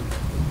questions?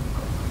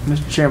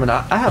 Mr. Chairman,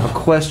 I have a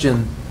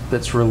question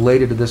that's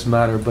related to this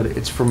matter, but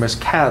it's for Ms.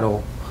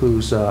 Cattle,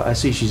 who's, I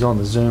see she's on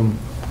the Zoom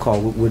call.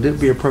 Would it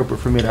be appropriate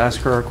for me to ask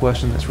her a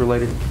question that's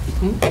related?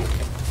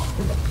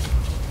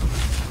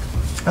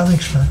 I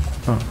think so.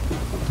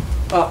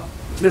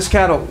 Ms.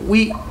 Cattle,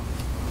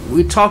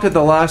 we talked at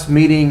the last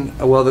meeting,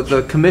 well, that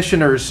the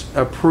commissioners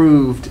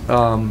approved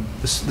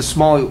the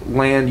small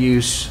land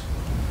use,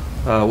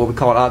 what we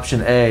call it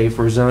option A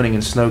for zoning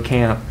and snow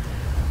camp.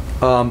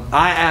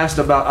 I asked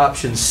about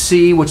option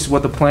C, which is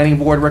what the planning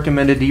board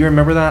recommended. Do you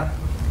remember that?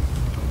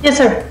 Yes,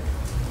 sir.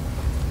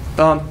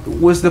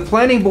 Was the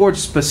planning board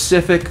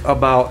specific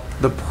about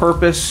the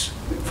purpose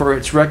for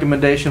its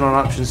recommendation on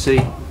option C?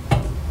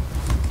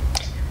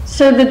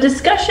 So the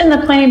discussion the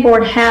planning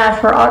board had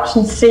for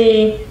option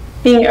C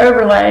being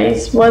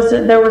overlays was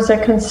that there was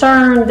a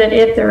concern that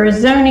if there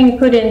is zoning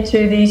put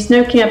into the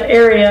snow camp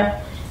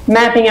area,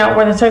 mapping out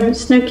where the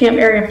snow camp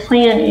area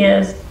plan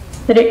is,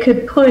 that it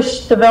could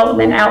push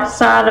development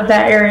outside of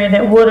that area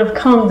that would have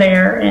come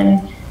there,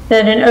 and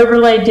that an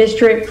overlay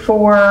district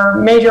for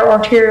major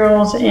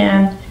arterials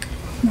and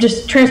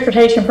just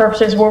transportation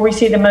purposes where we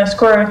see the most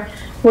growth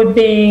would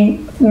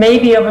be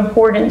maybe of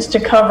importance to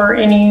cover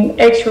any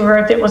extra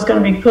growth that was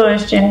going to be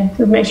pushed and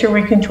to make sure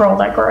we control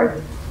that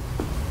growth.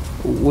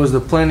 Was the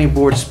planning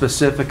board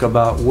specific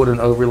about what an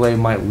overlay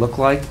might look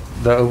like,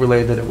 the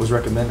overlay that it was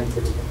recommending?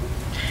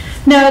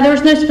 No, there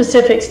was no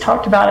specifics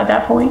talked about at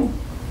that point.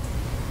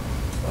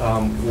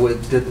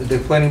 Did the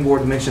planning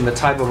board mention the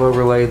type of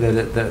overlay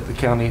that the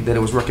county, that it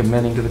was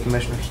recommending to the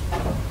commissioners?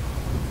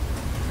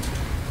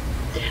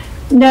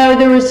 No,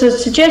 there was a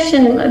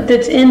suggestion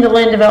that's in the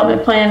land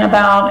development plan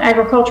about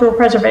agricultural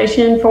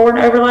preservation for an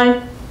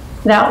overlay.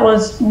 That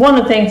was one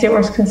of the things that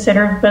was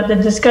considered, but the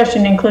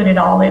discussion included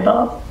all the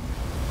above.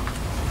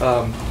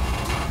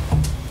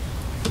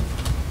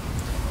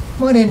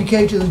 Might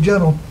indicate to the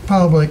general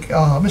public,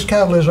 Ms.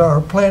 Cattle is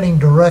our planning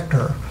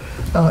director.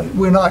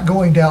 We're not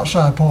going to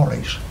outside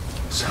parties.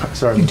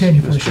 Sorry,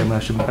 continue, Mr. Chairman,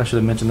 I should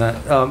have mentioned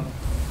that.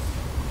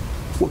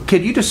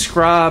 Could you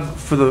describe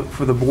for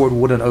the board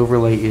what an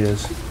overlay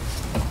is?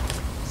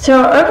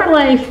 So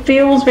overlay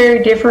feels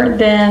very different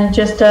than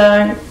just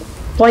a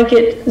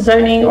blanket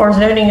zoning or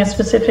zoning a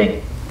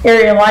specific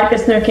area like the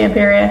snow camp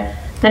area.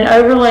 An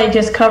overlay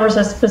just covers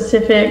a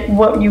specific,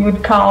 what you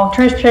would call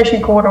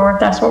transportation corridor, if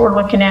that's what we're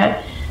looking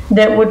at,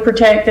 that would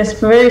protect this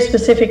very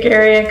specific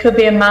area. It could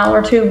be a mile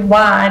or two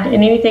wide, and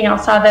anything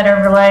outside that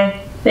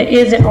overlay that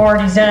isn't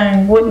already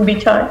zoned wouldn't be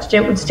touched.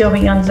 It would still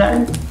be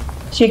unzoned.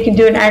 So you can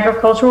do an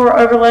agricultural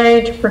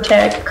overlay to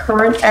protect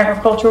current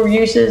agricultural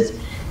uses,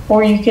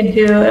 or you can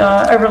do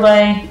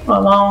overlay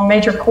along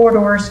major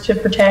corridors to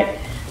protect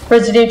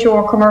residential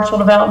or commercial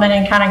development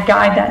and kind of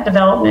guide that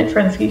development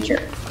for the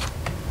future.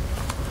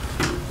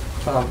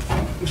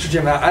 Mr.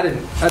 Chairman, I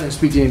didn't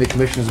speak to any of the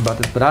commissioners about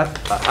this, but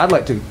I'd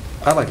like to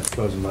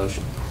propose a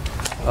motion.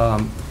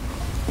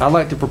 I'd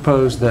like to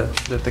propose that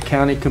the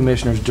county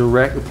commissioners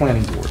direct the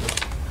planning board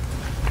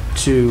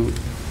to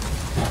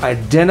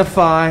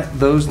identify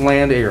those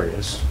land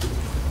areas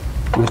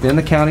within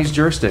the county's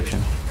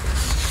jurisdiction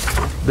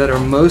that are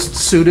most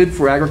suited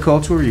for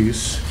agricultural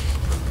use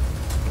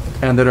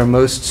and that are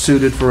most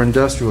suited for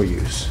industrial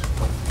use,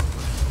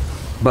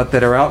 but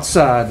that are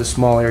outside the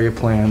small area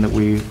plan that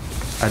we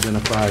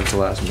identified at the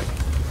last meeting.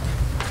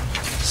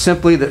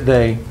 Simply that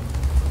they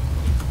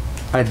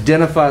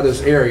identify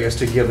those areas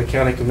to give the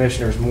county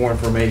commissioners more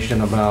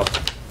information about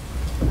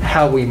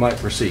how we might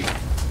proceed.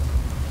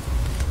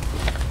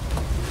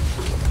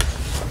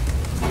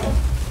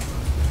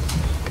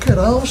 Could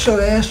I also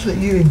ask that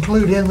you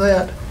include in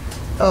that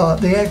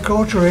the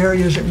agricultural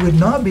areas that would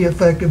not be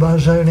affected by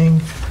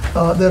zoning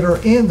that are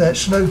in that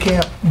snow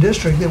camp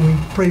district that we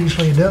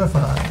previously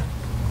identified?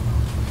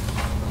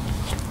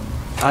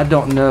 I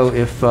don't know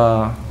if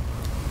I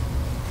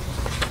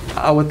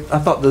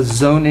thought the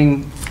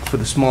zoning for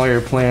the small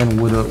area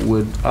plan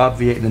would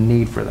obviate the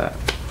need for that.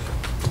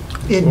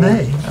 It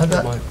may.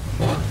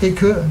 It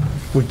could.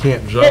 We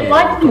can't zone. It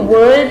likely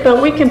would,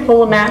 but we can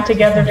pull a map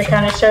together to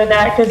kind of show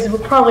that, because we'll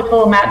probably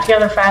pull a map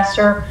together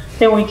faster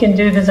than we can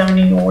do the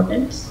zoning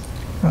ordinance.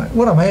 Right.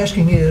 What I'm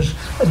asking is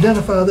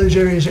identify those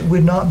areas that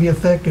would not be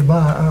affected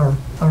by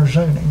our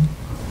zoning.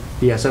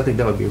 Yes, I think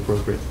that would be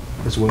appropriate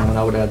as well, and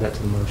I would add that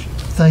to the motion.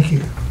 Thank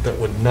you. That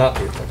would not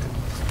be affected.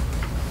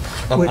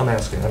 I'm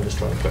asking, I'm just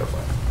trying to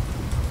clarify.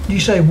 Do you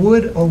say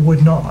would or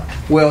would not?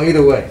 Well,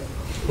 either way.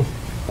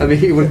 I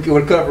mean, it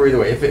would cover either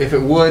way. If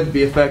it would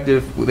be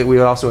effective, that we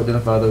would also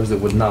identify those that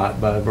would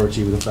not by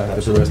virtue of the fact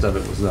that the rest of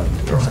it was done.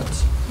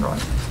 Right.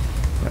 Right.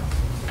 Yeah.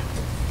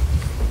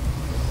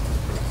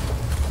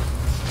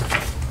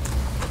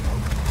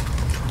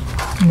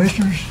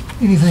 Commissioners,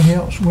 anything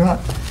else? We're not,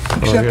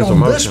 except on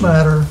this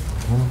matter,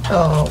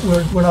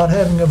 we're not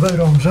having a vote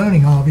on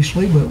zoning,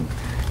 obviously, but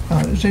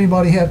does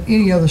anybody have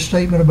any other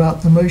statement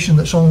about the motion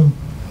that's on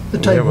the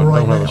table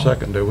right now? We don't have a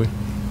second, do we?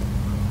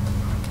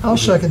 I'll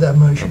second that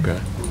motion. Okay.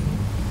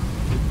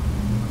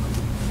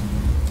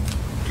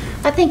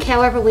 I think,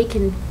 however, we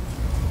can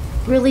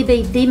really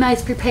be the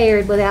most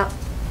prepared without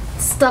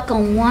stuck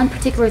on one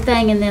particular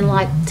thing and then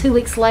like 2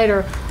 weeks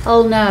later,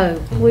 oh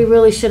no, we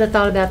really should have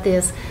thought about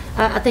this.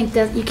 I think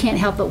that you can't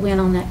help but win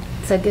on that.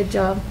 So good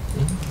job.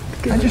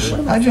 I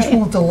just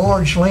want the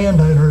large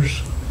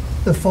landowners,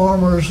 the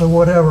farmers or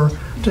whatever,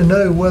 to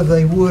know whether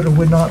they would or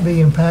would not be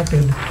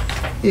impacted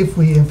if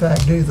we in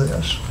fact do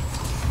this,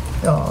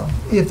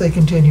 if they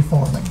continue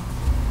farming.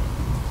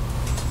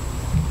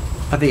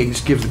 I think it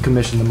just gives the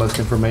commission the most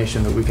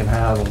information that we can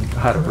have on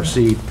how to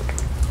proceed,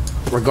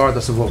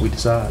 regardless of what we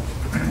decide.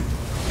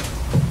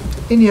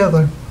 Any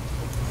other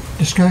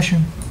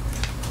discussion?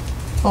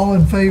 All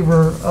in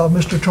favor of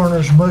Mr.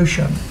 Turner's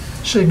motion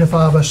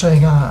signify by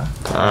saying aye.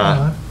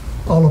 Aye.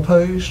 All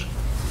opposed?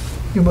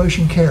 Your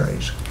motion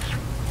carries.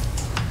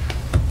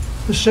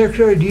 Mr.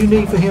 Secretary, do you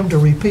need for him to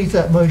repeat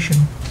that motion?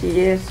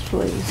 Yes,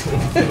 please.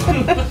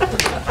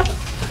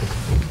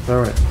 All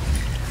right.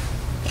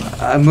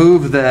 I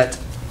move that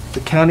the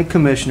county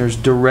commissioners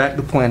direct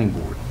the planning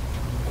board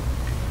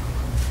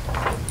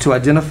to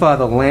identify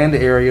the land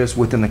areas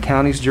within the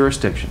county's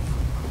jurisdiction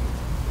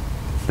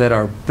that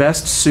are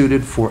best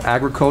suited for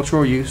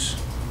agricultural use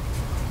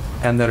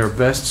and that are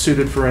best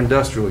suited for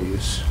industrial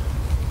use.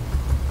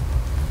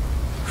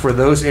 For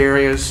those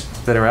areas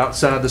that are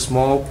outside the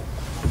small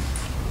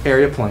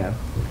area plan,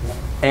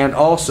 and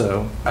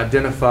also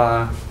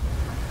identify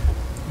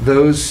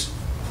those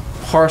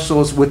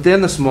parcels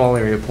within the small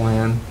area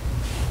plan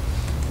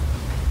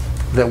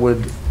that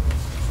would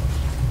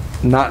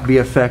not be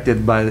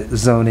affected by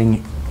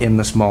zoning in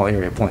the small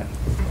area plan.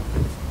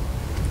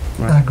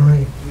 Right. I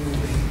agree.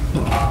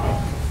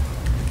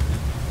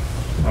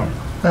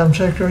 Madam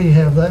Secretary, you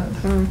have that?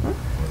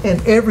 Mm-hmm.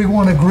 And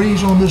everyone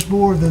agrees on this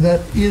board that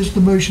that is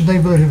the motion they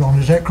voted on.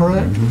 Is that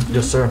correct? Mm-hmm.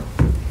 Yes, sir.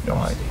 All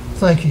right.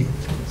 Thank you.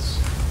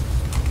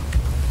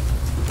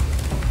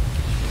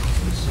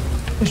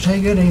 Mr.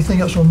 Hagan, anything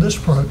else on this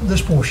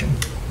portion?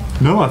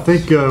 No, I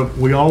think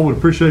we all would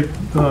appreciate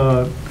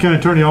County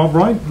Attorney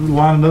Albright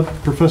lining up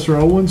Professor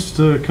Owens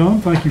to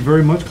come. Thank you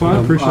very much,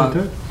 Clyde. Appreciate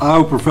that. I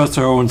owe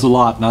Professor Owens a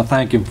lot, and I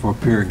thank him for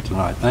appearing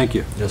tonight. Thank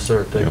you. Yes,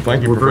 sir.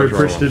 Thank you, We're very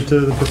Professor appreciative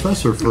to the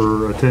professor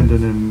for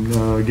attending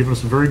and giving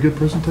us a very good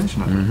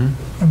presentation.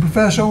 And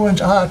Professor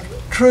Owens, I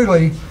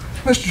truly,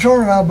 Mr.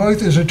 Turner and I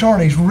both as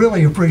attorneys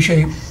really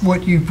appreciate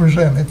what you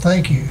presented.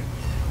 Thank you.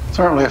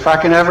 Certainly. If I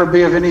can ever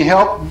be of any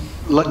help,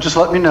 just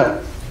let me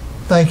know.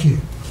 Thank you.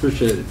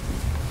 Appreciate it.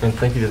 And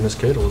thank you to Ms.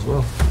 Cato as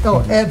well.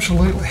 Oh,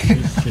 absolutely.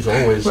 She's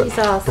always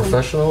awesome.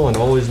 Professional and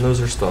always knows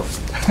her stuff.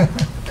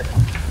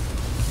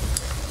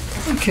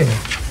 Okay.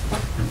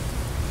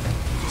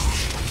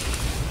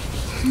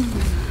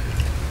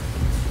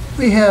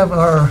 We have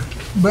our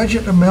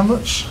budget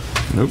amendments.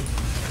 Nope.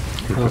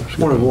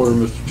 Point of order,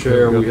 Mr.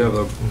 Chair. We have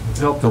a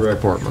health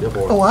department.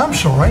 Oh, I'm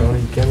sorry.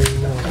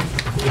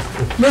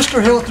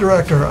 Mr. Health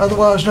Director,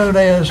 otherwise known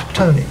as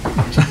Tony.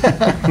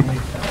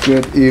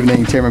 Good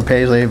evening, Chairman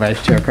Paisley,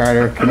 Vice Chair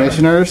Carter,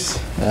 Commissioners.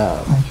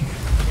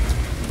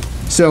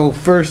 So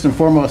first and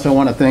foremost, I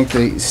want to thank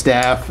the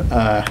staff,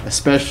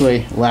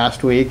 especially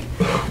last week.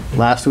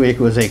 Last week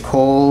was a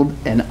cold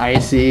and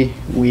icy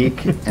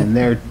week, and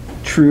their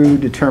true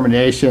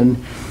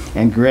determination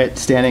and grit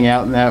standing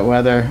out in that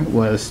weather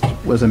was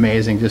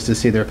amazing, just to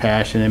see their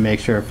passion and make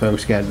sure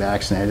folks got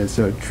vaccinated.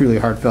 So truly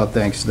heartfelt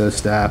thanks to those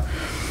staff.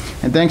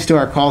 And thanks to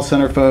our call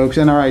center folks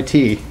and our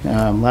IT.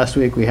 Last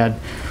week we had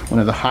one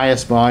of the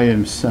highest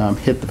volumes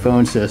hit the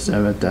phone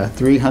system at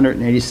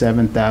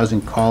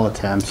 387,000 call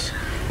attempts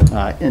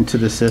into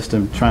the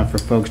system for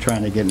folks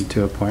trying to get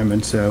into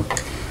appointments. So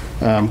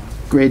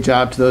great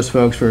job to those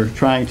folks for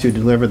trying to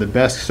deliver the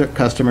best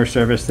customer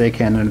service they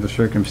can under the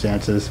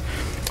circumstances,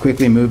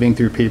 quickly moving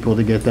through people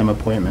to get them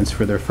appointments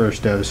for their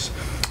first dose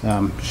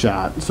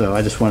shot. So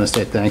I just want to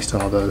say thanks to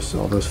all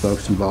those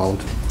folks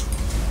involved.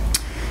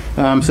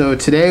 So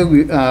today,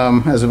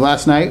 as of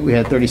last night, we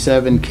had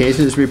 37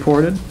 cases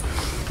reported.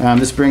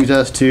 This brings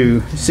us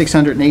to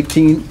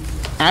 618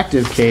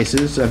 active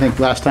cases. I think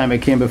last time I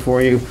came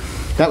before you,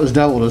 that was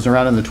doubled. It was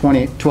around in the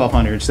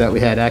 1200s that we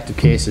had active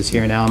cases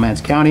here in Alamance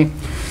County.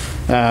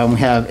 We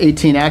have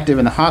 18 active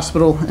in the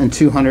hospital and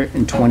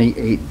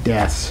 228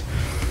 deaths.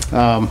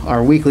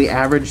 Our weekly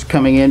average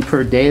coming in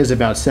per day is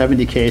about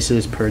 70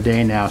 cases per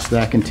day now, so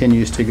that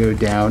continues to go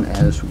down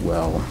as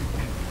well.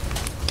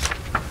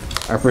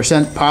 Our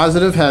percent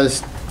positive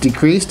has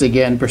decreased.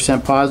 Again,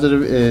 percent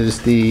positive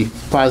is the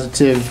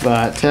positive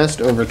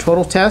test over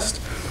total test.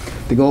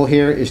 The goal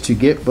here is to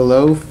get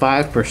below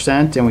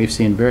 5%, and we've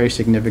seen very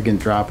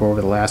significant drop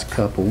over the last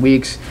couple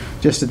weeks.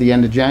 Just at the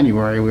end of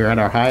January, we were at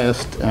our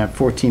highest at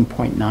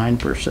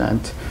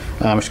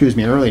 14.9%. Excuse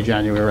me, early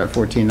January, we were at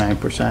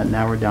 14.9%.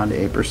 Now we're down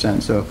to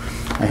 8%, so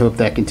I hope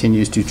that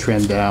continues to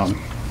trend down.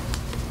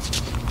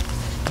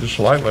 Just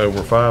slightly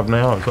over 5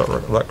 now, is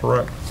that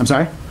correct? I'm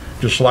sorry?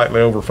 Just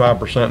slightly over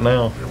 5%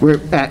 now? We're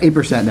at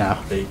 8%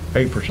 now.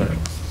 8%.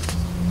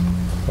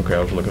 Okay, I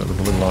was looking at the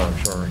blue line,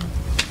 sorry.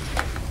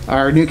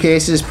 Our new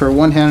cases per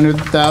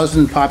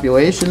 100,000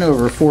 population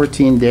over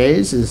 14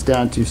 days is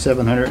down to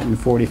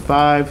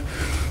 745.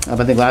 I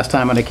think last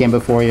time when I came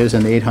before you, it was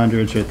in the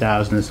 800s or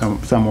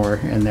 1,000s, somewhere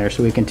in there.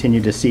 So we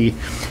continue to see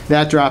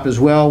that drop as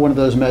well. One of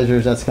those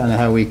measures, that's kind of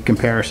how we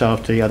compare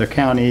ourselves to the other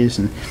counties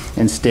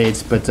and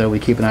states, but we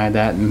keep an eye on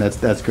that, and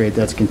that's great.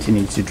 That's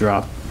continued to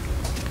drop.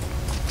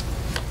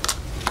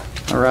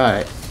 All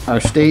right, our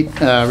state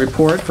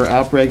report for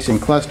outbreaks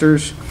and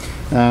clusters.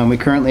 We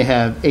currently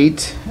have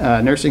 8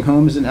 nursing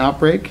homes in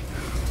outbreak,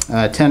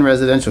 10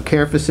 residential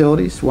care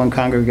facilities, 1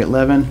 congregate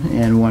living,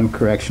 and 1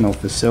 correctional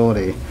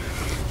facility.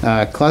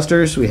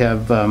 Clusters, we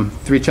have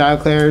 3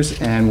 child cares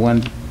and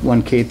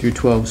one K through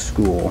 12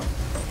 school.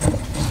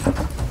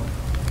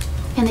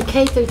 And the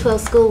K through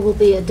 12 school will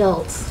be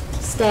adults,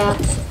 staff,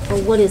 or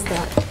what is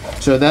that?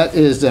 So that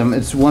is,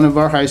 it's one of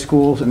our high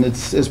schools, and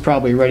it's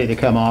probably ready to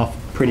come off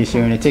pretty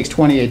soon. It takes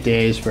 28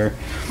 days for it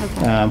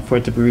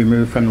to be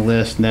removed from the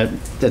list, and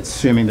that's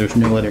assuming there's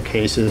no other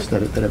cases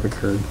that have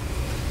occurred.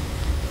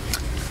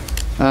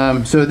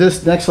 So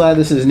this next slide,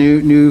 this is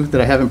new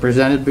that I haven't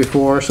presented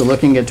before. So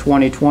looking at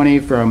 2020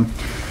 from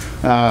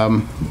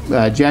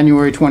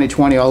January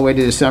 2020 all the way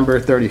to December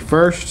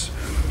 31st,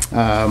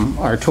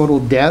 our total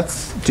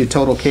deaths to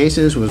total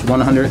cases was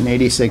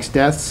 186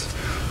 deaths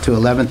to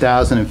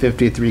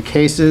 11,053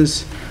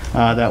 cases.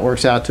 That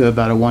works out to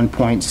about a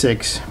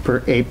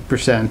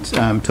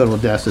 1.6% total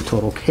deaths to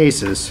total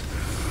cases.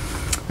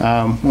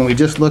 When we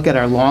just look at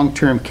our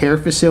long-term care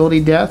facility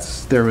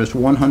deaths, there was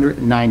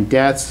 109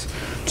 deaths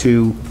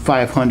to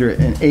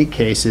 508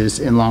 cases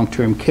in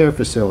long-term care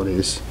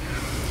facilities.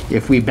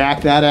 If we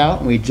back that out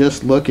and we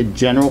just look at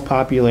general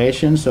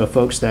population, so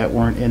folks that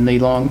weren't in the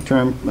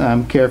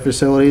long-term care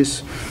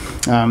facilities,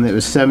 it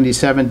was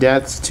 77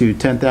 deaths to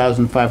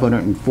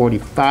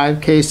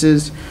 10,545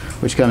 cases,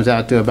 which comes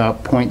out to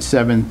about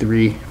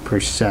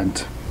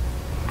 0.73%.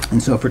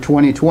 And so for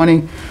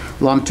 2020,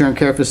 long-term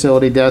care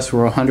facility deaths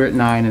were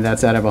 109, and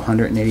that's out of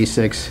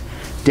 186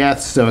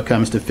 deaths, so it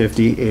comes to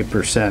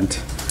 58%.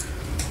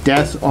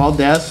 Deaths, all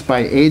deaths by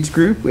age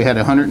group, we had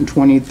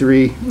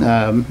 123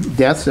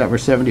 deaths that were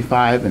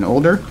 75 and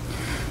older.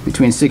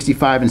 Between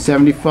 65 and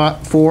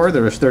 74,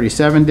 there was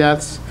 37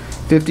 deaths.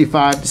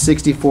 55 to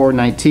 64,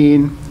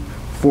 19.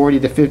 40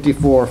 to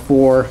 54,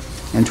 4.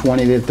 And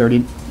 20 to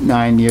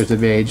 39 years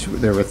of age,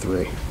 there were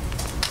 3.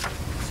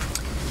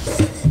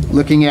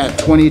 Looking at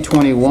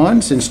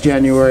 2021, since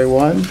January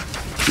 1,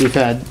 we've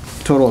had a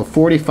total of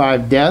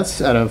 45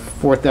 deaths out of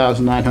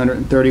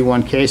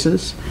 4,931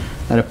 cases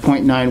at a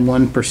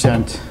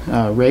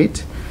 0.91%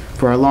 rate.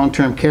 For our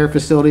long-term care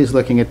facilities,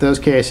 looking at those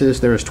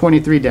cases, there was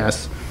 23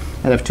 deaths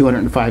out of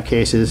 205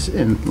 cases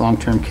in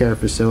long-term care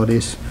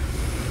facilities.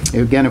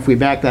 Again, if we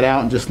back that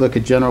out and just look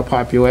at general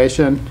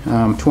population,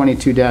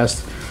 22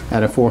 deaths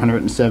out of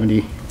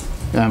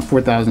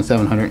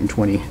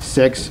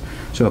 4,726,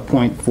 so a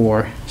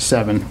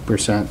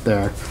 0.47%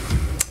 there.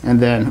 And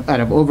then out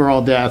of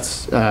overall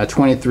deaths,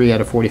 23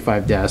 out of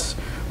 45 deaths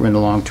were in the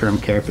long-term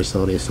care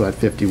facilities, so at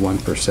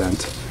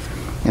 51%.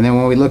 And then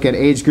when we look at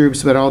age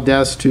groups, but all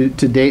deaths to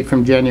date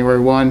from January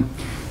 1,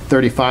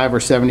 35 were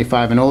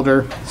 75 and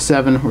older,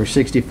 7 were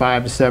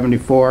 65 to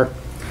 74,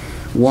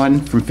 1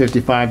 from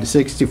 55 to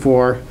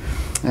 64,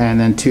 and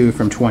then 2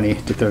 from 20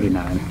 to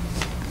 39.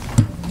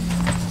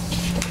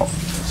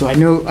 So I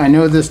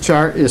know this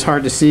chart is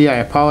hard to see. I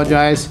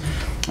apologize.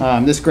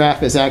 This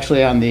graph is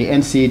actually on the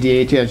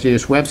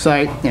NCDHS's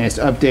website, and it's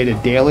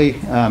updated daily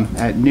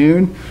at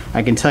noon.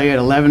 I can tell you at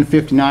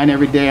 11:59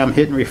 every day I'm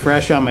hitting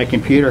refresh on my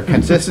computer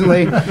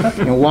consistently.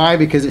 And why?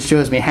 Because it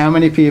shows me how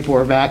many people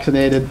are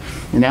vaccinated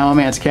in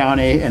Alamance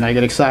County, and I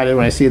get excited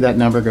when I see that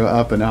number go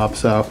up and up.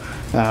 So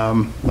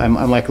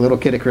I'm like a little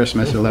kid at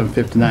Christmas at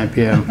 11:59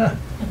 p.m.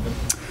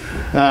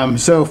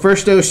 So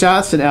first dose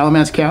shots in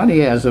Alamance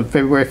County as of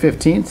February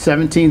 15th,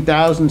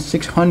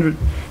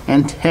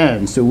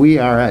 17,610. So we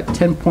are at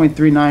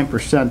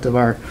 10.39% of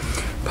our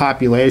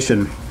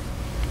population.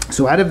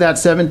 So out of that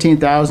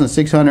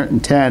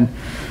 17,610,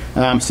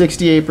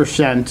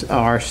 68%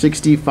 are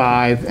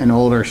 65 and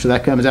older. So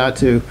that comes out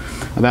to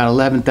about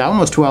 11,000,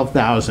 almost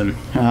 12,000.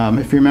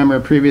 If you remember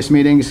in previous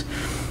meetings,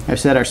 I've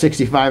said our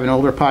 65 and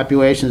older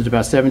population is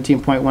about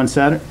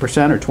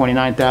 17.1% or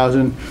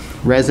 29,000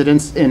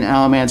 residents in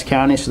Alamance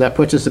County, so that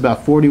puts us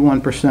about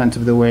 41%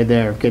 of the way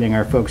there of getting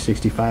our folks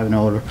 65 and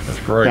older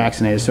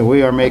vaccinated. So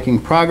we are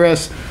making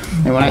progress,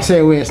 and when I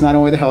say we, it's not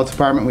only the health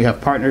department, we have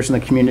partners in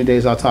the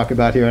communities I'll talk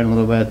about here in a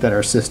little bit that are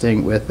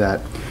assisting with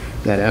that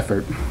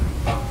effort.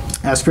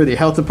 As for the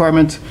health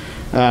department,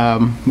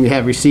 we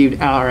have received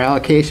our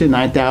allocation.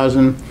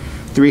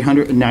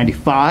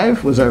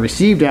 9,395 was our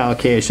received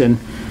allocation.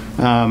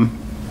 On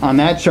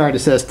that chart it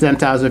says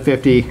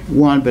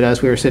 10,051, but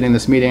as we were sitting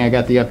this meeting I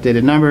got the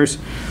updated numbers.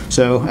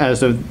 So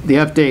as of the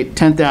update,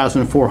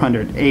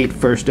 10,408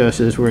 first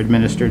doses were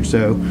administered,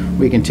 so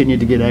we continue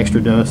to get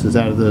extra doses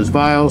out of those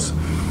vials.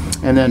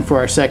 And then for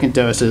our second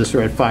doses,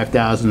 we're at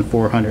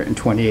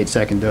 5,428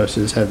 second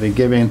doses have been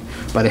given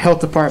by the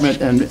health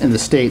department, and in the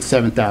state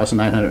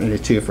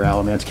 7,982 for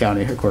Alamance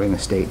County according to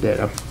state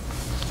data.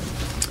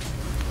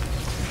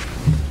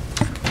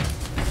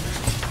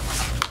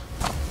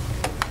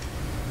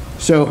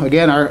 So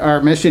again,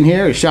 our mission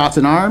here is shots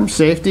in arms,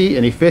 safety,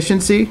 and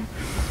efficiency.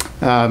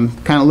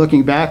 Kind of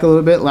looking back a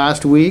little bit,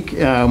 last week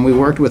we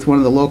worked with one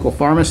of the local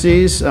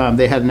pharmacies.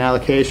 They had an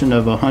allocation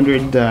of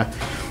 100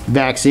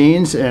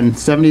 vaccines, and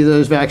 70 of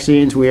those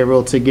vaccines we were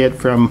able to get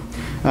from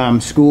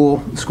school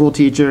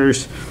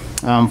teachers,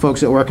 folks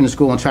that work in the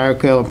school, and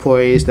child care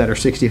employees that are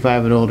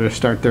 65 and older to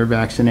start their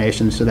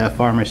vaccinations. So that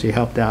pharmacy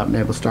helped out and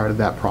able to start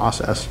that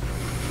process.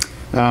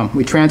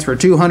 We transferred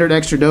 200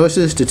 extra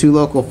doses to 2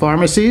 local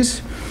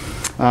pharmacies.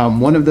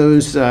 One of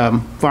those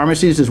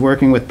pharmacies is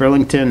working with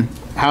Burlington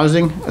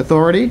Housing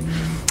Authority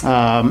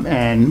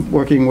and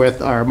working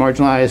with our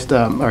marginalized,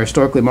 our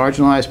historically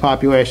marginalized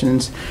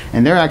populations,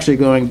 and they're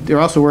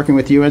also working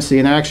with UNC,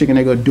 and they're actually going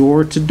to go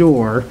door to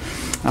door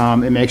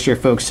and make sure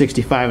folks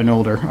 65 and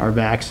older are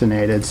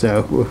vaccinated.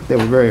 So they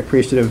were very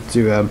appreciative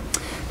to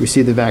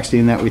receive the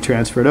vaccine that we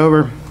transferred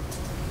over.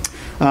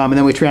 And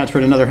then we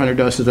transferred another 100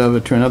 doses over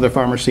to another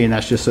pharmacy, and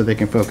that's just so they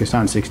can focus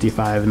on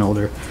 65 and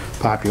older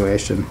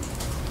population.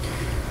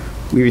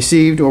 We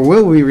received, or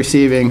will be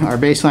receiving, our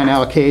baseline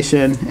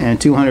allocation and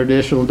 200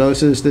 additional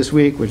doses this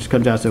week, which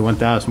comes out to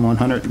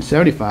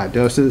 1,175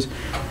 doses,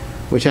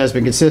 which has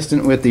been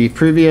consistent with the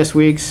previous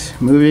weeks.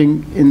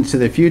 Moving into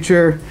the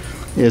future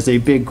is a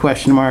big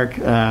question mark.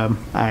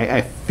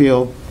 I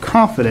feel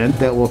confident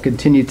that we'll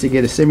continue to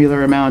get a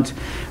similar amount,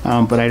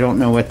 but I don't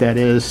know what that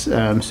is.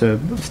 So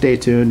stay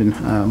tuned, and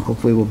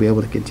hopefully we'll be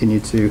able to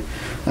continue to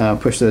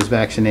push those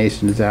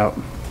vaccinations out.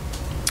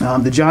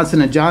 The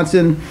Johnson &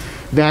 Johnson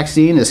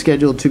vaccine is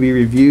scheduled to be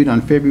reviewed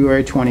on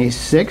February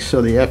 26th, so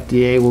the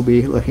FDA will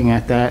be looking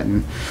at that,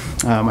 and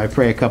I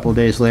pray a couple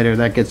days later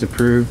that gets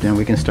approved and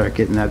we can start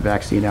getting that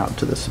vaccine out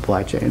to the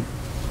supply chain.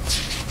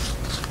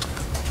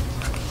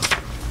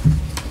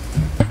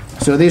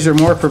 So these are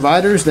more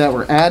providers that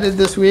were added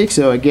this week.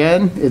 So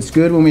again, it's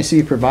good when we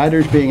see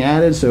providers being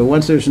added. So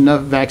once there's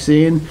enough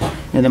vaccine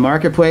in the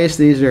marketplace,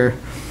 these are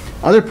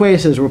other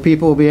places where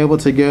people will be able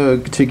to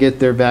go to get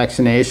their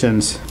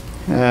vaccinations.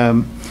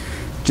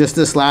 Just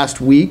this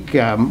last week,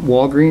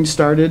 Walgreens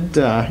started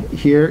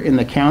here in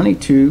the county,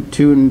 two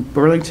in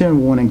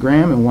Burlington, 1 in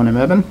Graham, and 1 in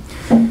Mebane.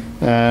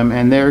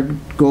 And their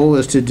goal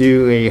is to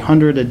do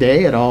 100 a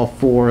day at all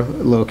 4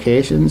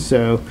 locations,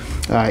 so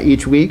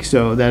each week.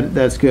 So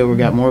that's good. We've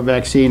got more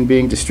vaccine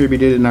being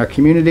distributed in our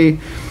community.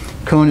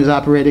 Cone is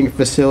operating a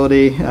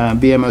facility,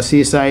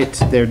 BMOC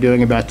site. They're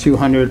doing about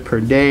 200 per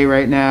day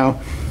right now.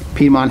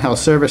 Piedmont Health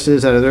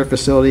Services out of their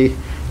facility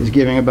is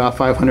giving about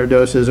 500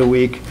 doses a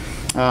week.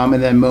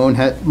 And then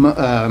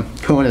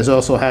Cone has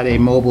also had a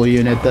mobile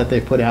unit that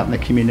they put out in the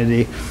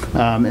community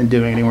and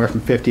doing anywhere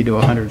from 50 to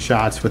 100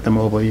 shots with the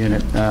mobile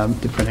unit,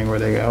 depending where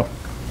they go.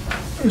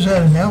 Is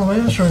that in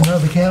Alamance or in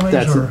other counties?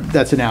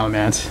 That's in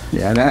Alamance,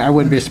 yeah. And I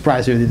wouldn't be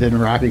surprised if they did in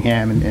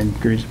Rockingham and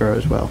Greensboro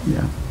as well,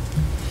 yeah.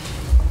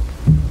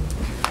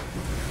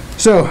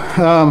 So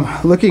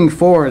looking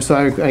forward, so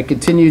I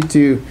continue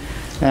to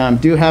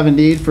do have a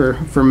need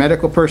for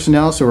medical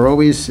personnel, so we're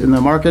always in the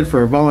market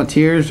for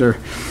volunteers or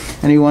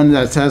anyone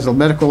that has a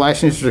medical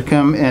license to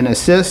come and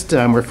assist.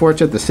 We're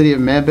fortunate the city of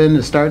Mebane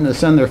is starting to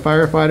send their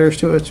firefighters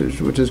to us,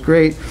 which is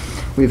great.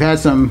 We've had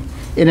some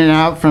in and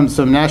out from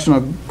some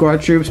National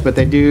Guard troops, but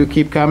they do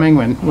keep coming.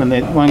 When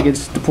one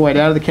gets deployed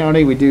out of the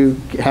county, we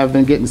have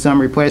been getting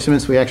some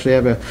replacements. We actually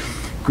have a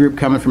group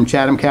coming from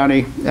Chatham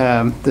County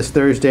this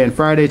Thursday and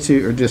Friday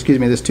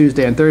this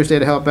Tuesday and Thursday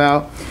to help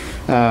out.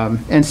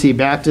 NC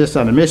Baptist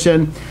on a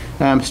mission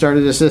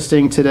started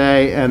assisting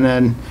today, and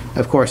then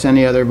of course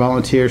any other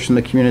volunteers from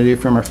the community,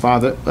 from our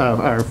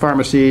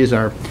pharmacies,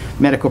 our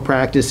medical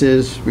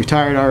practices,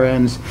 retired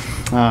RNs,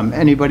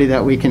 anybody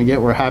that we can get,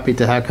 we're happy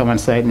to have come on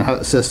site and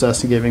assist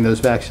us in giving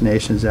those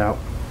vaccinations out.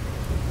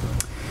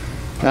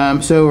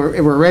 So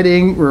we're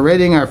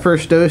readying our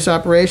first dose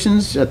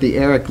operations at the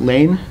Eric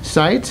Lane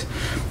site.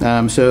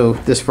 So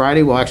this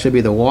Friday will actually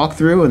be the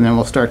walkthrough, and then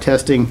we'll start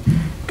testing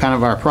kind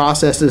of our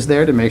processes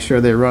there to make sure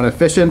they run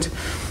efficient.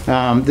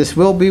 This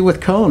will be with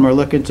Cone. We're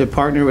looking to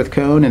partner with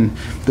Cone, and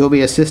they'll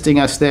be assisting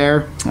us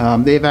there.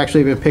 They've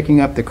actually been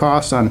picking up the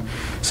costs on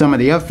some of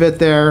the outfit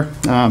there,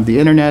 the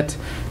internet,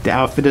 the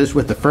outfitters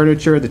with the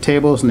furniture, the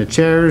tables and the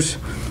chairs,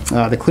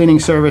 the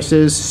cleaning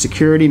services,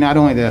 security, not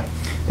only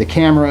the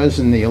cameras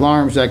and the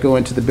alarms that go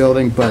into the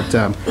building,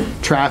 but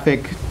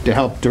traffic, to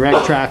help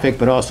direct traffic,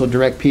 but also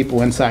direct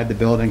people inside the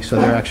building.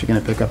 So they're actually going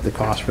to pick up the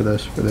cost for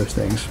those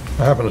things.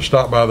 I happened to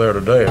stop by there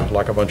today. It was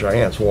like a bunch of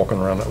ants walking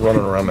around,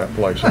 running around that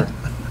place. A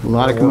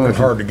lot of commotion. Working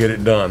hard to get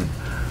it done.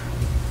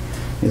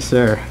 Yes,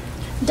 sir.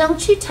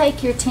 Don't you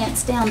take your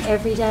tents down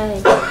every day,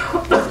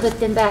 put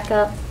them back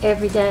up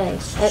every day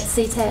at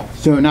CTEC?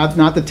 So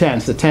not the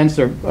tents. The tents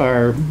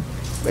are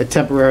a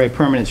temporary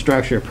permanent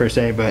structure per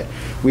se, but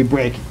we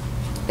break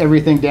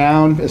everything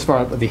down as far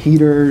as the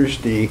heaters,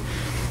 the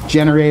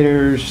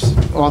generators,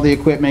 all the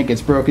equipment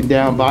gets broken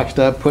down, boxed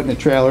up, put in a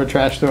trailer,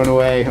 trash thrown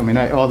away. I mean,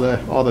 all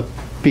the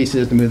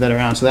pieces to move that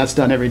around. So that's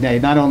done every day,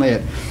 not only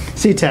at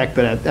CTEC,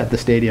 but at the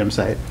stadium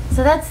site.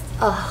 So that's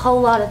a whole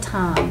lot of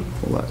time.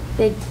 A lot.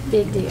 Big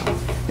deal.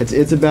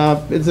 It's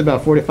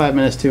about 45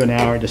 minutes to an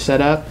hour to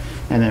set up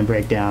and then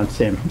break down,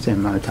 same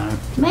amount of time.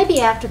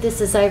 Maybe after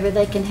this is over,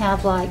 they can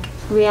have like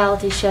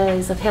reality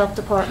shows of health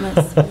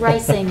departments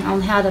racing on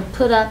how to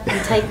put up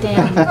and take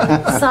down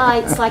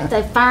sites like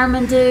the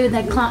firemen do.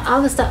 They climb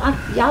all this stuff.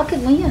 Y'all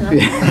could win.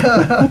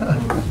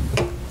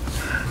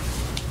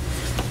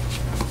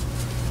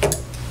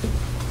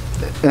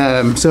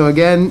 So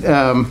again,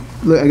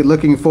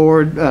 looking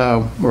forward,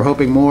 we're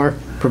hoping more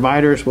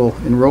providers will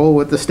enroll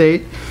with the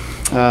state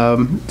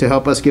to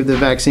help us give the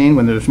vaccine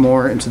when there's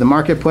more into the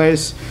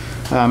marketplace.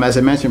 As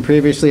I mentioned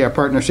previously, our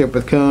partnership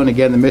with Cone,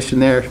 again, the mission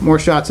there, more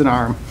shots in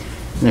arm,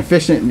 an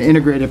efficient and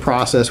integrated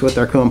process with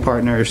our Cone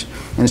partners,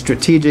 and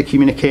strategic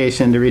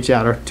communication to reach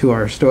out to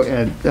our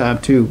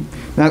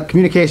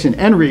communication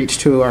and reach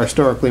to our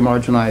historically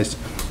marginalized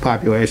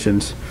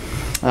populations.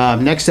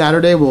 Next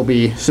Saturday, we'll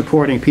be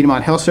supporting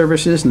Piedmont Health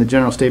Services and the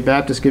General State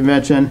Baptist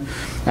Convention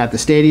at the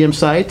stadium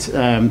site.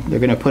 They're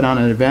going to put on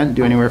an event,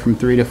 do anywhere from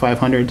 300 to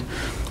 500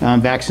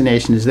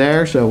 vaccinations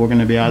there, so we're going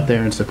to be out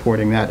there and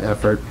supporting that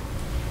effort.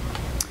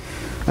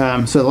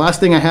 So the last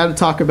thing I had to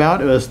talk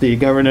about was the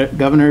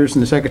governor's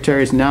and the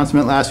secretary's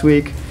announcement last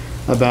week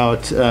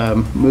about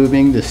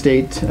moving the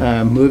state,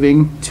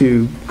 moving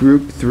to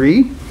Group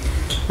 3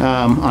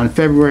 on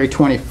February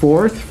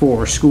 24th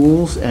for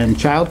schools and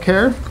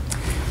childcare,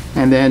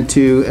 and then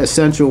to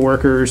essential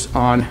workers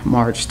on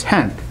March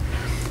 10th.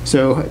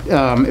 So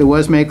it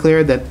was made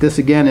clear that this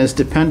again is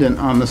dependent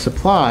on the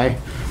supply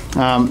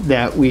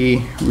that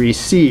we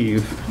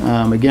receive.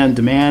 Again,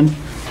 demand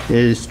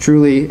is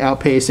truly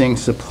outpacing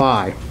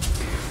supply.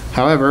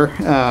 However,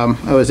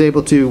 I was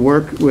able to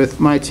work with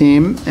my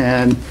team,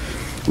 and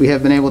we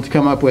have been able to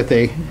come up with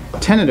a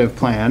tentative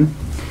plan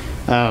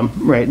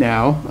right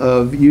now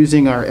of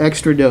using our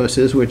extra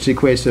doses, which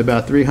equates to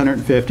about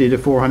 350 to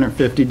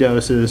 450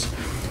 doses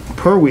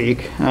per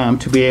week,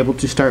 to be able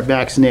to start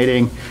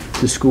vaccinating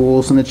the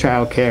schools and the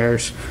child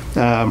cares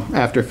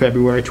after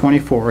February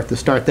 24th, to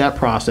start that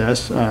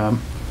process,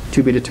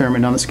 to be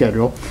determined on the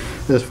schedule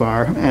this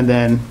far, and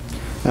then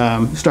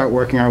start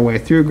working our way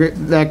through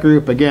that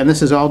group. Again,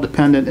 this is all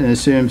dependent and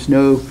assumes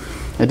no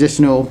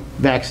additional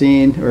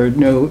vaccine or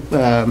no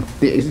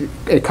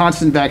a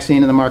constant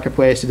vaccine in the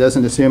marketplace. It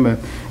doesn't assume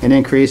an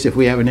increase. If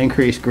we have an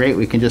increase, great,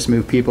 we can just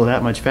move people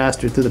that much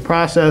faster through the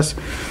process.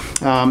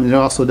 It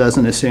also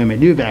doesn't assume a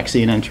new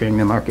vaccine entering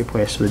the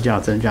marketplace for the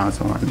Johnson &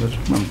 Johnson one, which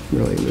I'm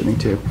really alluding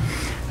to.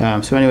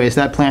 So anyways,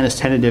 that plan is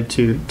tentative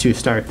to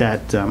start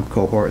that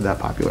cohort, that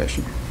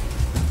population.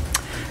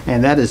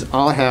 And that is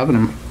all I have, and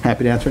I'm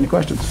happy to answer any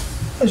questions.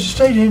 Has the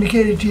state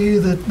indicated to you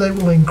that they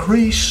will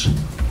increase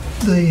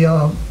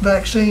the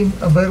vaccine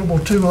available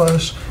to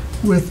us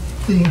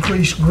with the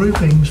increased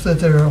groupings that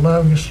they're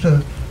allowing us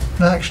to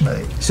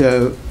vaccinate?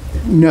 So,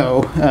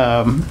 no,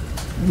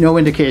 no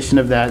indication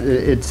of that.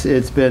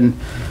 It's been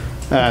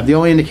the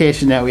only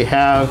indication that we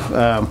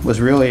have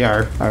was really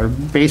our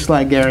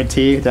baseline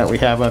guarantee that we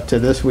have up to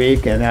this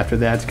week, and after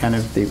that's kind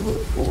of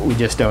we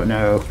just don't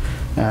know.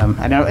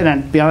 I know, and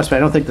I'll be honest with you, I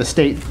don't think the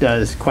state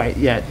does quite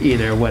yet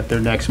either what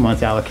their next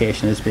month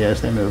allocation is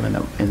as they move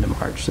into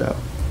March. So.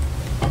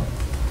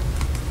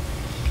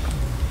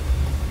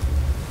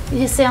 It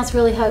just sounds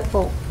really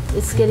hopeful.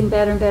 It's getting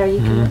better and better.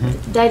 You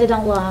can data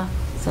don't lie.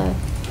 So.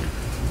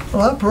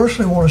 Well, I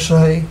personally want to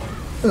say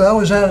that I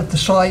was out at the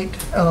site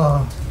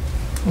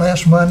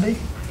last Monday.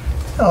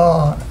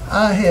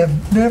 I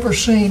have never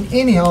seen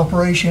any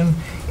operation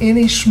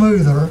any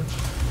smoother.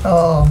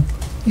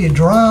 You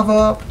drive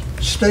up,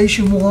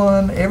 Station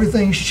 1,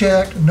 everything's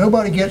checked.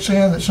 Nobody gets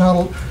in that's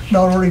not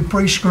already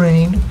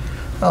pre-screened.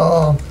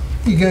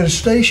 You go to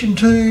Station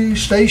 2,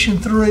 Station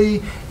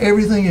 3,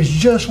 everything is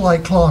just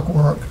like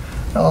clockwork.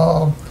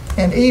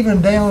 And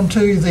even down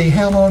to the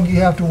how long you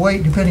have to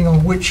wait depending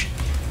on which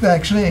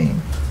vaccine.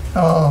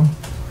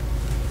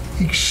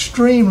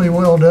 Extremely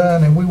well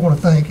done, and we want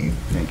to thank you.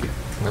 Thank you.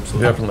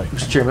 Absolutely. Definitely.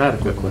 Mr. Chairman, I had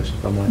a quick question,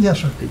 if I might. Yes,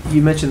 sir.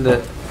 You mentioned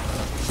that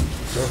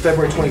So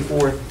February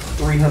 24th,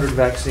 300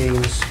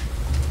 vaccines.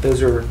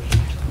 Those are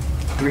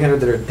 300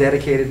 that are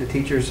dedicated to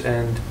teachers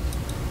and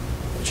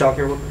child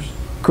care workers?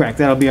 Correct.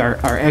 That'll be our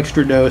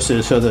extra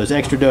doses. So those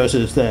extra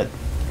doses that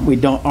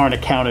aren't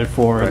accounted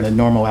for in the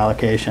normal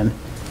allocation.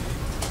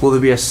 Will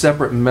there be a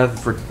separate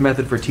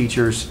method for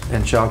teachers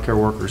and child care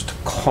workers to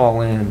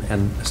call in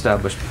and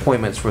establish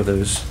appointments for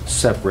those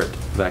separate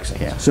vaccines?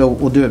 Yeah. So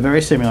we'll do it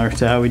very similar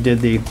to how we did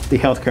the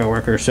healthcare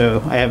workers.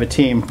 So I have a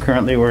team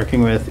currently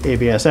working with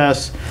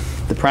ABSS,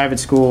 the private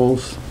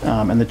schools,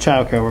 and the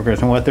child care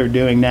workers. And what they're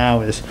doing now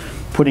is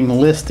putting the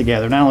list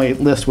together, not only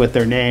list with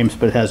their names,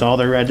 but it has all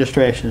their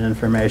registration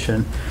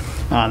information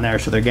on there.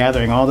 So they're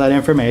gathering all that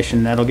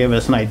information. That'll give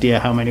us an idea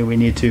how many we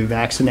need to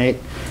vaccinate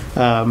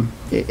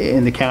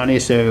in the county.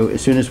 So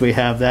as soon as we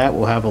have that,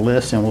 we'll have a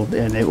list,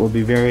 and it will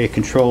be very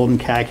controlled and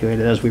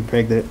calculated as we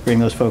bring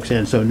those folks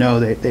in. So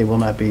no, they will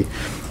not be,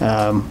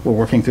 we're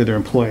working through their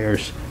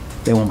employers.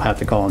 They won't have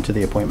to call into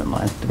the appointment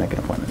line to make an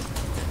appointment.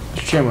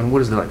 Mr. Chairman,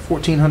 what is it, like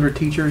 1,400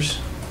 teachers?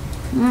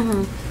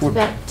 Mm-hmm.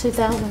 About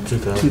 2,000.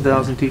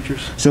 2,000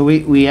 teachers? So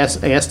we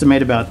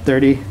estimate about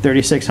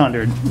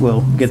 3,600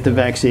 will get the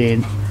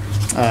vaccine.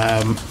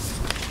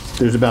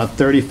 There's about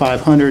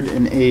 3,500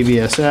 in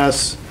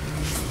ABSS.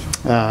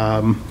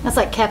 That's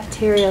like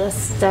cafeteria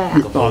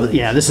staff.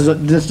 Yeah, this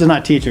is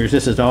not teachers.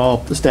 This is all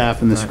the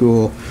staff in the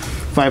school.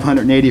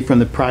 580 from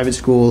the private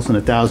schools and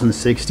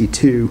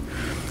 1,062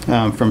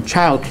 from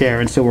child care.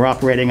 And so we're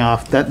operating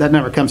off, that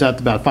number comes out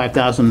to about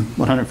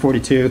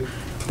 5,142.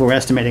 We're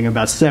estimating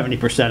about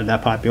 70% of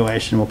that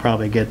population will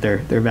probably get their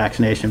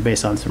vaccination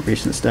based on some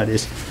recent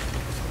studies.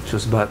 So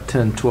it's about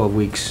 10, 12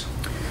 weeks.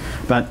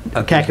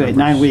 About calculate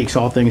 9 weeks,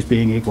 all things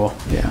being equal.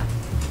 Yeah.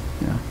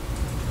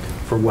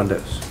 For one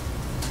dose.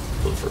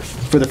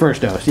 For the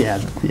first dose, yeah.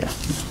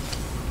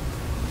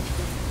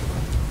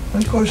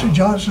 Of course,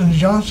 Johnson &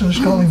 Johnson is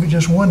calling for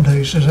just one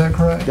dose. Is that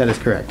correct? That is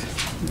correct.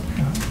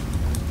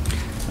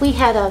 We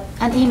had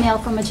an email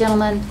from a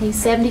gentleman. He's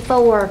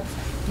 74.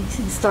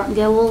 He's starting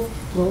to get a little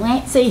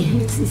antsy.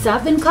 He says,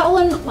 I've been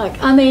calling,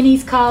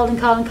 he's called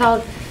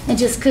and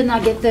just could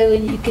not get through,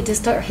 and you could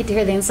just start to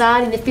hear the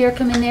anxiety and the fear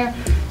come in there.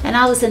 And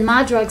I was in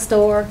my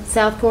drugstore,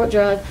 Southport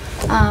Drug,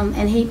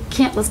 and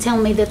Kent was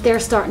telling me that they're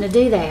starting to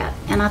do that.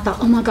 And I thought,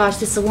 oh my gosh,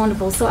 this is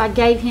wonderful. So I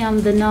gave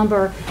him the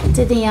number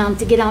to them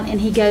to get on, and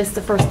he goes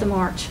the 1st of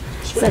March.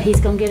 So he's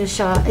going to get a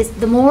shot.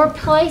 The more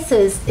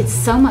places, it's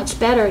so much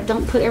better.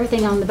 Don't put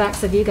everything on the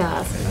backs of you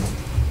guys.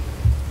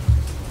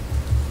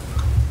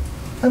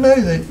 I know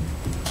that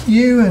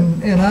you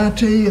and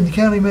IT and the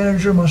county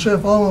manager,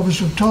 myself, all of us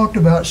have talked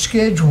about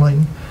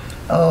scheduling.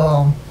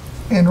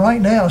 And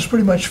right now, it's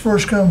pretty much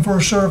first come,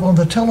 first serve on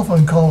the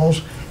telephone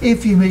calls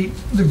if you meet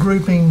the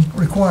grouping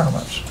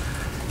requirements.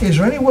 Is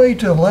there any way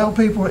to allow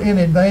people in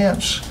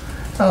advance?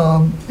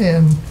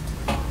 And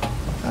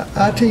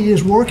IT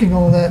is working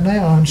on that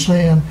now, I'm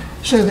saying,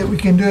 so that we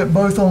can do it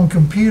both on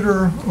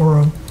computer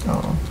or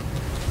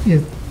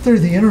through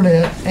the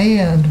internet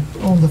and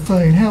on the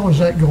phone. How is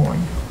that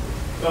going?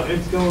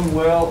 It's going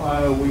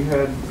well. We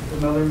had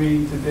another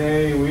meeting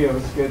today. We have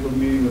a scheduled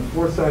meeting with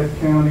Forsyth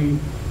County.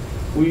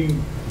 We,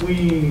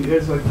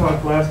 as I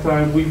talked last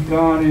time, we've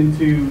gone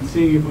into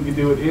seeing if we could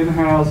do it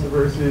in-house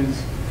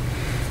versus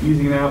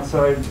using an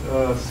outside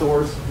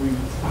source. We've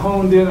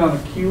honed in on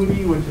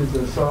Acuity, which is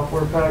a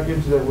software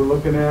package that we're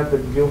looking at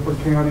that Guilford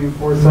County and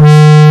Forsyth.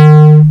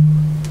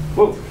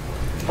 Whoa.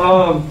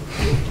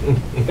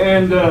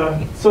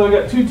 So I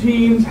got 2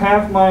 teams.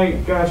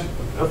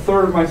 A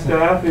third of my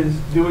staff is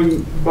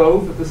doing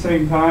both at the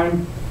same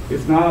time.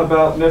 It's not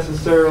about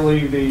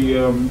necessarily the,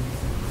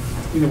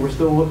 we're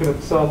still looking at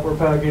the software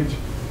package,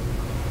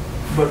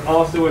 but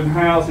also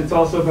in-house, it's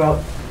also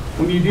about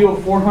when you deal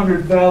with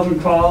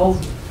 400,000 calls,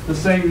 the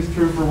same is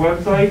true for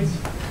websites.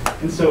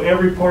 And so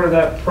every part of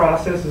that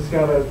process has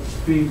got to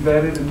be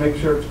vetted and make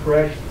sure it's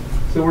correct.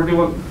 So we're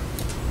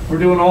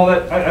doing all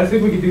that. I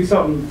think we could do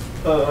something,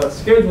 a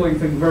scheduling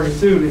thing very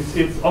soon.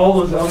 It's all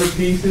those other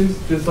pieces,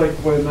 just like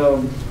when,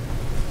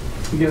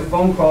 we get a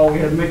phone call, we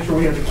had to make sure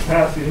we had the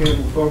capacity to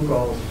handle phone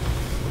calls.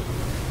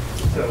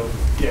 So,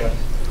 yeah.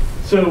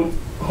 So,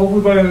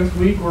 hopefully by the end of this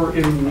week, we're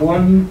in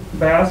one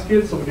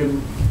basket, so we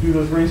can do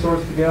those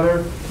resources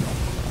together.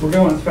 We're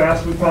going as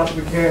fast as we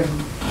possibly can.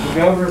 The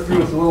governor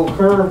threw us a little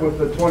curve with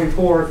the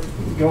 24th,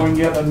 going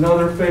yet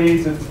another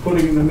phase that's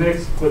putting in the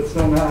mix, but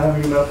still not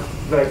having enough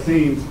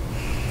vaccines.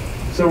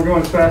 So we're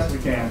going as fast as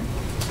we can.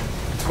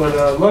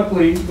 But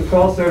luckily, the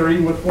call center,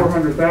 even with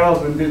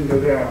 400,000, didn't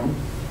go down.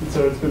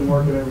 So it's been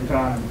working every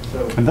time.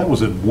 So. And that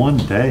was in one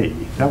day.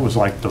 That was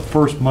like the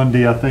first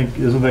Monday, I think.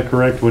 Isn't that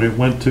correct? When it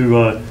went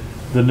to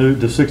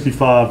the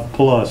 65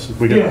 plus,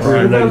 we got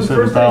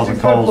 387,000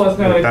 calls. Plus.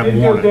 Now it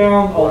did go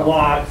down a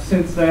lot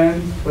since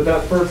then, but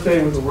that first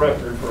day was a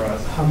record for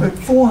us. But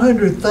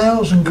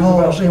 400,000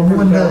 calls in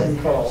one day.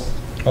 Calls.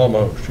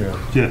 Almost, yeah.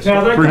 Yes.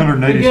 Now that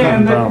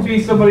 387,000. that could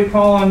be somebody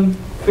calling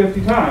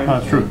 50 times.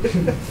 That's true.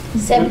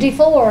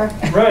 74.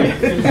 Right.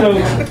 And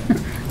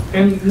so.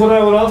 And what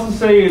I would also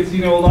say is,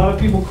 a lot of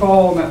people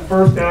call in that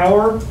first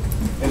hour,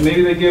 and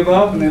maybe they give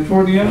up, and then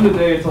toward the end of the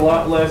day, it's a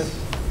lot less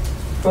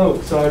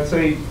folks. So I'd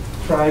say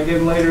try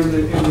again later in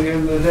the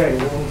end of the day.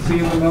 We'll see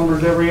the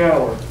numbers every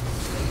hour.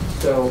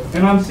 So,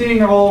 and I'm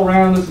seeing all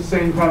around us the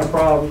same kind of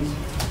problems.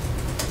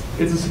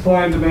 It's a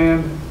supply and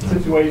demand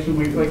situation.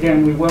 We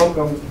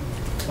welcome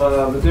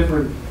the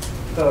different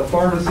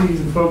pharmacies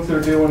and folks that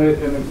are doing it,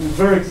 and we're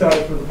very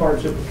excited for the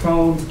partnership with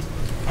Cone.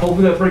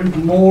 Hopefully that brings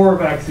more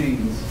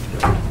vaccines.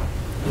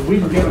 We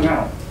can get them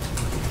out.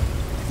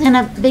 And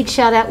a big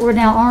shout out, we're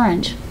now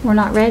orange. We're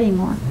not red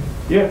anymore.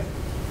 Yeah.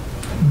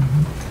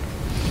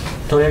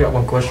 Tony, I got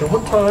one question.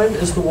 What time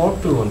is the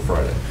walkthrough on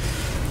Friday?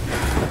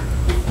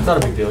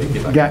 Not a big deal. You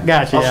can get back.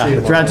 Gotcha, I'll see yeah. you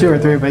It's around 2 or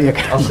 3, but you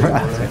I'll see you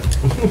can.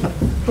 tomorrow.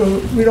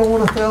 We don't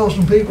want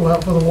 1,000 people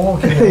out for the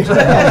walk-in.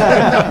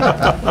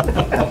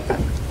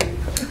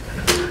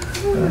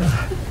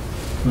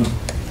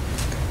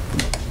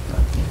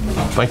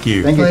 Thank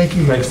you. Thank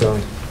you. Thanks,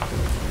 Tony.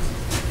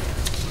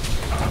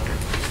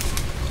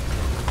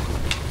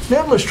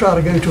 Now let's try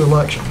to go to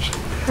elections.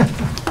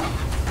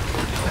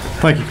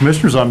 Thank you,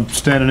 Commissioners. I'm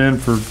standing in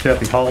for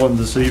Kathy Holland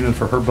this evening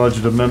for her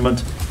budget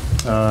amendment.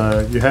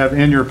 You have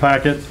in your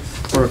packet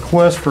a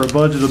request for a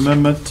budget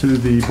amendment to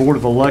the Board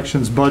of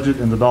Elections budget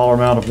in the dollar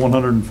amount of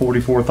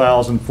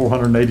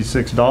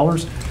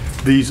 $144,486.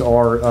 These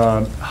are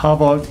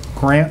HAVA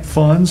grant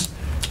funds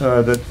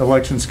that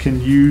elections can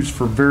use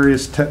for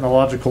various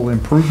technological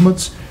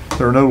improvements.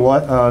 There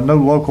are no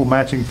local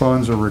matching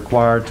funds are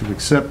required to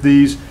accept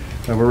these.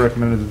 We're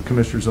recommending that the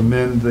Commissioners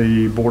amend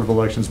the Board of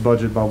Elections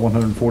budget by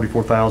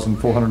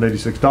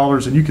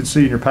 $144,486. And you can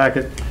see in your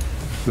packet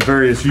the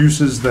various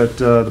uses that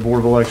the Board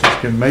of Elections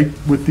can make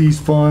with these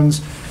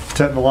funds,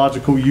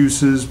 technological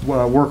uses,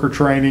 worker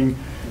training.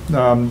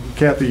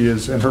 Kathy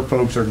and her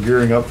folks are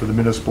gearing up for the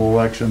municipal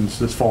elections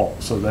this fall.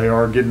 So they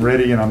are getting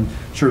ready, and I'm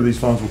sure these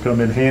funds will come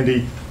in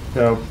handy.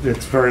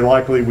 It's very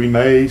likely we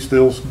may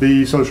still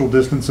be social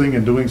distancing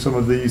and doing some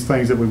of these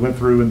things that we went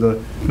through in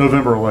the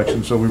November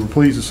election. So we were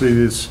pleased to see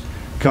this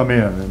come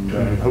in,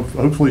 and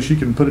hopefully she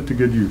can put it to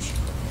good use.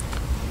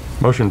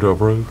 Motion to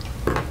approve.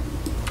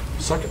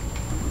 Second.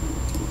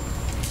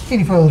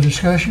 Any further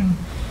discussion?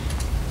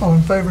 All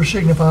in favor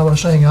signify by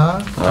saying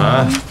aye.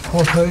 Aye.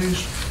 All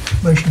opposed?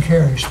 Motion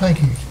carries.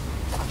 Thank you.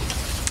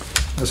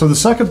 So the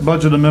second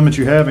budget amendment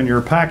you have in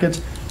your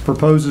packet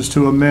proposes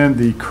to amend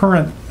the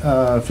current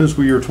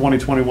fiscal year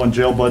 2021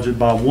 jail budget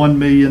by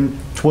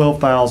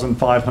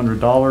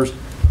 $1,012,500.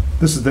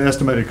 This is the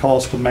estimated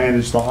cost to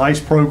manage the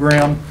ICE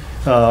program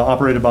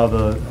operated by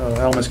the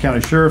Alamance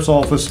County Sheriff's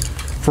Office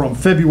from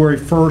February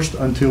 1st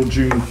until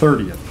June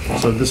 30th.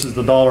 So this is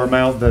the dollar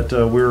amount that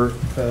we're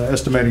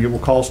estimating it will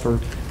cost to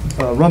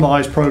run the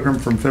ICE program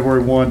from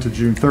February 1 to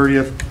June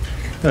 30th.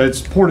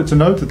 It's important to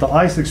note that the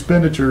ICE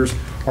expenditures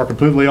are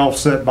completely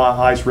offset by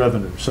ICE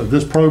revenue. So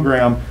this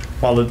program,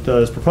 while it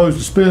is proposed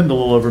to spend a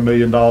little over $1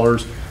 million,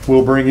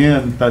 will bring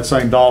in that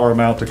same dollar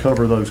amount to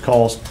cover those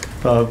costs.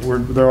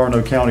 There are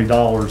no county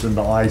dollars in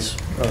the ICE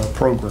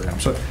program.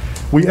 So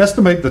we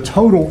estimate the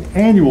total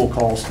annual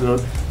cost.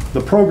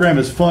 The program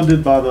is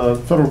funded by the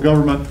federal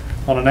government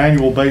on an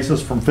annual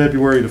basis from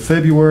February to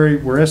February.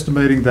 We're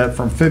estimating that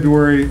from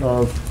February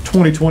of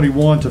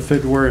 2021 to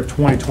February of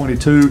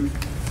 2022,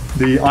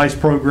 the ICE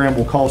program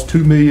will cost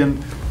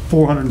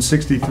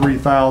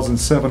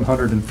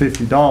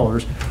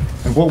 $2,463,750.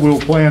 And what we'll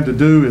plan to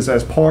do is,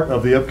 as part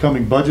of the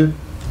upcoming budget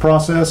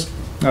process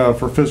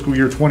for fiscal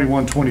year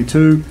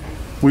 21-22,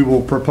 we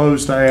will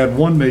propose to add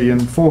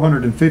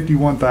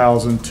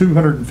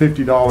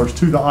 $1,451,250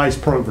 to the ICE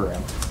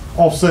program,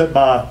 offset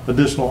by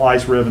additional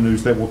ICE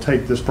revenues that will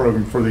take this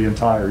program for the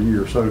entire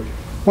year. So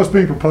what's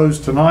being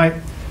proposed tonight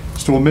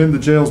is to amend the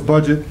jail's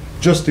budget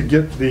just to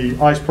get the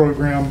ICE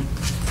program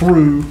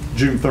through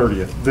June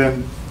 30th.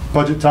 Then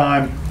budget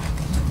time,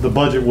 the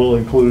budget will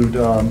include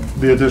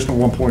the additional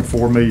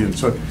 $1.4 million.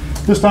 So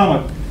this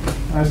time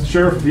I ask the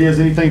Sheriff if he has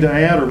anything to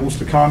add or wants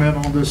to comment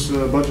on this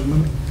budget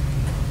amendment.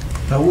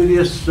 No, we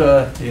just,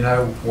 we're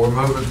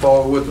moving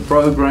forward with the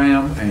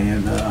program,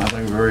 and I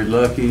think we're very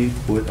lucky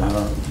with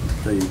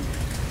the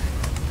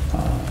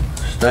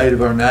state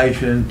of our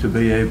nation to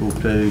be able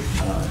to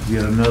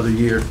get another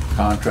year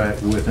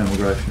contract with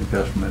Immigration and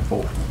Customs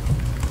Enforcement.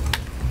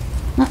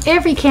 Now,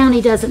 every county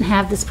doesn't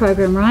have this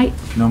program, right?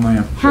 No,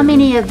 ma'am. How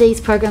many of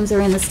these programs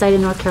are in the state of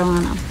North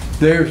Carolina?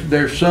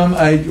 There's some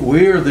age.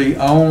 We're the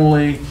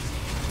only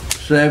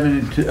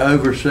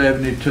over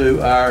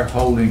 72-hour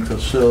holding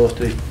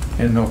facility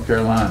in North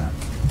Carolina.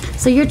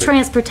 So your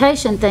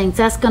transportation things,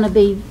 that's going to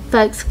be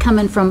folks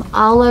coming from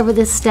all over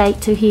the state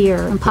to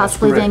here and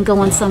possibly then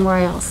going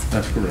somewhere else.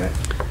 That's correct.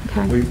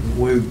 Okay.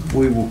 We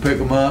will pick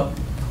them up,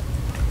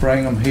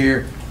 bring them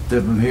here.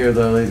 From here,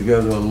 they'll either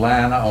go to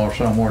Atlanta or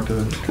somewhere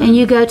to and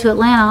you go to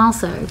Atlanta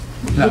also?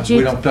 No,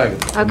 we don't take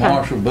them. Okay. The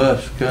Marshall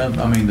bus comes,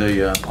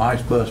 the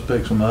ICE bus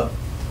picks them up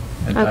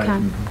and takes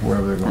them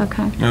wherever they're going.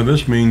 Okay. Now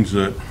this means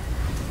that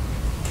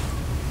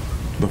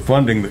the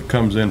funding that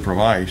comes in from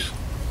ICE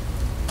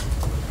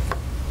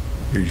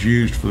is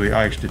used for the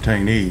ICE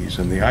detainees,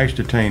 and the ICE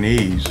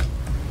detainees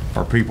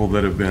are people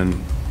that have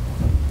been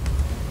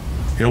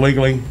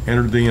illegally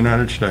entered the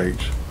United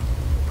States,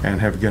 and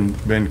have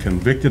been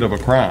convicted of a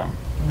crime.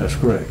 That's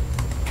correct.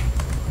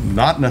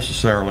 Not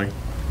necessarily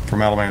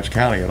from Alamance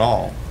County at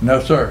all. No,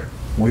 sir.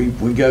 We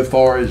go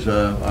far as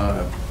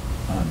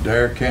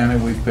Dare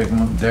County. We pick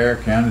them up Dare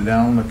County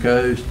down on the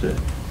coast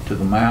to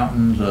the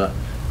mountains,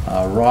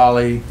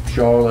 Raleigh,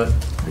 Charlotte,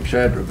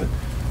 etc. But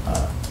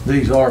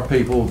these are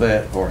people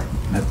that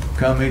have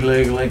come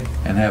illegally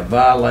and have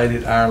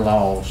violated our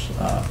laws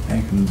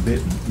and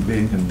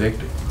been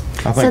convicted.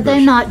 So they're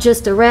not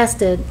just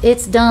arrested,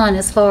 it's done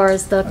as far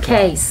as the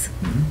case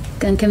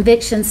and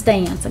conviction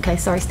stands. Okay,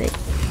 sorry, Steve.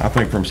 I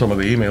think from some of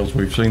the emails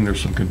we've seen,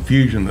 there's some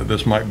confusion that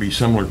this might be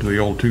similar to the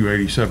old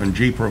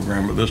 287G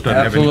program, but this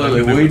doesn't have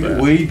anything to do with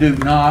that. We do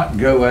not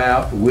go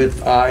out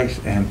with ICE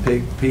and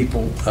pick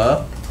people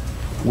up.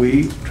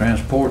 We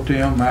transport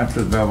them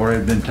after they've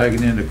already been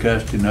taken into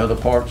custody in other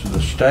parts of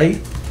the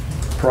state,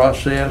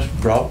 processed,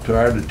 brought to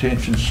our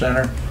detention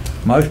center.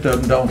 Most of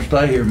them don't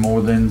stay here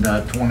more than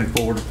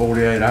 24 to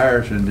 48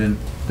 hours, and then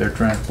they're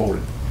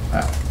transported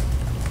out.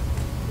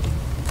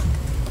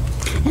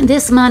 And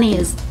this money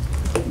is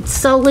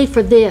solely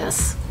for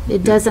this.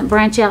 It doesn't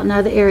branch out in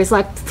other areas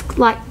like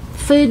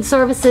food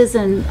services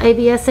and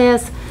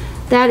ABSS.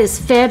 That is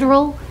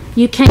federal.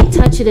 You can't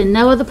touch it in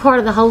no other part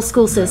of the whole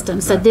school system.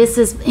 So this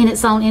is in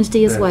its own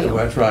entity as well.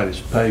 That's right.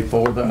 It's paid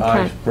for the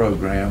ICE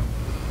program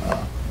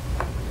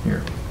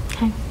here.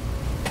 Okay.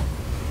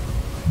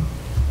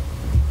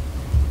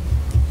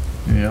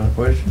 Any other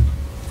questions?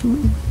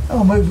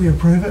 I'll move we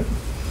approve it.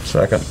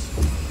 Second.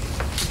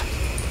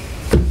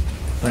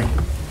 Thank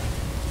you.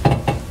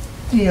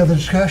 Any other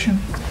discussion?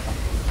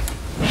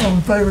 All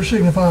in favor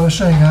signify by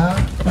saying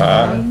aye.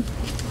 Aye.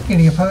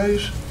 Any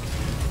opposed?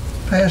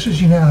 Passes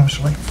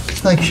unanimously.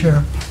 Thank you,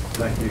 Sheriff.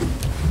 Thank you.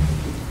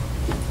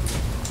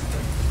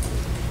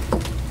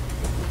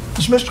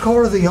 Is Mr.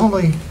 Carter the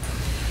only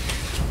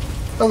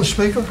other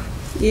speaker?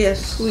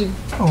 Yes.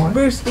 All right.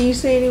 Bruce, do you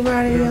see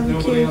anybody on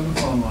the queue?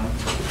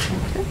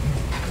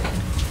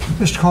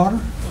 Mr.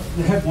 Carter?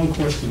 I have one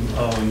question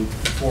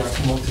before I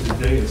come up to the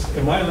dais.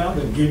 Am I allowed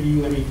to give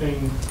you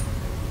anything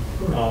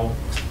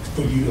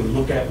for you to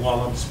look at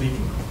while I'm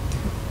speaking?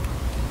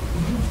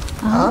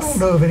 I don't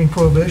know of any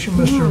prohibition,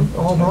 Mr.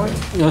 Albright.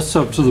 That's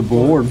up to the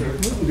board.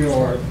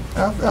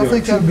 I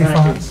think that would be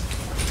fine.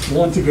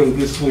 One to go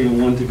this way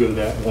and one to go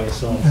that way,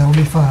 so. That'll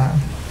be fine.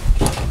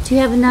 Do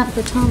you have enough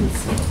for Thomas?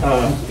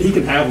 He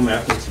can have them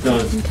after it's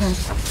done. Okay.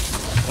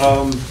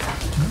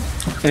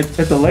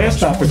 At the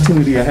last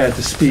opportunity I had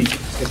to speak,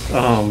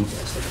 I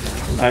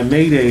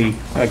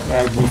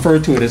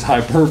referred to it as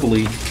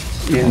hyperbole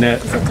in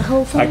that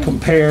I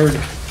compared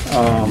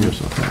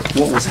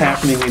what was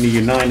happening in the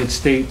United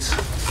States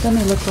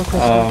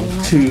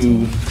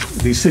to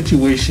the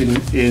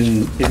situation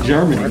in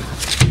Germany.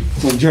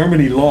 When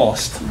Germany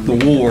lost the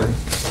war,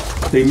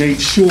 they made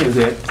sure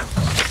that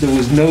there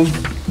was no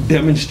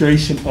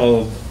demonstration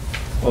of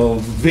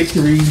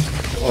victory,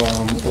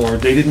 or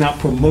they did not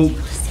promote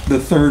the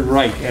Third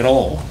Reich at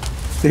all.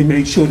 They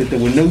made sure that there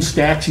were no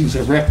statues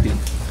erected.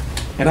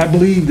 And I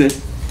believe that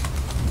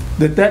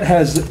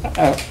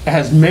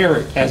has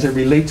merit as it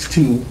relates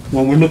to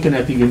when we're looking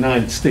at the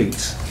United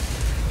States.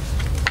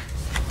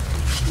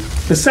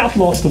 The South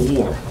lost the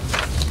war,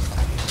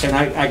 and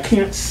I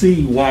can't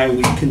see why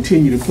we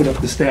continue to put up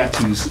the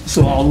statues.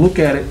 So I'll look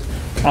at it.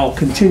 I'll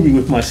continue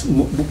with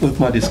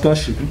my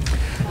discussion.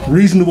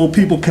 Reasonable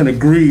people can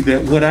agree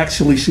that what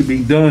actually should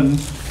be done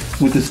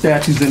with the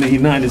statues in the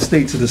United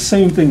States is the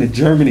same thing that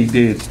Germany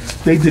did.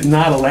 They did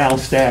not allow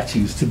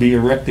statues to be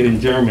erected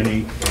in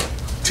Germany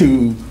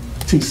to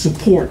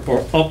support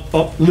or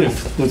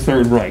uplift the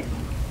Third Reich.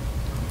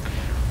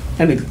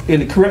 And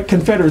the correct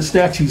Confederate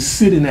statues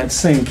sit in that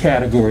same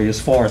category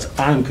as far as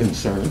I'm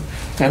concerned.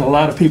 And a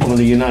lot of people in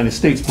the United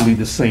States believe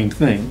the same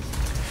thing.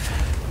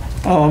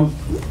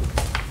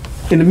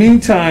 In the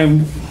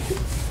meantime,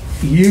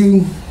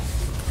 you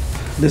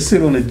that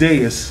sit on the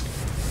dais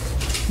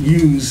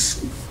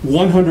use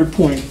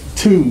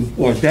 100.2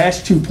 or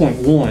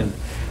 -2.1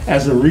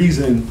 as a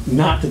reason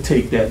not to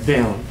take that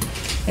down.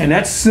 And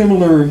that's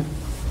similar,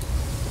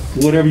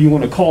 whatever you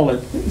want to call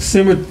it,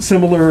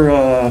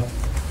 similar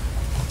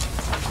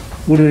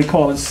what do they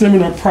call it?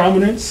 Similar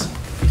prominence.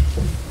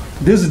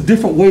 There's a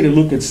different way to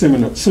look at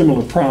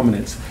similar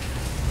prominence.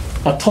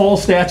 A tall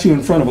statue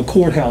in front of a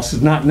courthouse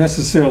is not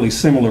necessarily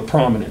similar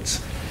prominence.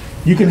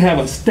 You can have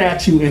a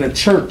statue in a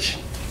church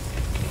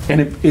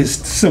and it is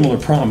similar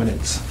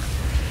prominence.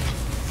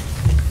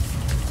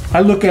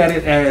 I look at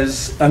it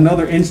as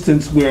another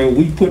instance where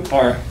we put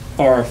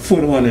our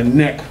foot on the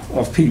neck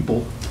of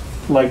people.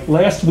 Like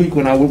last week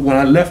when I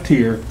left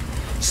here,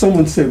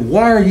 someone said,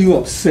 "Why are you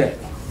upset?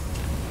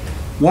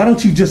 Why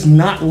don't you just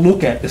not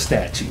look at the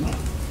statue?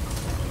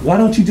 Why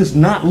don't you just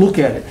not look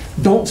at it?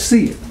 Don't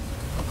see it."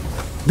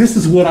 This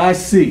is what I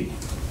see.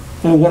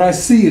 And what I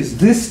see is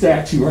this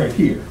statue right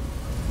here.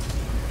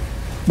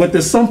 But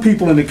there's some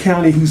people in the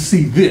county who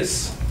see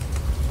this.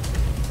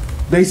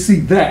 They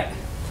see that.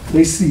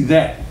 They see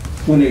that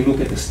when they look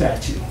at the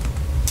statue.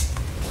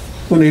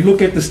 When they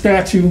look at the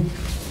statue,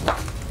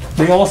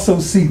 they also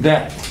see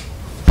that.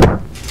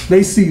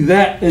 they see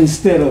that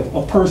instead of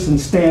a person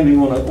standing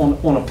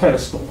on a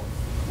pedestal.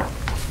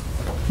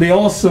 They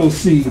also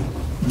see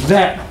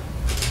that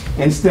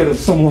instead of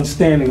someone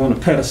standing on a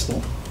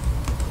pedestal.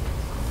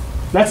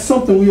 That's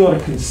something we ought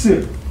to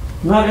consider.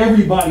 Not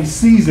everybody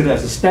sees it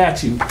as a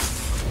statue.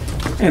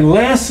 And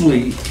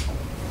lastly,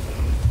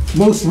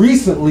 most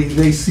recently,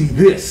 they see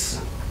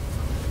this.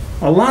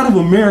 A lot of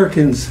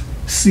Americans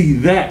see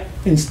that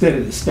instead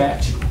of the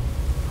statue.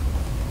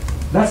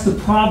 That's the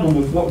problem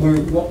with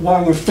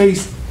why we're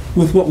faced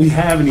with what we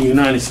have in the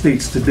United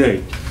States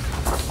today.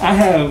 I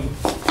have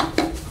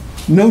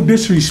no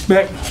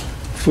disrespect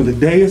for the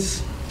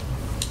dais.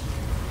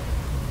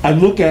 I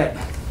look at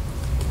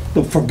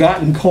the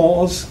forgotten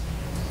cause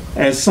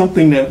as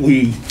something that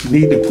we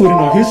need to put in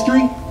our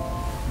history.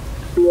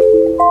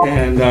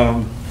 And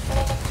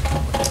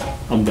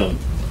I'm done.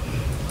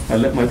 I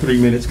let my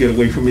 3 minutes get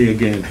away from me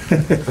again.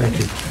 Thank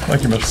you.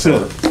 Thank you, Mr.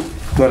 So,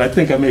 but I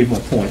think I made my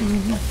point.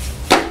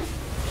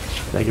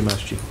 Thank you,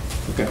 Master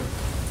Chief. Okay.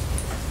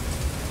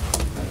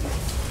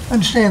 I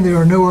understand there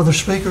are no other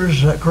speakers,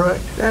 is that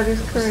correct? That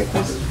is correct,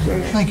 Mr.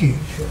 Chair. Thank you.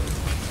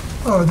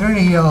 Are there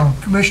any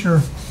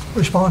commissioner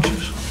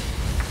responses?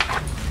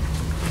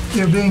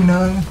 There being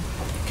none,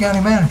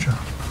 County Manager.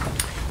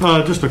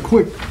 Just a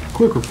quick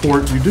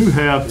report. You do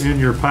have in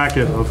your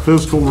packet a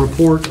fiscal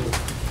report.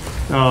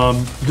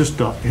 Just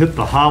to hit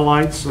the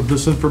highlights of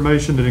this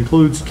information. It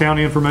includes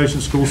county information,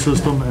 school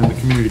system, and the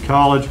community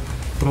college.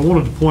 But I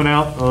wanted to point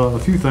out a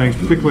few things,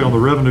 particularly on the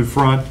revenue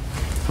front.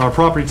 Our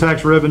property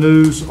tax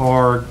revenues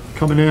are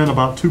coming in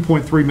about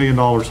 $2.3 million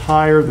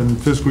higher than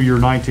fiscal year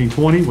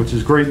 1920, which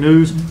is great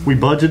news. We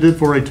budgeted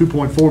for a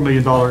 $2.4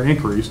 million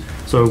increase,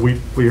 so we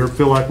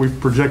feel like we've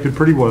projected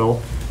pretty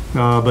well.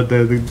 But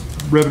the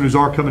revenues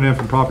are coming in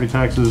from property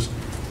taxes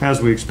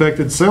as we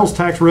expected. Sales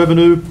tax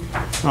revenue,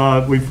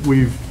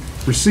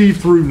 we've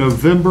received through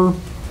November.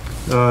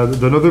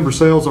 The November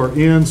sales are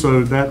in,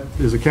 so that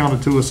is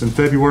accounted to us in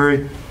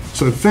February.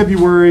 So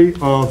February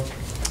of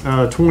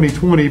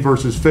 2020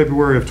 versus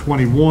February of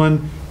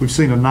 21, we've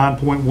seen a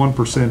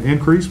 9.1%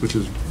 increase, which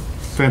is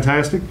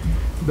fantastic.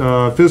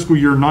 Fiscal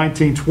year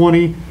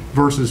 1920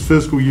 versus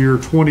fiscal year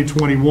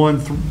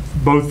 2021,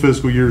 both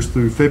fiscal years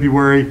through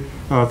February.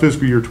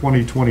 Fiscal year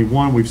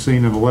 2021, we've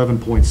seen an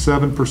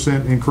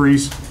 11.7%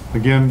 increase.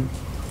 Again,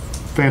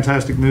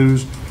 fantastic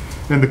news.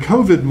 And the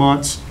COVID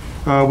months,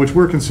 which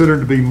we're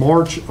considering to be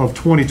March of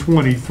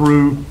 2020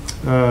 through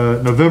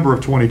November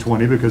of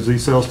 2020, because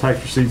these sales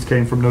tax receipts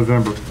came from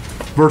November,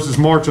 versus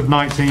March of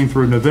 19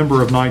 through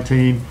November of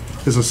 19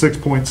 is a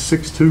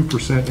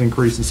 6.62%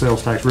 increase in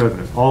sales tax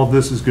revenue. All of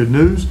this is good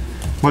news,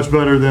 much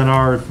better than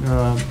our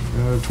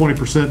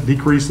 20%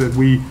 decrease that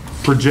we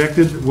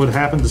projected would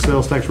happen to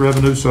sales tax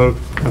revenue. So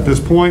at this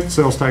point,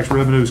 sales tax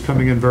revenue is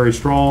coming in very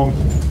strong,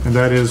 and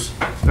that is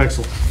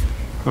excellent.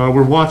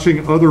 We're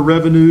watching other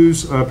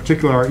revenues,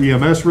 particularly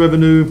our EMS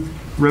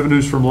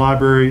revenues from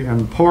library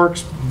and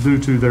parks due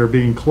to their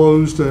being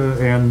closed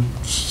and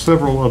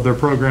several of their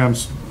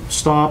programs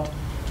stopped.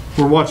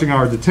 We're watching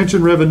our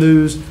detention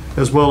revenues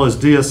as well as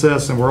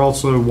DSS, and we're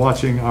also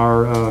watching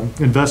our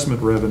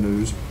investment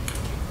revenues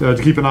to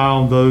keep an eye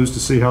on those to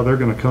see how they're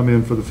going to come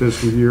in for the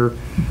fiscal year.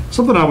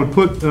 Something I would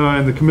put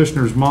in the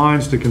commissioners'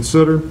 minds to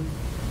consider,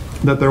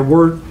 that there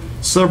were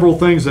several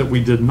things that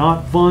we did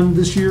not fund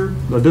this year,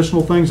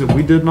 additional things that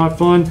we did not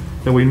fund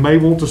that we may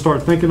want to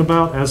start thinking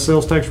about as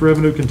sales tax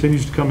revenue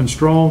continues to come in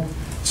strong.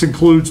 This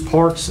includes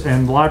parks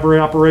and library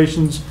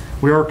operations.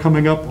 We are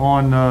coming up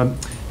on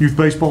youth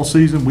baseball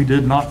season. We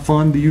did not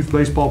fund the youth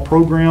baseball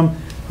program.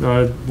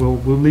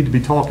 We'll need to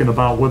be talking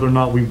about whether or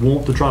not we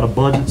want to try to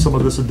budget some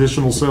of this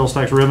additional sales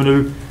tax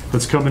revenue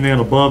that's coming in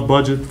above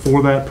budget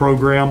for that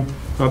program.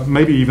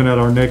 Maybe even at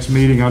our next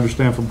meeting. I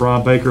understand from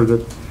Brian Baker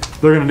that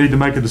they're going to need to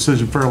make a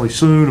decision fairly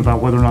soon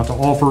about whether or not to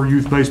offer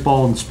youth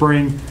baseball in the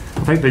spring.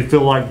 I think they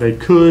feel like they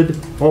could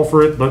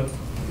offer it, but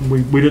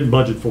we didn't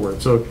budget for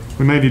it. So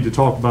we may need to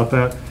talk about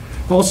that.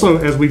 Also,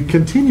 as we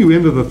continue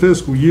into the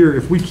fiscal year,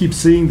 if we keep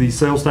seeing these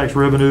sales tax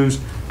revenues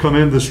come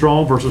in this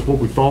strong versus what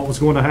we thought was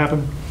going to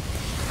happen,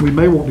 we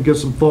may want to give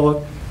some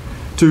thought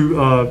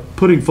to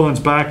putting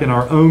funds back in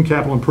our own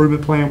capital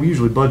improvement plan. We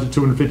usually budget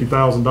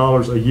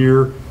 $250,000 a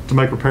year to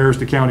make repairs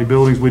to county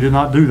buildings. We did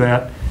not do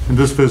that in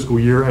this fiscal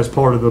year as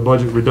part of the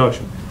budget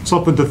reduction.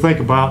 Something to think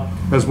about,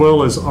 as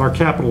well as our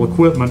capital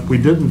equipment. We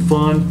didn't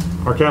fund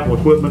our capital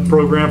equipment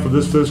program for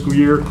this fiscal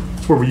year.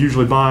 It's where we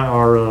usually buy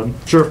our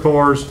sheriff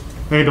cars,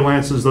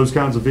 ambulances, those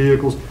kinds of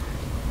vehicles.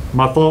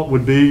 My thought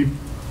would be,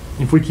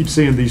 if we keep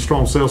seeing these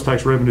strong sales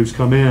tax revenues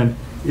come in,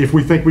 if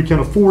we think we can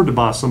afford to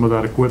buy some of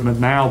that equipment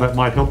now, that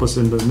might help us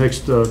in the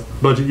next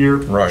budget year,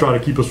 try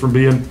to keep us from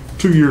being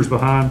 2 years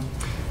behind.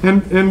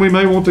 And we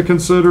may want to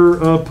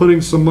consider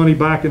putting some money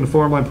back into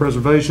farmland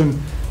preservation.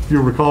 If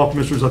you'll recall,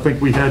 commissioners, I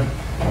think we had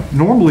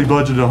normally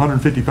budgeted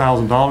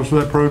 $150,000 for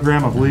that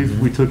program. I believe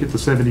we took it to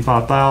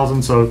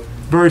 $75,000, so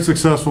very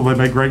successful. They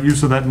made great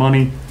use of that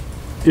money.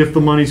 If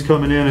the money's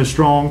coming in as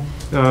strong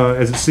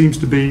as it seems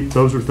to be,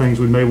 those are things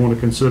we may want to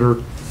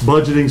consider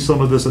budgeting some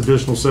of this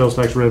additional sales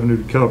tax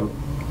revenue to cover.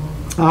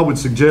 I would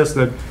suggest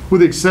that,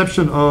 with the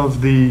exception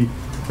of the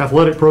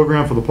athletic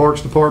program for the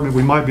Parks Department,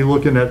 we might be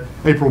looking at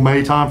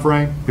April-May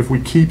timeframe. If we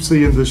keep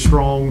seeing this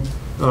strong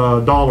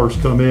dollars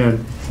come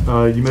in,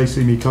 you may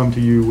see me come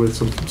to you with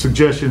some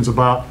suggestions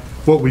about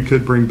what we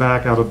could bring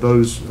back out of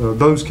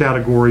those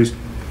categories.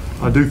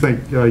 I do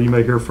think you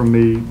may hear from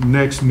me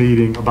next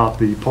meeting about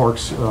the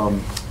Parks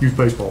youth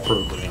baseball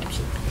programs.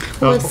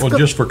 Well,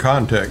 just for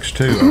context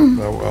too,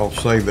 I'll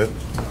say that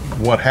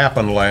what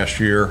happened last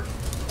year,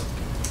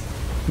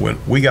 when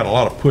we got a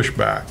lot of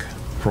pushback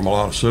from a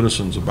lot of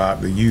citizens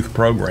about the youth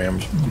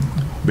programs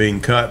being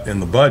cut in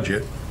the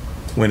budget,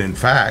 when in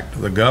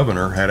fact the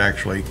governor had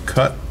actually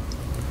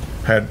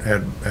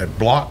had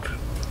blocked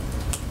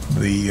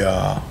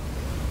the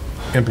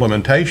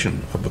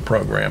implementation of the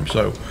program.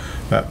 So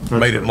that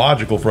made it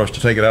logical for us to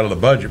take it out of the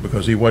budget,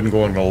 because he wasn't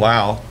going to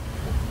allow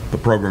the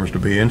programs to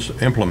be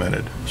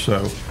implemented.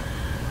 So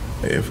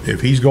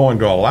if he's going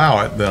to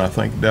allow it, then I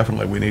think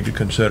definitely we need to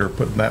consider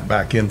putting that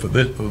back in for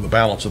the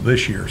balance of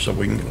this year, so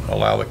we can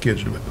allow the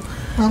kids to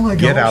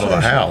get out of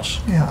the house.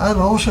 Yeah, I'd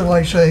also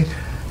like to say,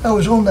 I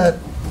was on that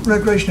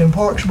Recreation and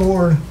Parks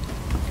Board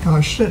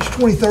since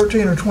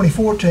 2013 or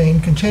 2014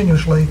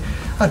 continuously.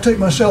 I took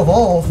myself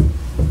off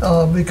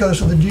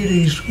because of the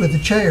duties with the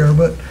chair,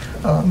 but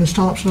Ms.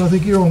 Thompson, I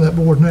think you're on that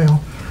board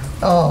now.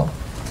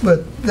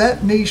 But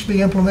that needs to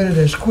be implemented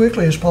as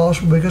quickly as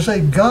possible, because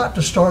they've got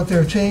to start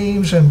their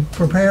teams, and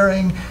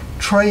preparing,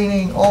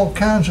 training, all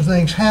kinds of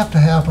things have to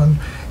happen,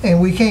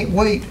 and we can't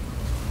wait.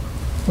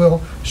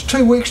 Well, it's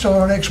 2 weeks till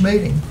our next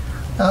meeting.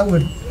 I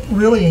would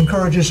really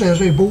encourage us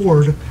as a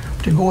board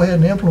to go ahead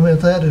and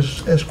implement that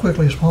as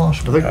quickly as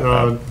possible. I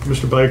think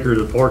Mr. Baker,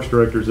 the Parks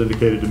Director, has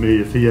indicated to me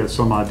if he has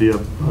some idea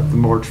of the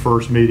March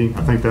 1st meeting,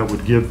 I think that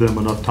would give them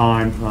enough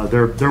time.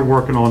 They're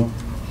working on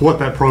what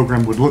that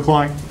program would look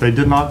like. They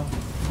did not,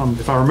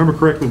 if I remember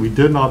correctly, we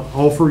did not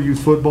offer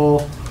youth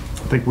football.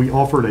 I think we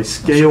offered a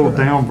scaled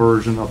down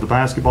version of the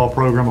basketball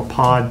program, a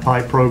pod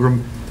type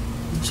program,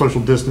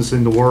 social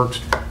distancing the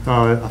works.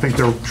 I think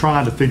they're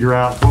trying to figure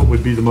out what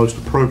would be the most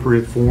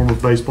appropriate form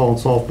of baseball and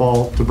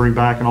softball to bring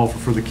back and offer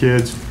for the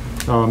kids.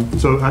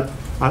 So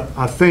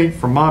I think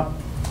from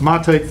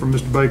my take from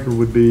Mr. Baker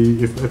would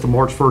be, if at the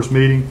March 1st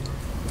meeting,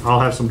 I'll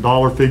have some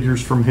dollar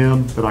figures from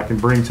him that I can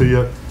bring to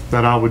you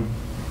that I would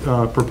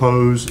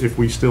propose, if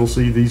we still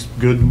see these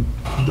good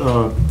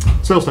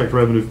sales tax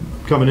revenue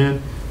coming in,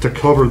 to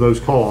cover those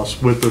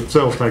costs with the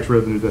sales tax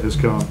revenue that has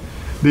come.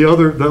 The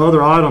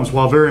other items,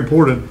 while very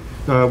important,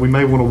 we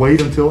may want to wait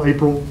until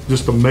April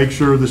just to make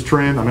sure this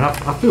trend. I mean,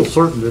 I feel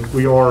certain that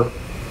we are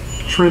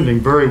trending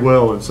very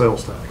well in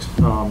sales tax.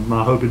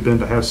 My hope had been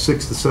to have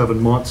 6 to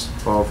 7 months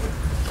of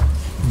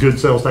good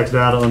sales tax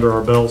data under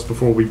our belts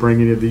before we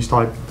bring any of these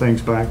type of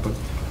things back. But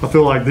I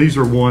feel like these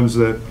are ones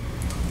that are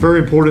very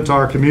important to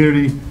our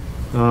community.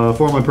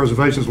 Farmland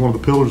preservation is one of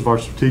the pillars of our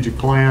strategic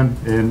plan,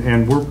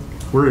 and we're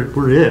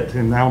it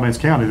in Alamance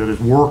County that is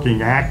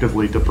working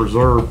actively to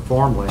preserve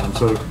farmland.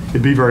 So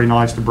it'd be very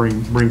nice to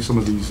bring some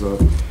of these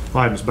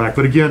items back.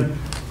 But again,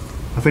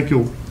 I think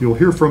you'll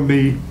hear from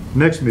me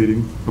next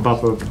meeting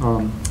about the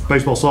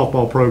baseball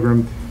softball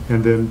program,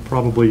 and then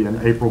probably an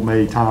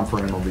April-May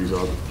timeframe on these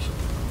others.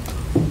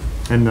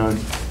 And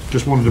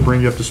just wanted to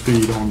bring you up to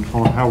speed on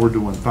how we're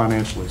doing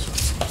financially. So,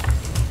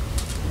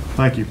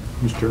 thank you,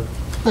 Mr. Chair.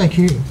 Thank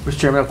you. Mr.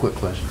 Chairman, I have a quick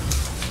question.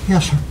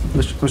 Yes, sir.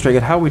 Mr.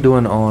 Reagan, how are we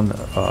doing on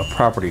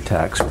property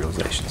tax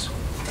realizations?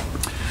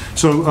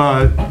 So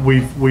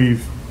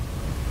we've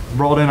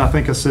brought in, I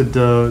think I said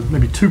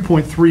maybe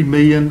 2.3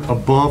 million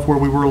above where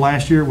we were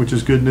last year, which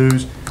is good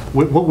news.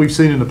 What we've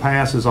seen in the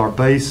past is our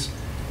base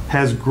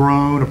has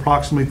grown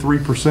approximately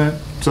 3%.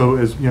 So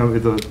as you know,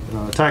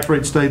 the tax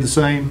rate stayed the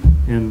same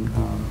in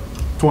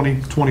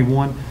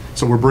 2021.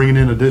 So we're bringing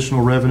in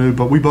additional revenue,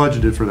 but we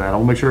budgeted for that. I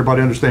want to make sure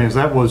everybody understands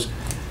that was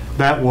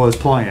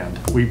planned.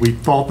 We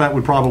thought that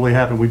would probably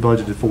happen. We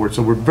budgeted for it.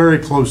 So we're very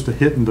close to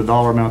hitting the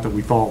dollar amount that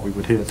we thought we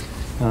would hit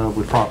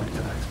with property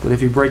tax. But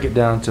if you break it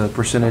down to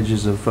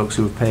percentages of folks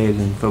who have paid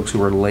and folks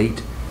who are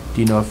late,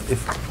 do you know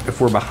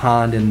if we're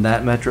behind in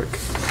that metric?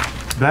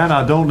 That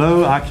I don't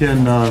know. I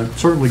can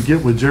certainly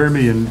get with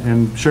Jeremy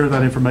and share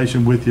that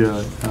information with you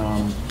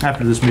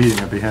after this meeting.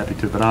 I'd be happy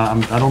to. But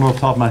I don't know off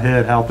the top of my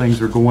head how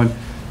things are going.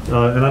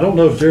 And I don't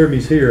know if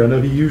Jeremy's here. I know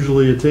he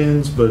usually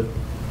attends, but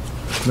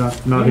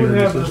not here.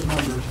 Have those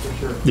numbers for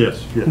sure.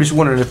 Yes. I'm just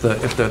wondering if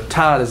the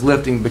tide is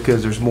lifting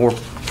because there's more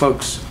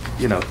folks,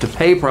 to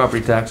pay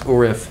property tax,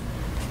 or if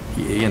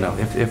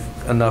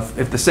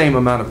the same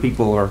amount of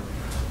people are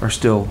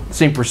still, the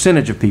same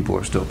percentage of people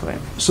are still paying.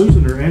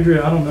 Susan or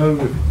Andrea, I don't know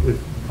if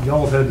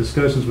y'all have had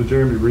discussions with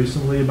Jeremy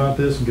recently about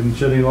this and can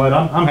shed any light.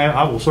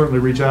 I will certainly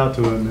reach out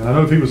to him. And I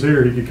know if he was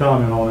here, he could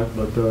comment on it,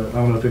 but I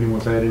don't know if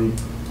anyone's had any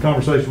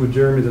conversation with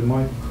Jeremy that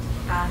might.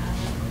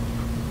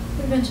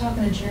 We've been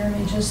talking to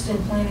Jeremy just in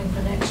planning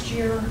for next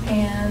year,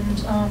 and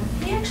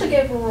he actually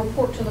gave a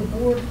report to the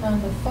board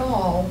in the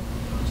fall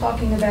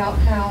talking about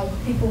how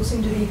people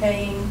seem to be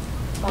paying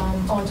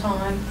on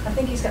time. I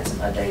think he's got some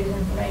updated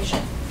information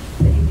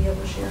that he'd be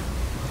able to share.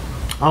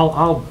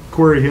 I'll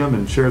query him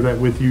and share that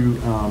with you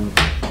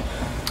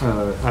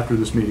after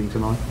this meeting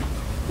tonight.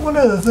 One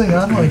other thing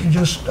I'd like to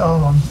just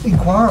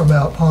inquire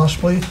about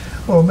possibly,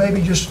 or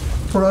maybe just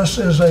for us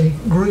as a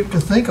group to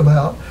think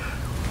about.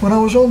 When I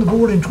was on the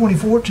board in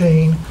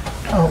 2014,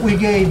 we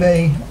gave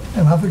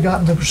and I've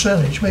forgotten the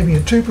percentage, maybe a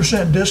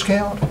 2%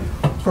 discount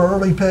for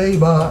early pay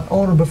by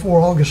on or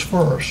before August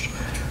 1st.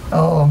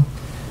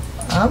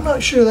 I'm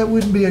not sure that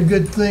wouldn't be a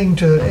good thing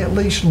to at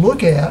least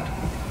look at.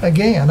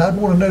 Again, I'd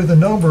want to know the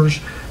numbers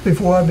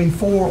before I'd be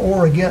for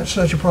or against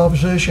such a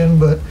proposition,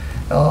 but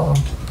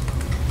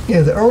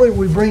the earlier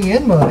we bring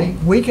in money,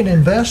 we can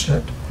invest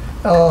it.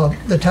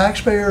 The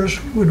taxpayers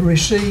would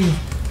receive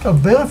a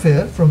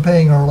benefit from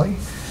paying early.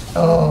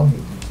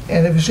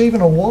 And if it's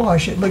even a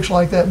wash, it looks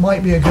like that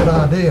might be a good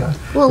idea.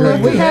 Well,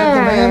 look we have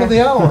the man of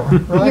the hour,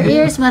 right? Your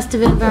ears must have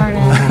been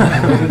burning.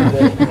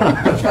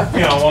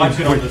 I'll watch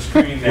it on the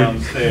screen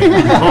downstairs.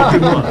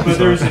 But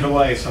there's a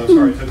delay, so I'm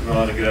sorry it took me a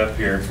while to get up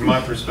here. From my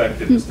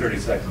perspective, it's 30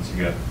 seconds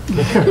ago.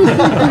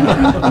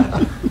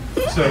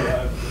 So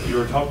you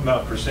were talking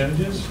about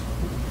percentages?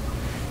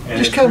 And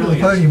Just come to the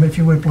podium if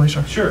you would, please,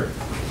 sir. Sure.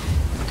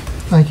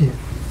 Thank you.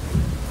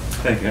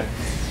 Thank you. I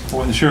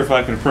wasn't sure if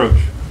I could approach.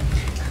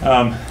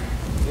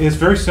 It's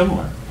very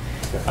similar.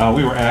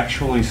 We were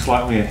actually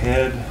slightly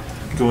ahead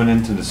going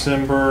into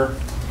December.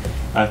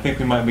 I think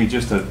we might be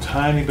just a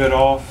tiny bit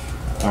off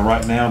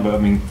right now, but I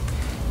mean,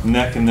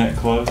 neck and neck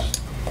close.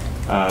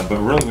 But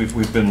really,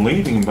 we've been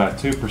leading by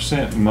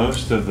 2%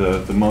 most of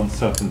the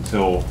months up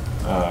until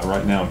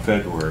right now in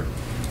February,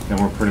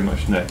 and we're pretty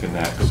much neck and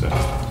neck. So,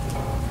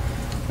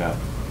 yeah.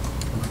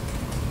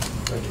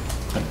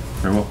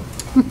 Very well.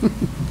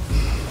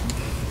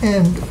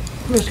 And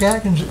Mr.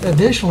 Atkins,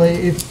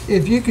 additionally,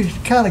 if you could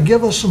kind of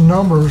give us some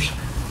numbers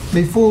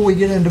before we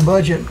get into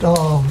budget,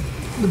 the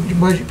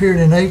budget period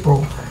in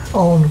April,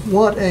 on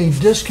what a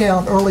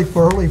discount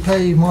for early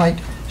pay might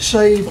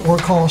save or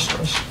cost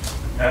us.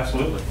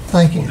 Absolutely.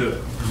 Thank you. We'll do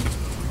it.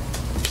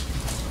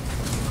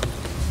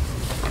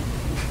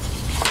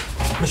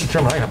 Mr.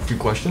 Chairman, I have a few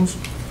questions.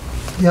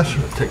 Yes,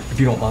 sir. If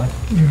you don't mind.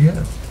 You get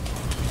it.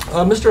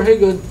 Mr.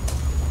 Haygood,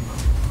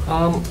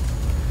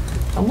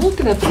 I'm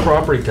looking at the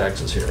property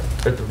taxes here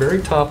at the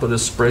very top of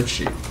this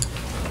spreadsheet.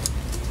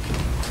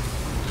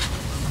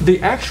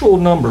 The actual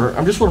number,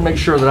 I just want to make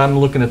sure that I'm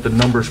looking at the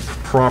numbers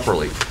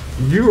properly.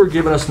 You are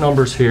giving us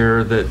numbers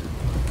here that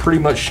pretty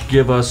much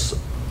give us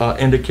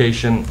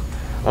indication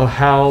of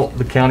how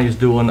the county is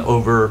doing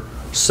over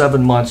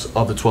 7 months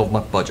of the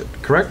 12-month budget,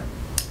 correct?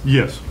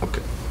 Yes.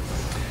 Okay.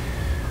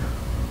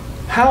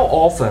 How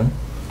often,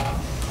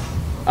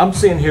 I'm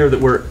seeing here that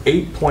we're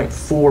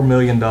 $8.4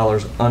 million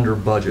under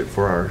budget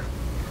for our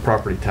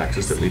property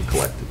taxes that we've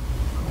collected.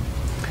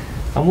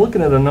 I'm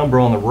looking at a number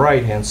on the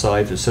right-hand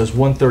side that says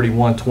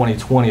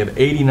 1/31/2020 of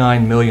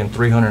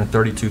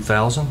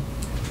 $89,332,000.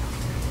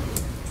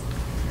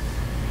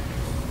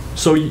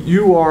 So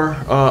you are,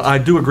 I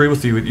do agree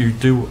with you,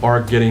 you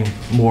are getting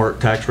more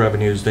tax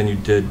revenues than you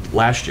did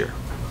last year.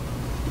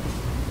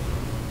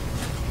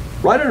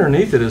 Right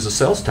underneath it is a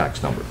sales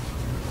tax number.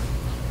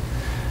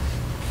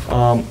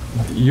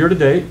 Year to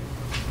date,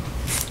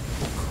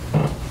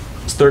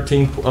 it's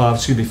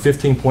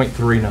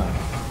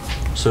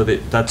 15.39. So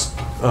that's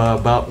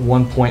about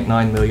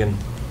 1.9 million,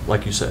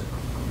 like you said.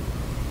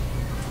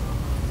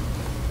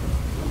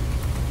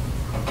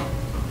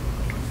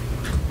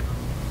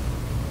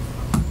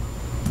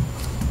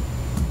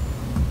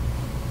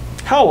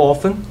 How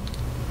often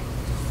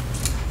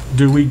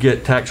do we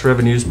get tax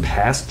revenues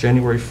past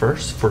January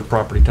 1st for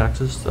property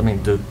taxes? I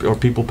mean, are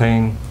people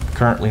paying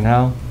currently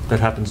now? That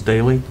happens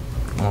daily,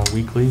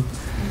 weekly?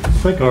 I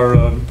think our,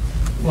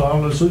 well, I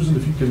don't know, Susan,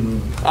 if you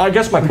can... I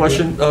guess my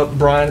question,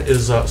 Brian,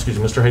 is, excuse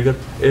me, Mr. Haygood,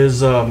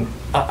 is,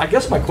 I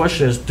guess my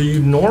question is, do you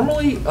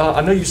normally,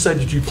 I know you said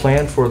that you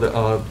planned for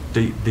the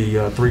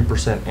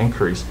 3%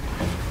 increase.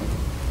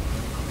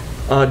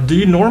 Do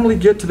you normally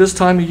get to this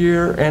time of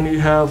year and you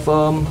have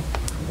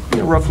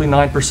roughly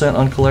 9%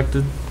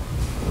 uncollected?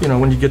 You know,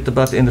 when you get to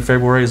about the end of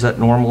February, is that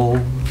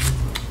normal?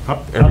 I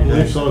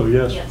believe so,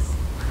 yes. Yes.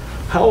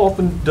 How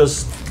often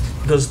does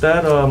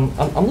that,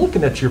 I'm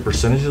looking at your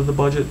percentage of the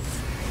budget,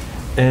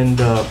 and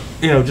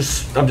you know,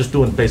 I'm just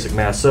doing basic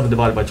math. 7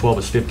 divided by 12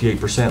 is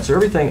 58%. So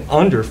everything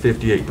under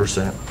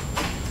 58%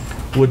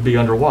 would be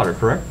underwater,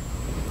 correct?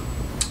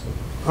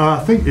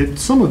 I think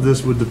some of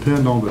this would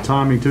depend on the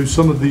timing too.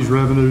 Some of these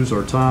revenues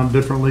are timed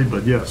differently,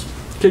 but yes.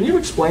 Can you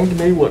explain to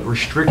me what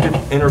restricted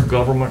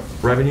intergovernment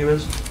revenue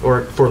is,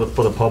 or for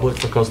the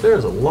public? Because there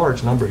is a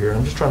large number here, and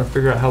I'm just trying to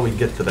figure out how we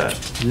get to that.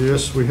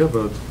 Yes, we have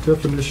a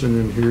definition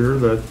in here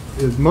that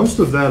is, most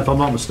of that, if I'm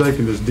not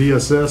mistaken, is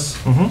DSS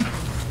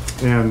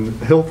and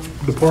Health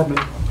Department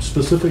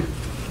specific.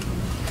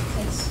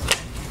 Yes.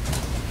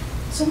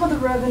 Some of the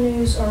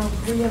revenues are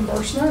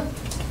reimbursement.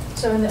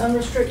 So in the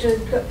unrestricted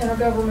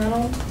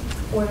intergovernmental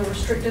or the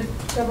restricted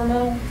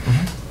governmental,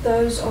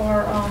 those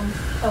are,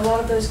 a lot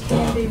of those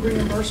can be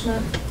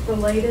reimbursement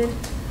related,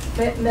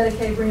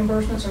 Medicaid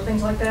reimbursements or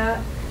things like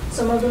that.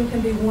 Some of them can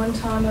be one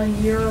time a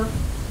year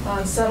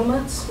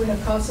settlements. We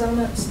have cost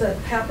settlements that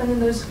happen in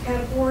those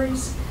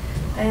categories.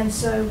 And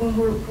so when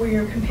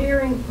we're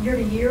comparing year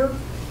to year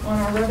on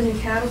our revenue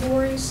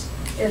categories,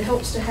 it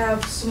helps to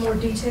have some more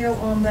detail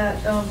on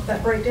that,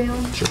 that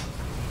breakdown. Sure.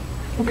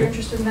 If you're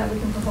interested in that, we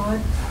can provide.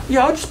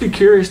 Yeah, I'll just be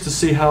curious to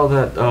see how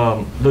that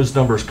those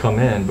numbers come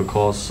in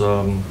because,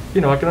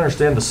 you know, I can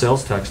understand the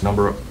sales tax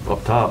number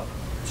up top.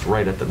 It's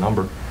right at the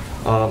number.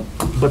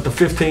 But the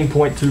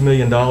 $15.2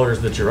 million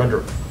that you're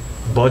under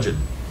budget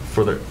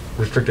for the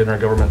restricted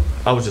intergovernment,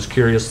 I was just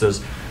curious,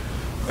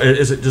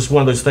 is it just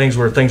one of those things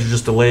where things are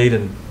just delayed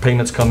and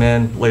payments come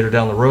in later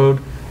down the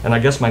road? And I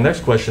guess my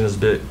next question is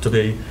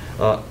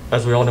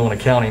as we all know in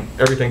accounting,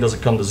 everything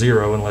doesn't come to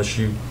zero unless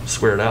you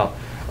swear it out.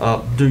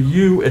 Do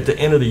you, at the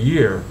end of the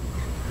year,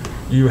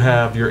 you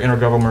have your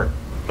intergovernment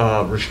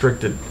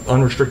unrestricted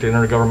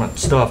intergovernment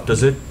stuff?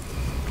 Does it,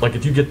 like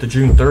if you get to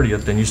June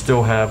 30th, then you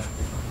still have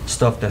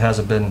stuff that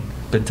hasn't been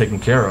taken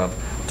care of?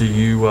 Do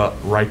you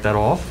write that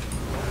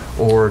off,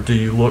 or do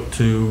you look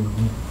to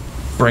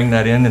bring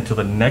that into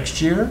the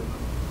next year?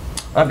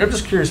 I'm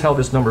just curious how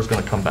this number is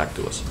going to come back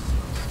to us.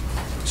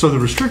 So the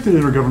restricted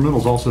intergovernmental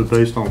is also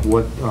based on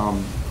what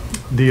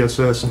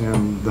DSS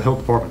and the health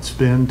department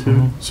spend too.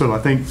 Mm-hmm. So I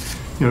think,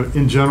 you know,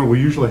 in general, we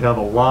usually have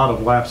a lot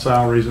of lapsed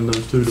salaries in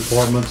those two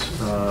departments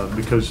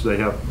because they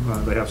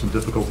have some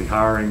difficulty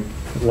hiring,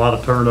 a lot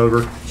of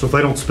turnover. So if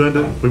they don't spend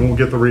it, we won't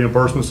get the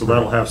reimbursement, so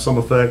that'll have some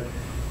effect.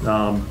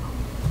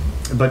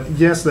 But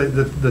yes,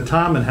 the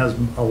timing has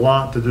a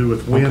lot to do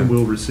with when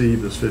we'll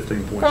receive this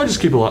 15.2. I'll just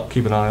keep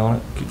an eye on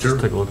it. Just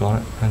take a look on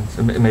it,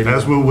 and maybe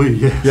as will we.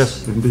 Yes.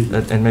 Yes, indeed.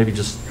 And maybe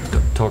just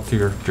talk to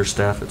your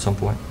staff at some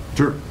point.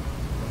 Sure.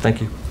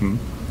 Thank you. Mm-hmm.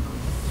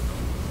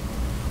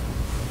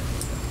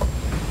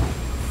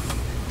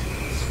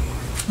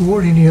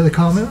 Board, any other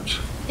comments?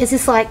 Is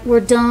this like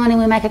we're done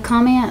and we make a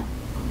comment?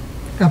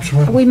 Are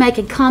Absolutely. we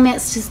making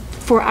comments just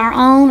for our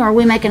own, or are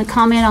we making a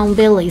comment on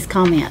Billy's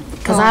comment?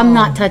 Because I'm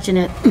not touching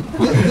it.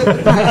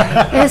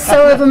 It's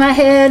so over my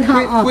head.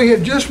 We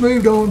have just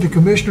moved on to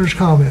commissioners'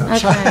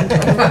 comments.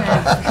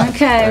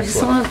 Okay, I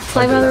just want to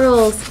play by the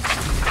rules.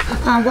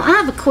 Well, I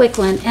have a quick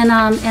one, and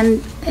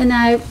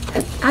I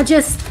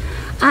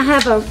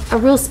have a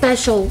real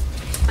special.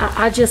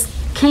 I just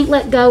can't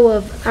let go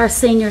of our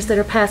seniors that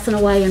are passing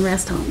away in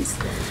rest homes,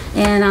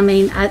 and I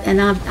mean,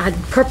 I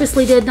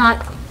purposely did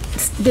not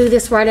do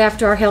this right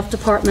after our health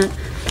department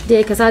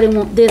did, because I didn't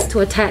want this to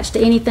attach to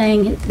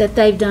anything that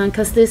they've done,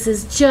 because this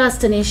is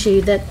just an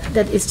issue that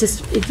it's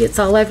just, it gets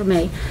all over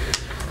me.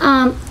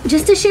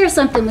 Just to share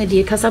something with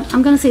you, because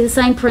I'm going to see the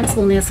same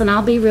principle in this, and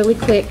I'll be really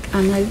quick.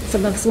 I know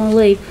some of us want to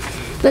leave.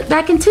 But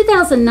back in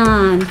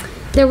 2009,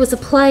 there was a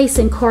place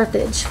in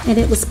Carthage, and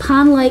it was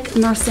Pine Lake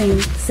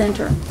Nursing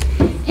Center.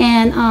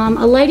 And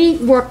a lady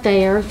worked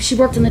there. She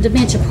worked in the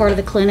dementia part of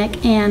the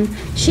clinic, and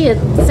she had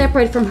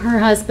separated from her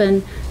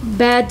husband,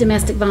 bad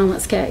domestic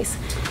violence case.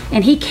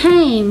 And he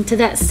came to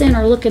that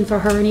center looking for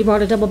her, and he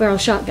brought a double-barrel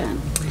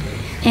shotgun.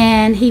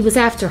 And he was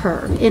after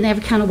her in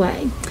every kind of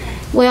way.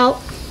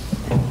 Well,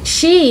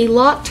 she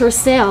locked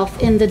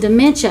herself in the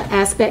dementia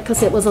aspect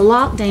because it was a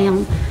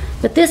lockdown,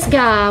 but this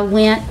guy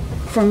went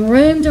from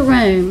room to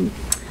room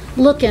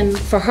looking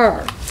for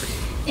her.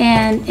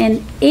 And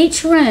in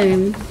each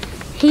room,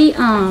 he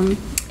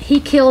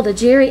killed a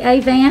Jerry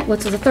A. Vant,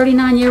 which was a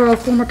 39-year-old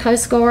former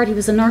Coast Guard. He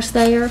was a nurse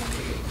there.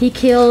 He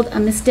killed a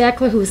Miss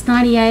Deckler, who was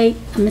 98,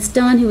 a Miss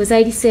Dunn, who was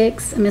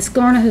 86, a Miss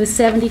Garner, who was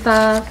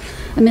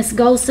 75, a Miss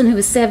Golston, who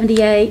was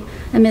 78,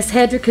 a Miss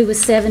Hedrick, who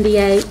was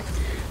 78,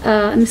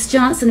 a Miss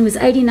Johnson, who was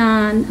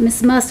 89, a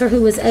Miss Musser,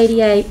 who was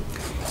 88,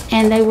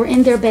 and they were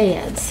in their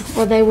beds,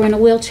 or they were in a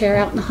wheelchair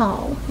out in the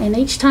hall. And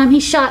each time he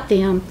shot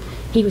them,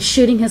 he was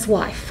shooting his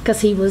wife,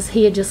 because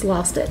he had just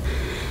lost it.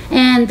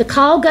 And the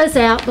call goes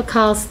out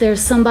because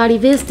there's somebody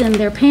visiting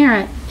their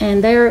parent,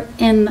 and they're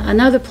in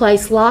another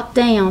place locked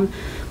down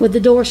with the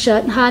door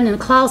shut and hiding in a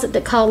closet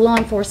that called law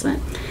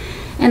enforcement.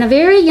 And a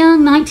very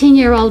young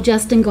 19-year-old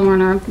Justin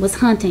Garner was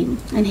hunting,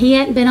 and he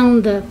hadn't been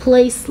on the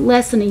police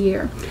less than a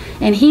year.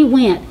 And he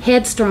went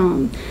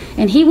headstrong.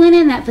 And he went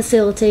in that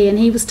facility, and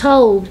he was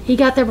told, he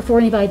got there before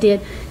anybody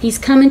did, he's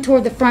coming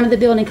toward the front of the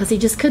building because he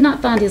just could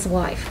not find his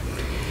wife.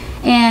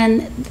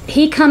 And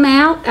he come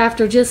out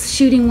after just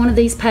shooting one of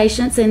these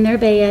patients in their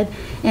bed,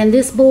 and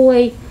this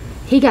boy,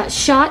 he got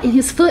shot in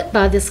his foot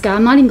by this guy.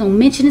 I'm not even going to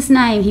mention his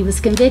name. He was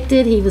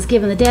convicted. He was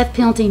given the death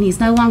penalty, and he's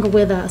no longer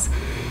with us.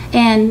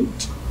 And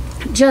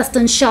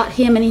Justin shot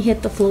him, and he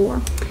hit the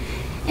floor.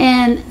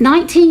 And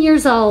 19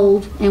 years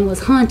old, and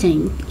was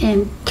hunting,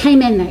 and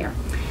came in there.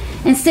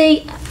 And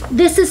see,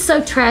 this is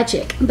so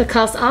tragic,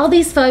 because all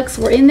these folks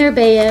were in their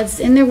beds,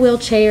 in their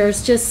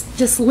wheelchairs,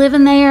 just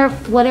living there,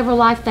 whatever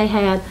life they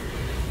had.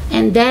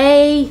 And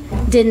they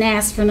didn't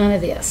ask for none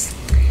of this.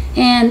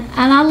 And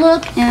I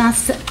look, and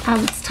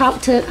I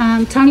talked to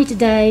Tony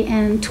today,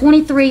 and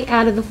 23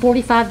 out of the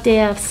 45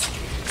 deaths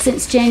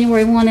since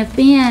January 1 have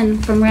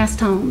been from rest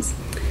homes.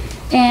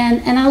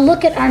 And I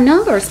look at our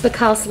numbers,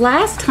 because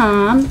last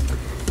time,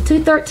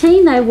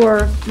 2013, they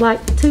were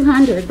like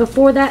 200.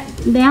 Before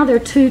that, now they're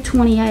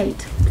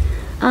 228.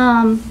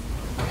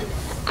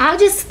 I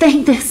just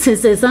think this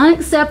is as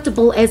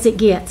unacceptable as it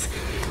gets.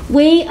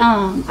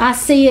 I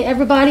see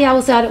everybody. I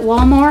was out at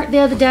Walmart the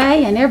other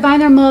day, and everybody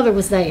and their mother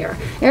was there.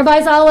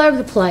 Everybody's all over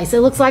the place.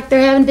 It looks like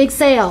they're having a big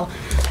sale.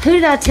 Who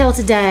did I tell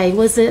today?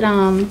 Was it,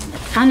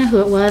 I know who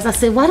it was. I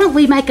said, why don't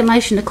we make a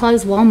motion to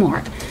close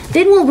Walmart?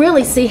 Then we'll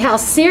really see how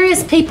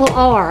serious people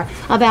are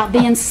about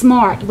being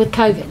smart with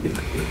COVID.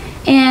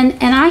 And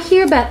I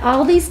hear about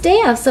all these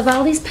deaths of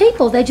all these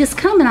people. They just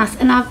come,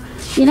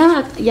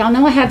 y'all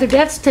know I have their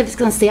death certificates,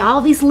 going to see all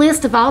these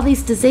lists of all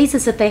these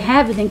diseases that they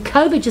have, and then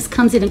COVID just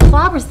comes in and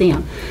clobbers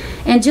them.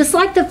 And just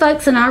like the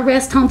folks in our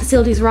rest home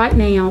facilities right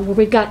now, where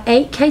we've got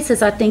 8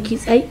 cases, I think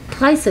it's 8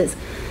 places,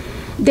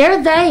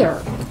 they're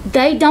there.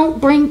 They don't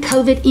bring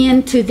COVID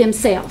into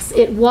themselves.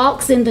 It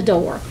walks in the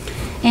door.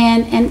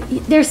 And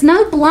there's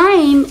no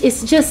blame.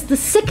 It's just the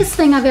sickest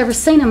thing I've ever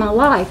seen in my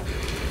life.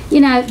 You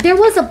know, there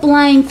was a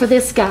blame for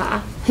this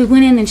guy who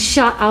went in and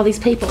shot all these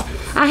people.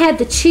 I had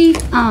the chief,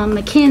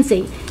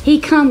 McKenzie, he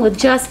come with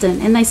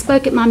Justin, and they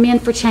spoke at my Men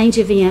for Change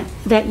event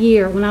that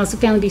year when I was at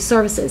Family Abuse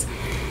Services.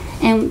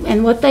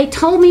 And what they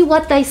told me,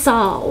 what they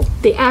saw,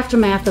 the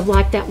aftermath of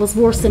like that was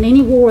worse than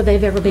any war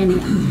they've ever been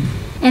in.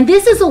 And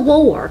this is a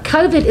war.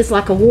 COVID is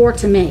like a war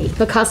to me,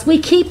 because we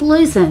keep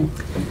losing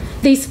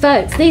these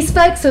folks. These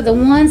folks are the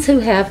ones who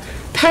have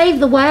paved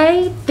the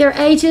way, their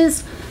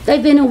ages.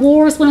 They've been in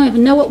wars, we don't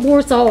even know what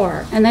wars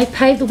are, and they've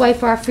paved the way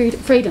for our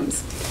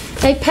freedoms.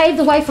 They paved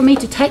the way for me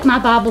to take my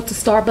Bible to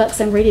Starbucks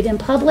and read it in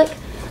public,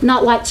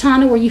 not like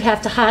China where you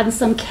have to hide in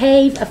some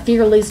cave of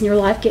fear of losing your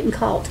life getting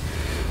caught.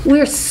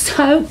 We're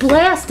so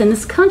blessed in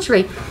this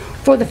country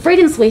for the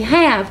freedoms we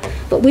have,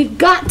 but we've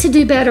got to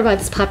do better by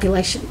this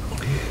population,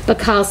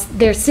 because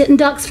they're sitting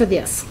ducks for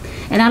this.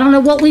 And I don't know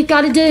what we've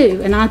got to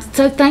do. And I'm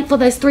so thankful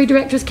those 3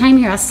 directors came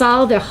here. I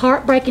saw their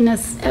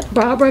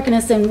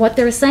heartbreakiness in what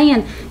they're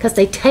saying, because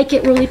they take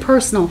it really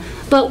personal.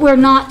 But we're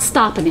not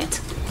stopping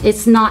it.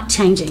 It's not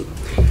changing.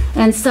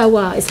 And so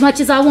as much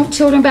as I want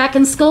children back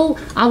in school,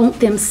 I want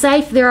them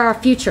safe. They're our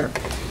future.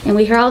 And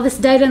we hear all this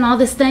data and all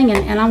this thing,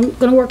 and I'm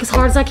going to work as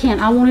hard as I can.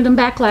 I wanted them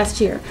back last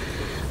year.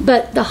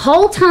 But the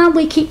whole time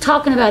we keep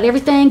talking about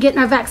everything, getting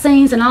our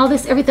vaccines and all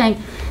this,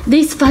 everything,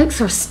 these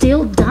folks are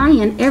still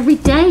dying every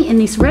day in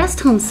these rest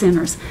home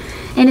centers.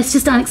 And it's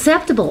just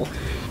unacceptable.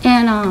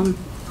 And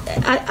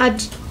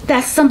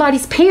that's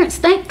somebody's parents.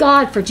 Thank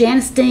God for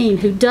Janice Dean,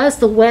 who does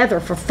the weather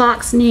for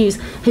Fox News,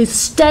 who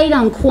stayed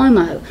on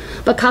Cuomo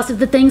because of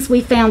the things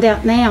we found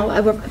out now.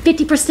 Over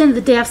 50% of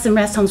the deaths in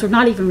rest homes were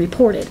not even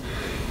reported.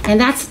 And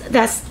that's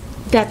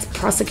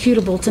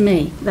prosecutable to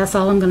me. That's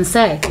all I'm going to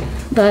say.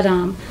 But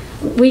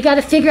we got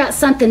to figure out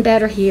something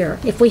better here.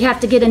 If we have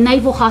to get a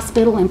naval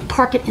hospital and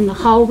park it in the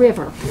Hall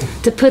River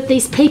to put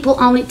these people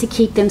on it to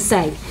keep them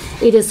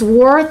safe, it is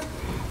worth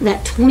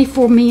that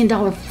 $24 million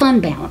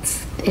fund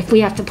balance if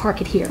we have to park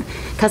it here.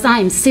 Because I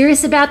am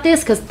serious about this,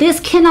 because this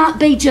cannot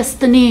be just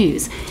the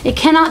news. It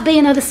cannot be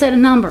another set of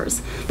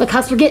numbers,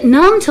 because we're getting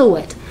numb to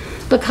it.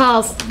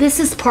 Because this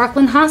is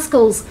Parkland High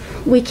School's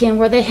weekend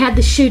where they had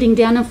the shooting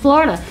down in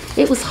Florida.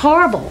 It was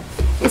horrible.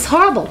 It's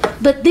horrible.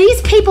 But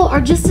these people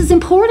are just as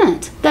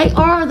important. They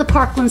are the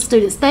Parkland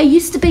students. They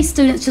used to be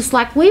students just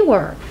like we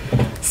were.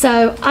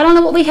 So I don't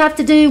know what we have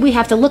to do. We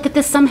have to look at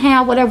this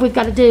somehow, whatever we've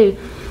got to do.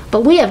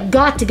 But we have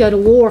got to go to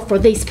war for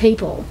these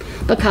people,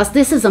 because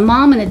this is a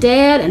mom and a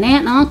dad, an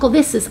aunt and uncle.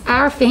 This is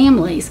our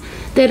families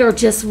that are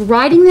just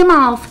writing them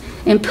off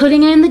and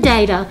putting in the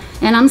data.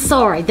 And I'm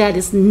sorry, that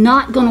is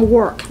not going to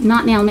work.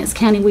 Not in Alamance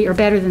County. We are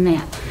better than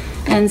that.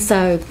 And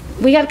so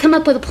we got to come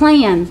up with a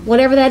plan,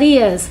 whatever that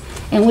is.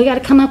 And we got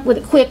to come up with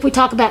it quick. We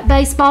talk about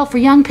baseball for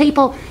young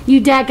people.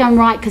 You daggone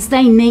right, because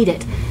they need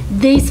it.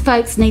 These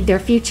folks need their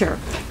future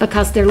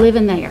because they're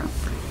living there.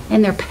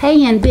 And they're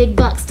paying big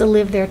bucks to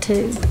live there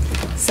too.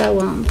 So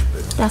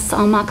that's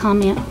all my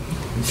comment.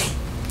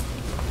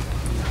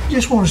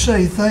 Just want to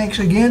say thanks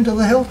again to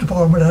the health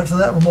department after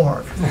that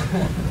remark.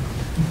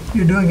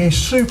 You're doing a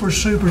super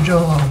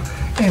job.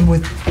 And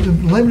with the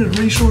limited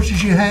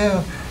resources you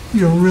have,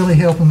 you're really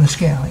helping this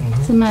county.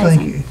 It's amazing.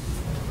 Thank you.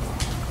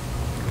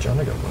 John,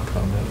 I got one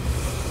comment.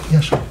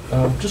 Yes,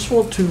 sir. Just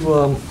want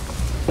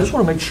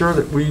to make sure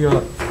that we,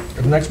 at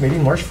the next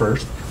meeting, March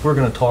 1st, we're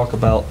going to talk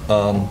about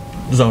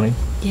zoning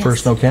for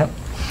snow camp.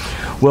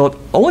 Well, the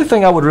only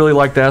thing I would really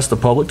like to ask the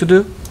public to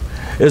do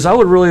is I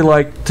would really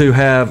like to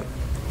have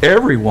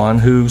everyone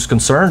who's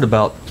concerned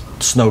about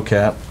snow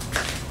cap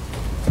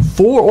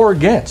for or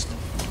against.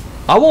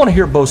 I want to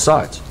hear both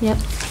sides. Yep.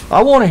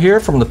 I want to hear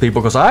from the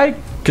people, because I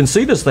can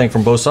see this thing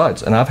from both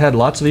sides, and I've had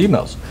lots of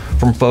emails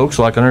from folks,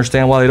 so I can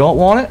understand why they don't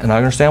want it, and I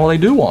understand why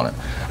they do want it.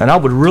 And I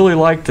would really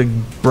like to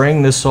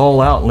bring this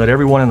all out and let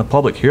everyone in the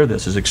public hear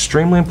this. It's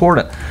extremely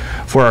important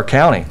for our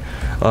county.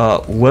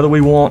 Whether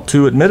we want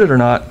to admit it or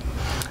not,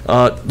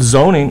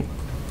 zoning,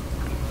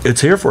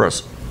 it's here for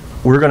us.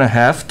 We're going to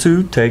have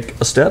to take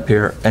a step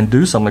here and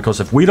do something, because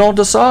if we don't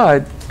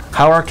decide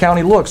how our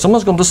county looks,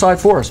 someone's going to decide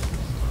for us.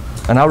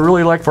 And I would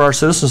really like for our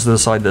citizens to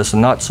decide this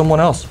and not someone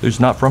else who's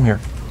not from here.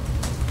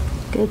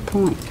 Good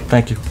point.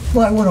 Thank you.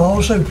 Well, I want to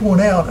also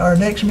point out our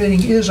next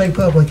meeting is a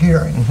public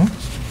hearing.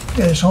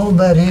 It's on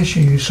that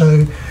issue.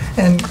 So,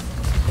 and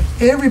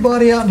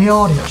everybody out in the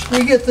audience,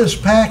 we get this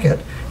packet,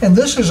 and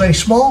this is a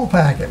small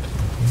packet.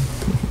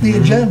 The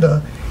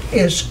agenda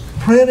is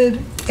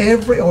printed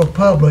or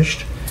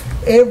published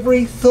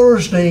every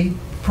Thursday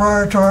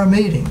prior to our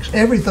meetings,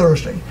 every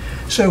Thursday.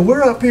 So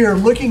we're up here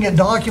looking at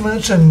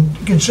documents and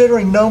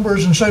considering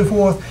numbers and so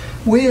forth.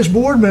 We as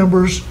board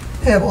members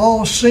have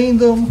all seen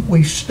them.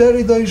 We've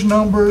studied those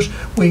numbers.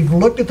 We've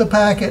looked at the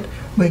packet.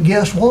 But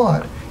guess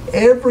what?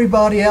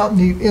 Everybody out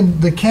in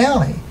the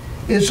county,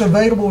 it's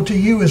available to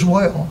you as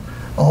well.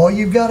 All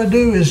you've got to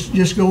do is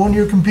just go on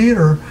your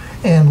computer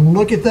and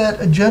look at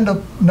that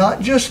agenda,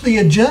 not just the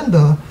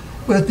agenda,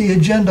 but the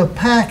agenda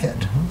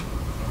packet.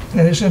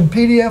 And it's in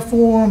PDF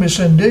form, it's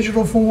in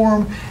digital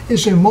form,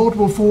 it's in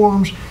multiple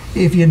forms.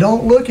 If you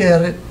don't look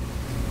at it,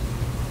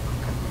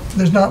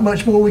 there's not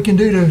much more we can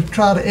do to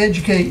try to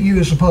educate you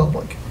as the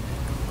public.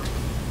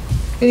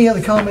 Any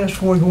other comments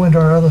before we go into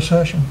our other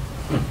session?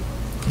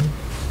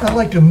 I'd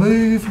like to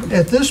move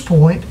at this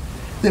point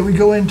that we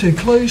go into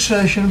closed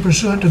session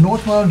pursuant to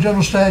North Carolina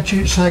General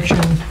Statute Section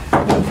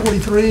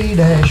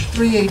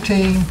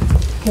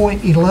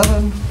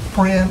 143-318.11,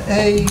 paren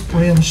A,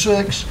 paren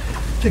 6,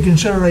 to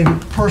consider a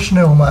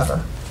personnel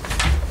matter.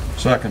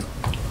 Second.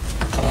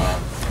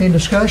 Any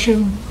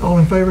discussion? All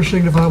in favor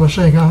signify by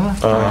saying aye.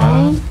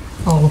 Aye.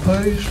 All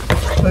opposed?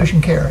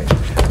 Motion carries.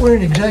 We're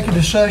in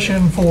executive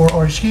session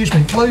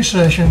closed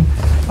session.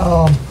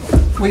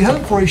 We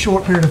hope for a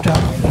short period of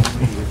time.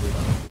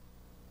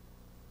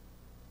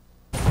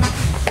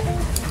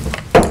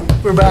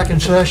 We're back in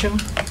session.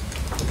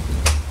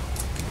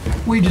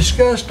 We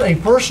discussed a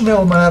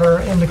personnel matter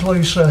in the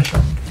closed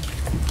session.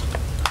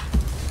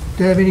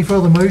 Do you have any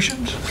further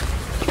motions?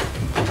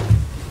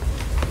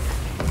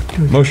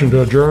 Motion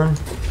to adjourn.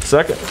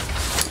 Second.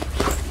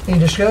 Any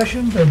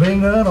discussion? There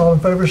being none, all in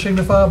favor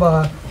signify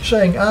by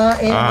saying aye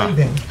and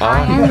leaving.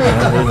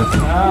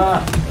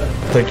 Aye.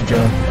 Thank you,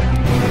 John.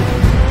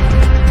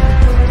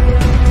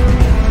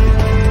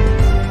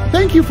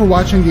 Thank you for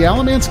watching the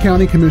Alamance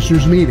County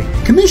Commissioners Meeting.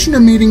 Commissioner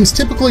meetings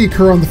typically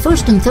occur on the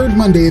first and third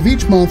Monday of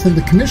each month in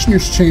the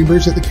Commissioners'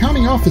 Chambers at the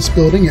County Office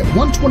Building at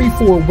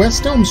 124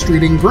 West Elm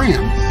Street in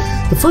Graham.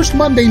 The first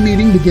Monday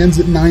meeting begins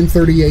at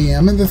 9:30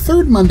 a.m. and the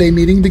third Monday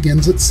meeting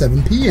begins at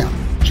 7 p.m.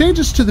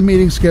 Changes to the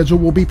meeting schedule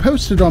will be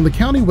posted on the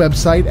county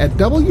website at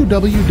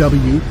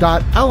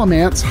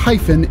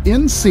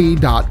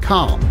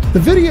www.alamance-nc.com. The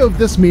video of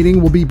this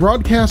meeting will be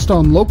broadcast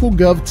on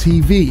LocalGov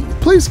TV.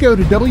 Please go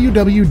to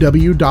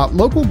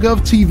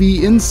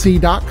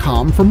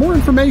www.localgovtvnc.com for more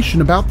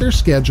information about their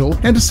schedule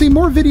and to see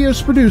more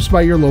videos produced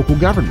by your local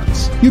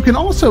governments. You can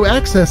also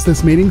access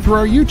this meeting through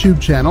our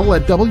YouTube channel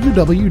at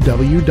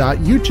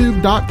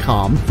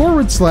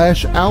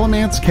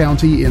www.youtube.com/Alamance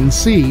County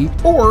NC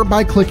or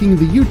by clicking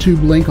the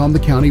YouTube link on the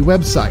county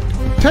website.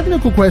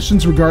 Technical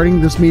questions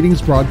regarding this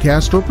meeting's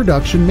broadcast or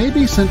production may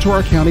be sent to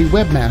our county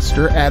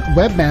webmaster at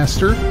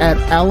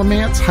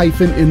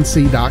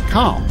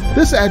webmaster@alamance-nc.com.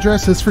 This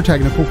address is for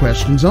technical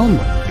questions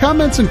only.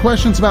 Comments and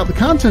questions about the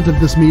content of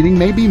this meeting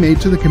may be made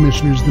to the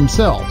commissioners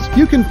themselves.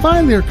 You can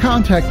find their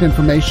contact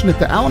information at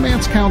the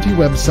Alamance County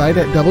website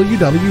at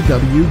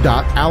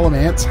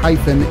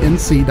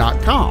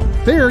www.alamance-nc.com.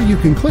 There you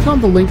can click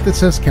on the link that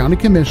says County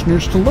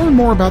Commissioners to learn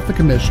more about the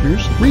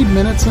commissioners, read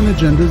minutes and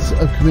agendas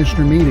of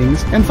commissioner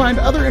meetings, and find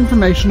other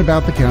information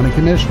about the County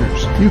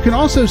Commissioners. You can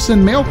also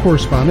send mail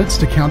correspondence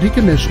to County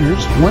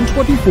Commissioners,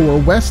 124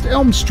 West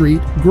Elm Street,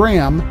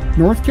 Graham,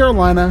 North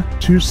Carolina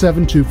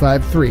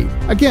 27253.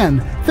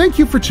 Again, thank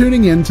you for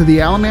tuning in to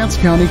the Alamance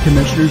County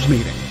Commissioners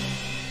Meeting.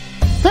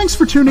 Thanks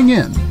for tuning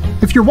in.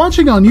 If you're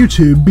watching on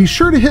YouTube, be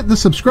sure to hit the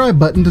subscribe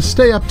button to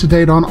stay up to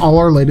date on all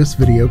our latest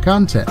video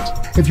content.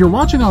 If you're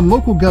watching on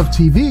LocalGov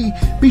TV,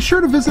 be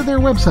sure to visit their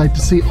website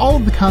to see all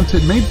of the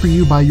content made for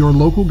you by your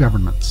local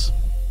governments.